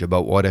image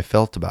about what I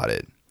felt about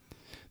it.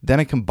 Then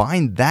I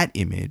combined that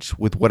image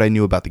with what I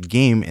knew about the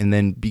game and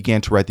then began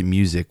to write the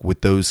music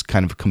with those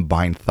kind of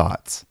combined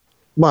thoughts.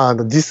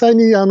 実際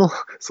に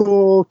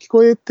そう聞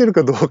こえてる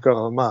かどうか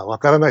はわ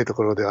からないと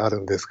ころではある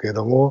んですけれ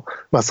ども、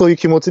そういう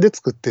気持ちで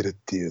作ってるっ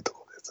ていうと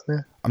ころです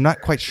ね。I'm not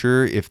quite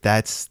sure if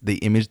that's the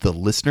image the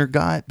listener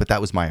got, but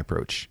that was my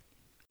approach.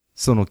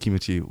 その気持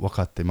ち分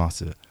かってま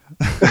す。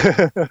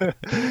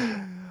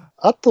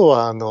あと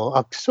は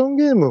アクション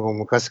ゲームを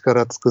昔か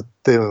ら作っ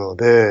てるの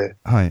で、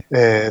はい、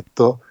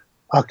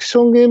アクシ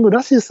ョンゲーム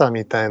らしさ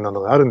みたいなの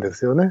があるんで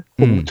すよね。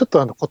ちょっ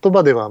と言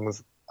葉では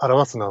表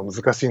すのは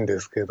難しいんで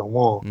すけれど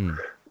も、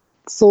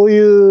そうい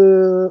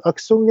うアク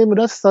ションゲーム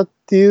らしさっ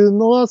ていう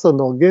のはそ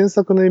の原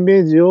作のイ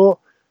メージを、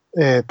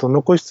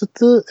残しつ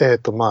つ、出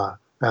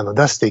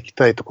していき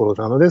たいところ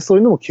なので、そう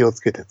いうのも気を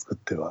つけて作っ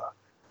ては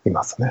い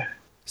ますね。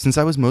Since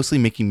I was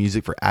mostly making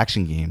music for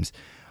action games,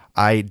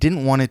 I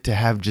didn't want it to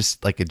have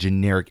just like a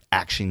generic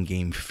action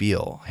game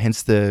feel,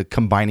 hence the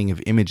combining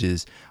of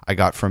images I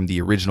got from the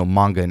original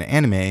manga and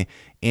anime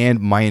and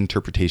my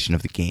interpretation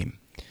of the game.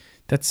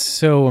 That's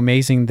so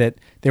amazing that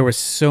there was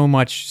so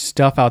much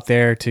stuff out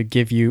there to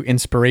give you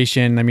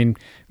inspiration. I mean,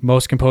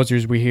 most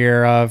composers we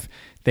hear of,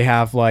 they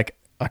have like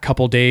a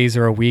couple days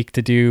or a week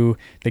to do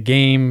the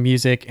game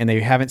music and they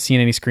haven't seen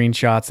any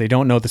screenshots. They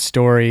don't know the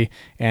story.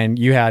 And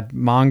you had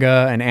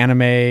manga and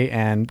anime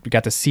and we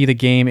got to see the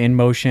game in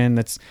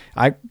motion.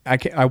 I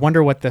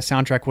wonder what the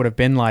soundtrack would have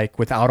been like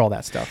without all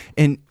that stuff.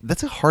 And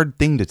that's a hard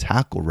thing to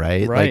tackle,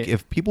 right? Like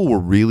if people were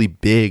really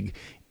big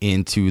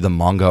into the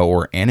manga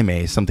or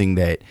anime, something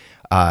that,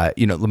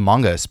 the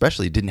manga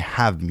especially didn't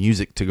have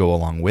music to go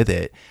along with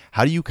it.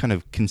 How do you kind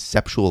of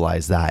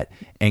conceptualize that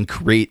and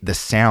create the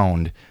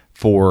sound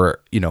for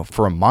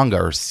a manga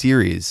or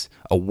series,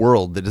 a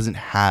world that doesn't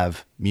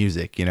have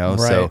music, Right.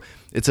 So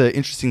it's an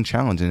interesting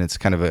challenge and it's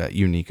kind of a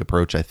unique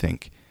approach, I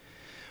think.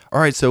 All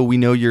right, so we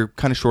know you're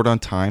kind of short on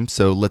time,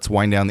 so let's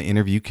wind down the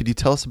interview. Could you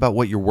tell us about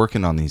what you're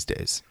working on these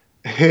days?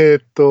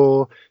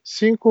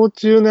 進行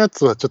中のや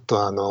つはちょっと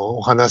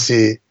お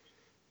話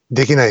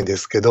できないんで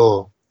すけ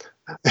ど、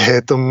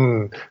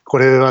こ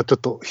れはちょっ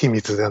と秘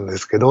密なんで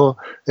すけど、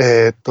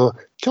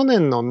去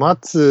年の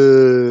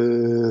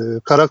末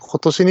から今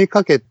年に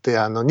かけて、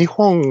日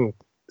本、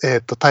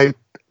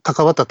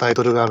関わったタイ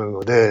トルがある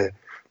ので、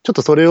ちょっ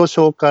とそれを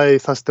紹介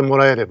させても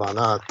らえれば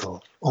な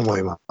と思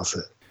いま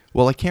す。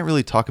Well, I can't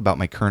really talk about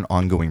my current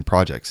ongoing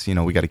projects.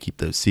 We got to keep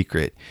those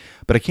secret.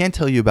 But I can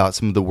tell you about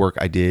some of the work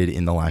I did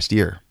in the last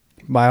year.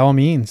 By all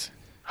means.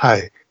 は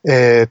い。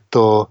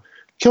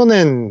去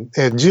年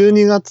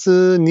12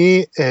月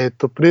に、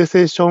プレイス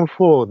テーション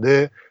4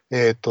で、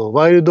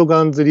ワイルド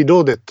ガンズリ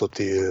ローデッド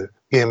という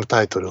ゲーム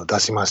タイトルを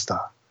出しまし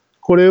た。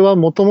これは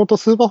もともと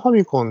スーパーファ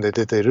ミコンで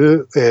出て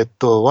る、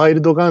ワイ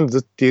ルドガンズ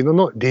っていうの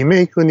のリ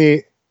メイク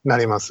にな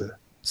ります。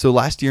So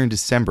last year in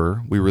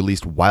December, we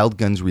released Wild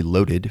Guns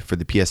Reloaded for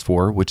the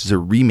PS4, which is a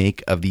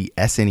remake of the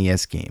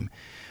SNES game.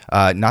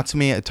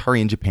 Natsume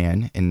Atari in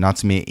Japan and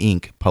Natsume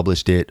Inc.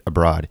 published it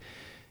abroad.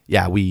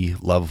 Yeah, we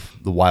love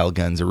the Wild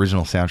Guns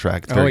original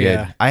soundtrack. It's very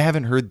good. I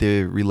haven't heard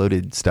the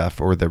Reloaded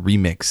stuff or the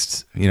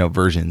remixed,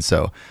 version,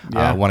 so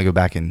I want to go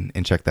back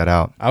and check that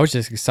out. I was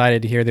just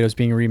excited to hear that it was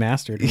being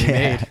remastered and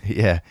remade.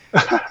 Yeah.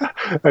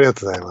 ありが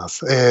とうございま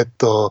す。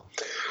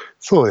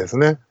そうです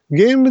ね。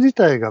ゲーム自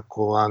体がス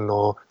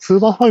ー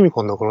パーファミ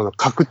コンの頃の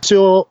拡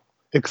張、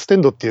エクステ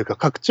ンドっていうか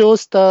拡張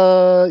し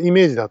たイ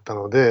メージだった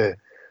ので、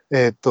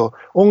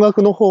音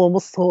楽の方も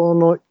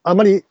あ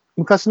まり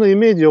昔のイ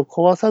メージを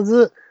壊さ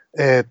ず、ち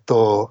ょ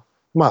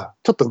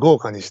っと豪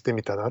華にして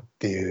みたらっ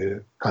てい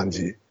う感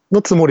じ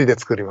のつもりで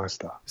作りまし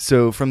た。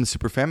So from the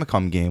Super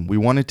Famicom game, we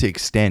wanted to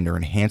extend or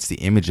enhance the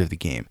image of the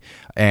game.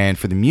 And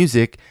for the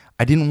music,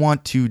 I didn't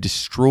want to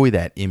destroy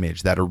that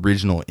image, that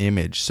original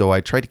image. So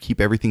I tried to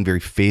keep everything very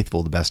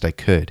faithful the best I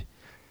could.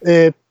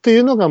 ってい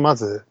うのがま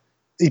ず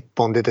一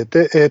本出て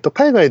て、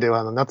海外で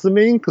は夏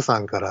目インクさ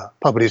んから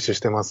パブリッシュし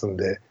てますん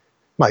で、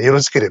よ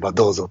ろしければ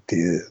どうぞって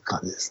いう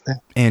感じです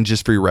ね。And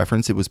just for your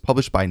reference, it was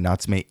published by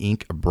Natsume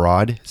Inc.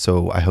 abroad,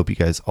 so I hope you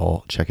guys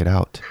all check it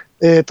out.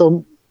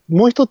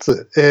 もう一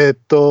つ、今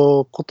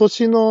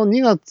年の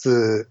2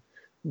月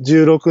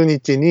16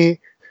日に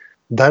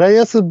ダライ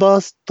アスバ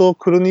ースト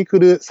クロニク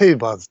ルセイ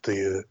バーズと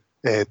いう、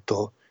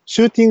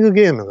シューティング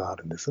ゲームがあ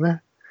るんです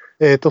ね。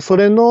そ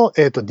れの、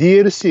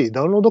DLC、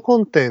ダウンロードコ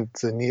ンテン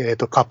ツに、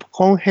カプ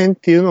コン編っ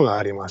ていうのが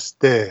ありまし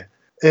て、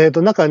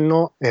中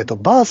の、バ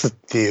ースっ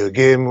ていう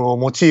ゲームを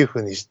モチー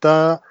フにし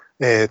た、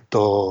ダウン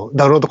ロ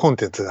ードコン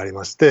テンツがあり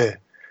まして、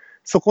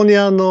そこにバ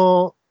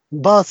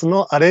ース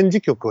のアレン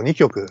ジ曲を2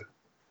曲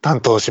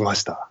担当しま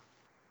した。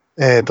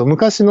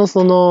昔の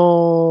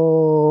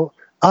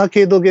アー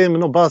ケードゲーム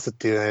のバースっ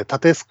ていう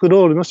縦スク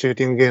ロールのシュー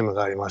ティングゲーム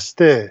がありまし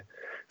て、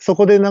そ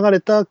こで流れ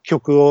た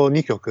曲を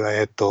2曲、ア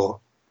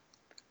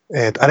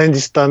レン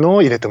ジしたの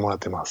を入れてもらっ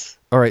てます。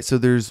Alright, so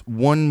there's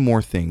one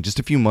more thing. Just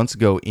a few months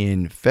ago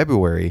in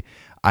February,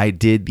 I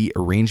did the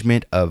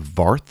arrangement of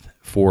Varth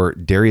for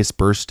Darius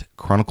Burst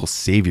Chronicle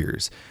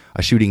Saviors,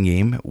 a shooting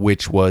game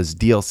which was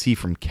DLC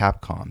from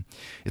Capcom.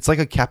 It's like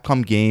a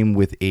Capcom game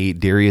with a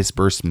Darius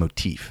Burst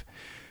motif.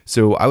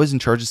 So I was in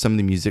charge of some of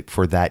the music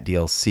for that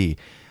DLC.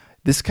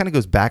 This kind of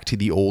goes back to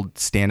the old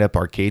stand-up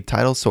arcade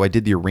title, so I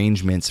did the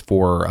arrangements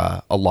for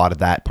a lot of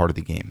that part of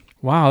the game.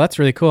 Wow, that's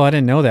really cool. I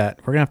didn't know that.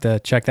 We're going to have to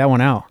check that one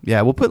out.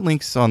 Yeah, we'll put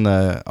links on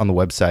the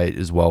website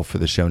as well for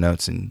the show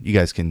notes, and you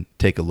guys can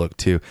take a look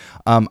too.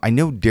 I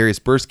know Darius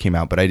Burst came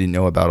out, but I didn't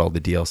know about all the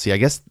DLC. I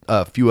guess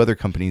a few other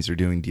companies are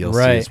doing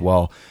DLC as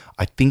well.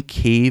 I think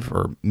Cave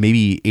or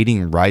maybe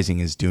Aiding and Rising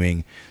is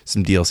doing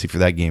some DLC for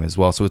that game as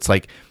well. So it's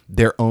like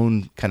their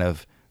own kind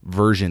of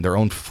version, their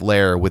own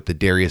flair with the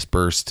Darius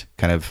Burst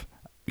kind of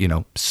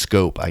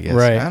scope, I guess.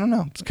 Right. I don't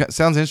know. It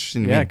sounds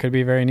interesting to me. Yeah, it could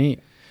be very neat.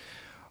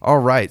 All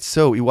right.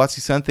 So,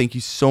 Iwatsuki-san, thank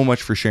you so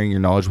much for sharing your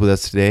knowledge with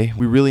us today.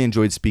 We really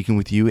enjoyed speaking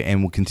with you, and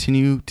we'll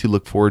continue to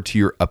look forward to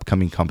your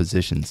upcoming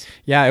compositions.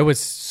 Yeah, it was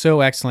so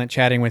excellent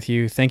chatting with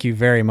you. Thank you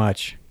very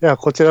much. いや、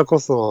こちらこ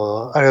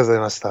そありがとうござ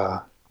いまし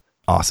た。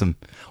Awesome.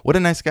 What a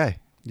nice guy.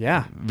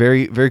 Yeah.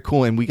 Very, very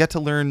cool. And we got to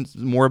learn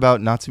more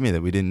about Natsume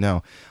that we didn't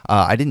know.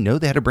 I didn't know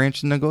they had a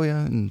branch in Nagoya.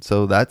 And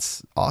so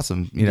that's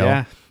awesome,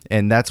 Yeah.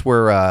 And that's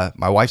where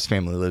my wife's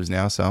family lives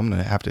now. So I'm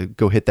going to have to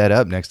go hit that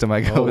up next time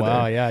I go there.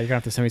 Wow. Yeah. You're going to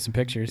have to send me some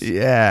pictures.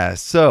 Yeah.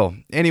 So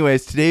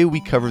anyways, today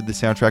we covered the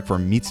soundtrack for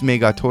Mitsume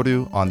ga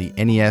Toru on the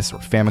NES or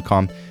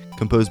Famicom,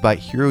 composed by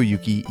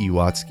Hiroyuki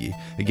Iwatsuki.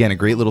 Again, a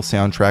great little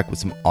soundtrack with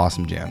some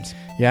awesome jams.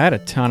 Yeah. I had a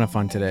ton of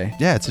fun today.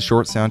 Yeah. It's a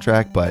short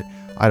soundtrack, but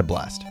I had a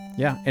blast.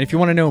 Yeah, and if you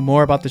want to know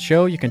more about the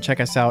show, you can check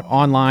us out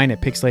online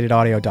at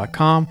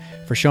pixelatedaudio.com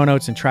for show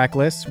notes and track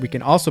lists. We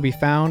can also be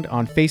found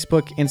on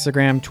Facebook,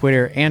 Instagram,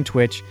 Twitter, and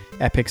Twitch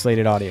at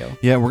Pixelated Audio.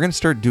 Yeah, we're going to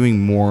start doing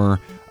more,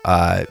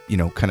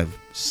 kind of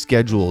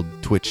scheduled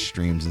Twitch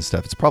streams and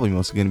stuff. It's probably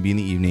mostly going to be in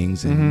the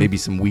evenings and maybe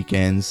some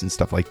weekends and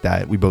stuff like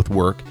that. We both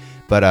work,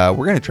 but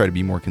we're going to try to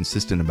be more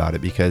consistent about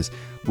it because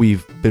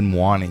we've been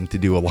wanting to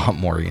do a lot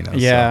more,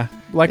 Yeah. So.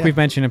 We've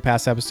mentioned in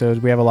past episodes,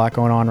 we have a lot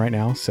going on right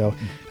now. So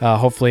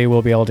hopefully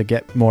we'll be able to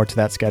get more to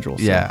that schedule.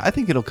 So. Yeah, I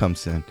think it'll come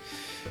soon.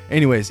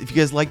 Anyways, if you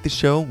guys like the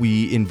show,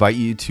 we invite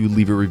you to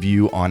leave a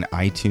review on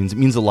iTunes. It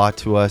means a lot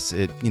to us.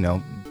 It,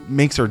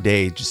 makes our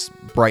day just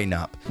brighten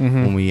up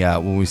when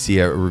we see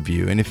a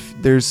review. And if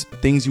there's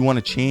things you want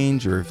to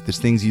change or if there's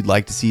things you'd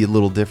like to see a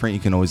little different, you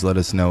can always let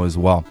us know as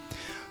well.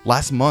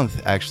 Last month,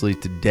 actually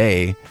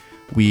today,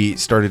 we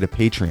started a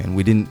Patreon.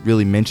 We didn't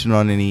really mention it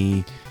on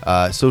any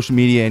social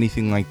media,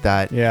 anything like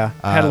that. Yeah,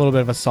 had a little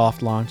bit of a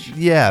soft launch.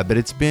 Yeah, but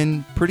it's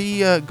been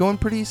going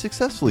pretty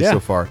successfully so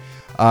far.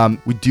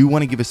 We do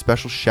want to give a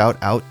special shout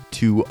out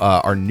to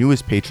our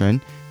newest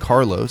patron,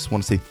 Carlos.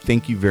 Want to say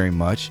thank you very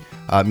much.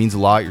 It means a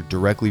lot. You're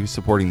directly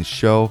supporting the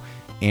show.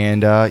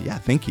 And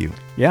thank you.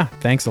 Yeah,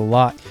 thanks a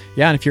lot.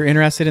 Yeah, and if you're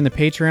interested in the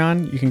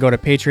Patreon, you can go to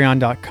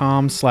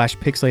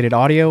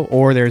patreon.com/pixelatedaudio,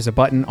 or there's a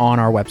button on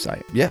our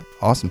website. Yeah,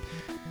 awesome.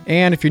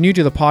 And if you're new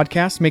to the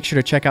podcast, make sure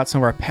to check out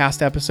some of our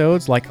past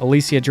episodes like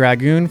Alicia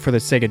Dragoon for the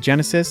Sega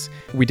Genesis.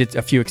 We did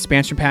a few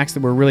expansion packs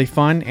that were really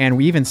fun, and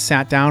we even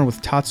sat down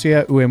with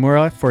Tatsuya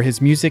Uemura for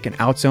his music and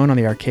Outzone on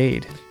the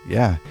arcade.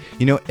 Yeah.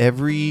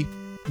 Every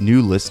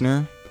new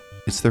listener,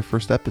 it's their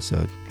first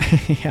episode.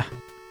 Yeah.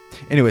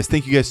 Anyways,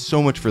 thank you guys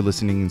so much for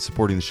listening and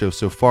supporting the show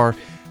so far.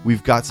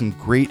 We've got some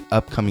great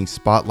upcoming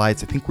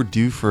spotlights. I think we're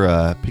due for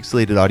a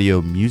Pixelated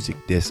Audio music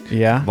disc,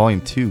 Volume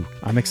 2.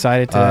 I'm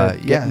excited to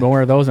get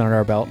more of those under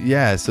our belt.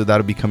 Yeah, so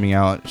that'll be coming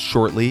out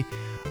shortly.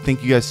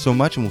 Thank you guys so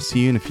much, and we'll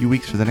see you in a few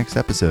weeks for the next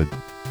episode.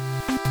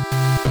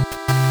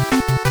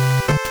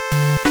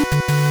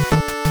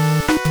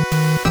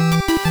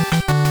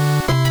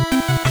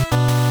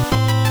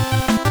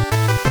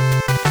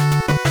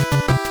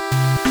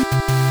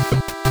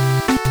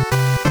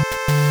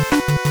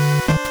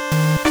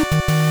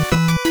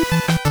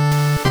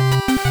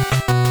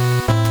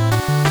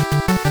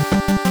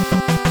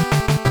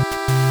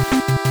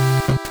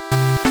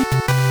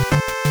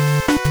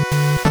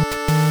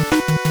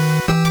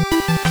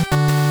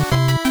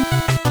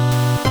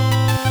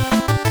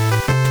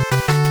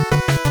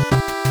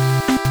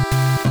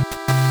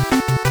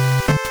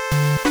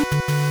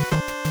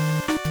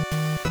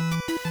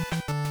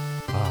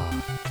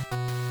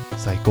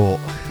 Psycho.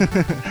 あ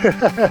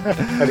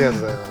りがと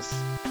うございます。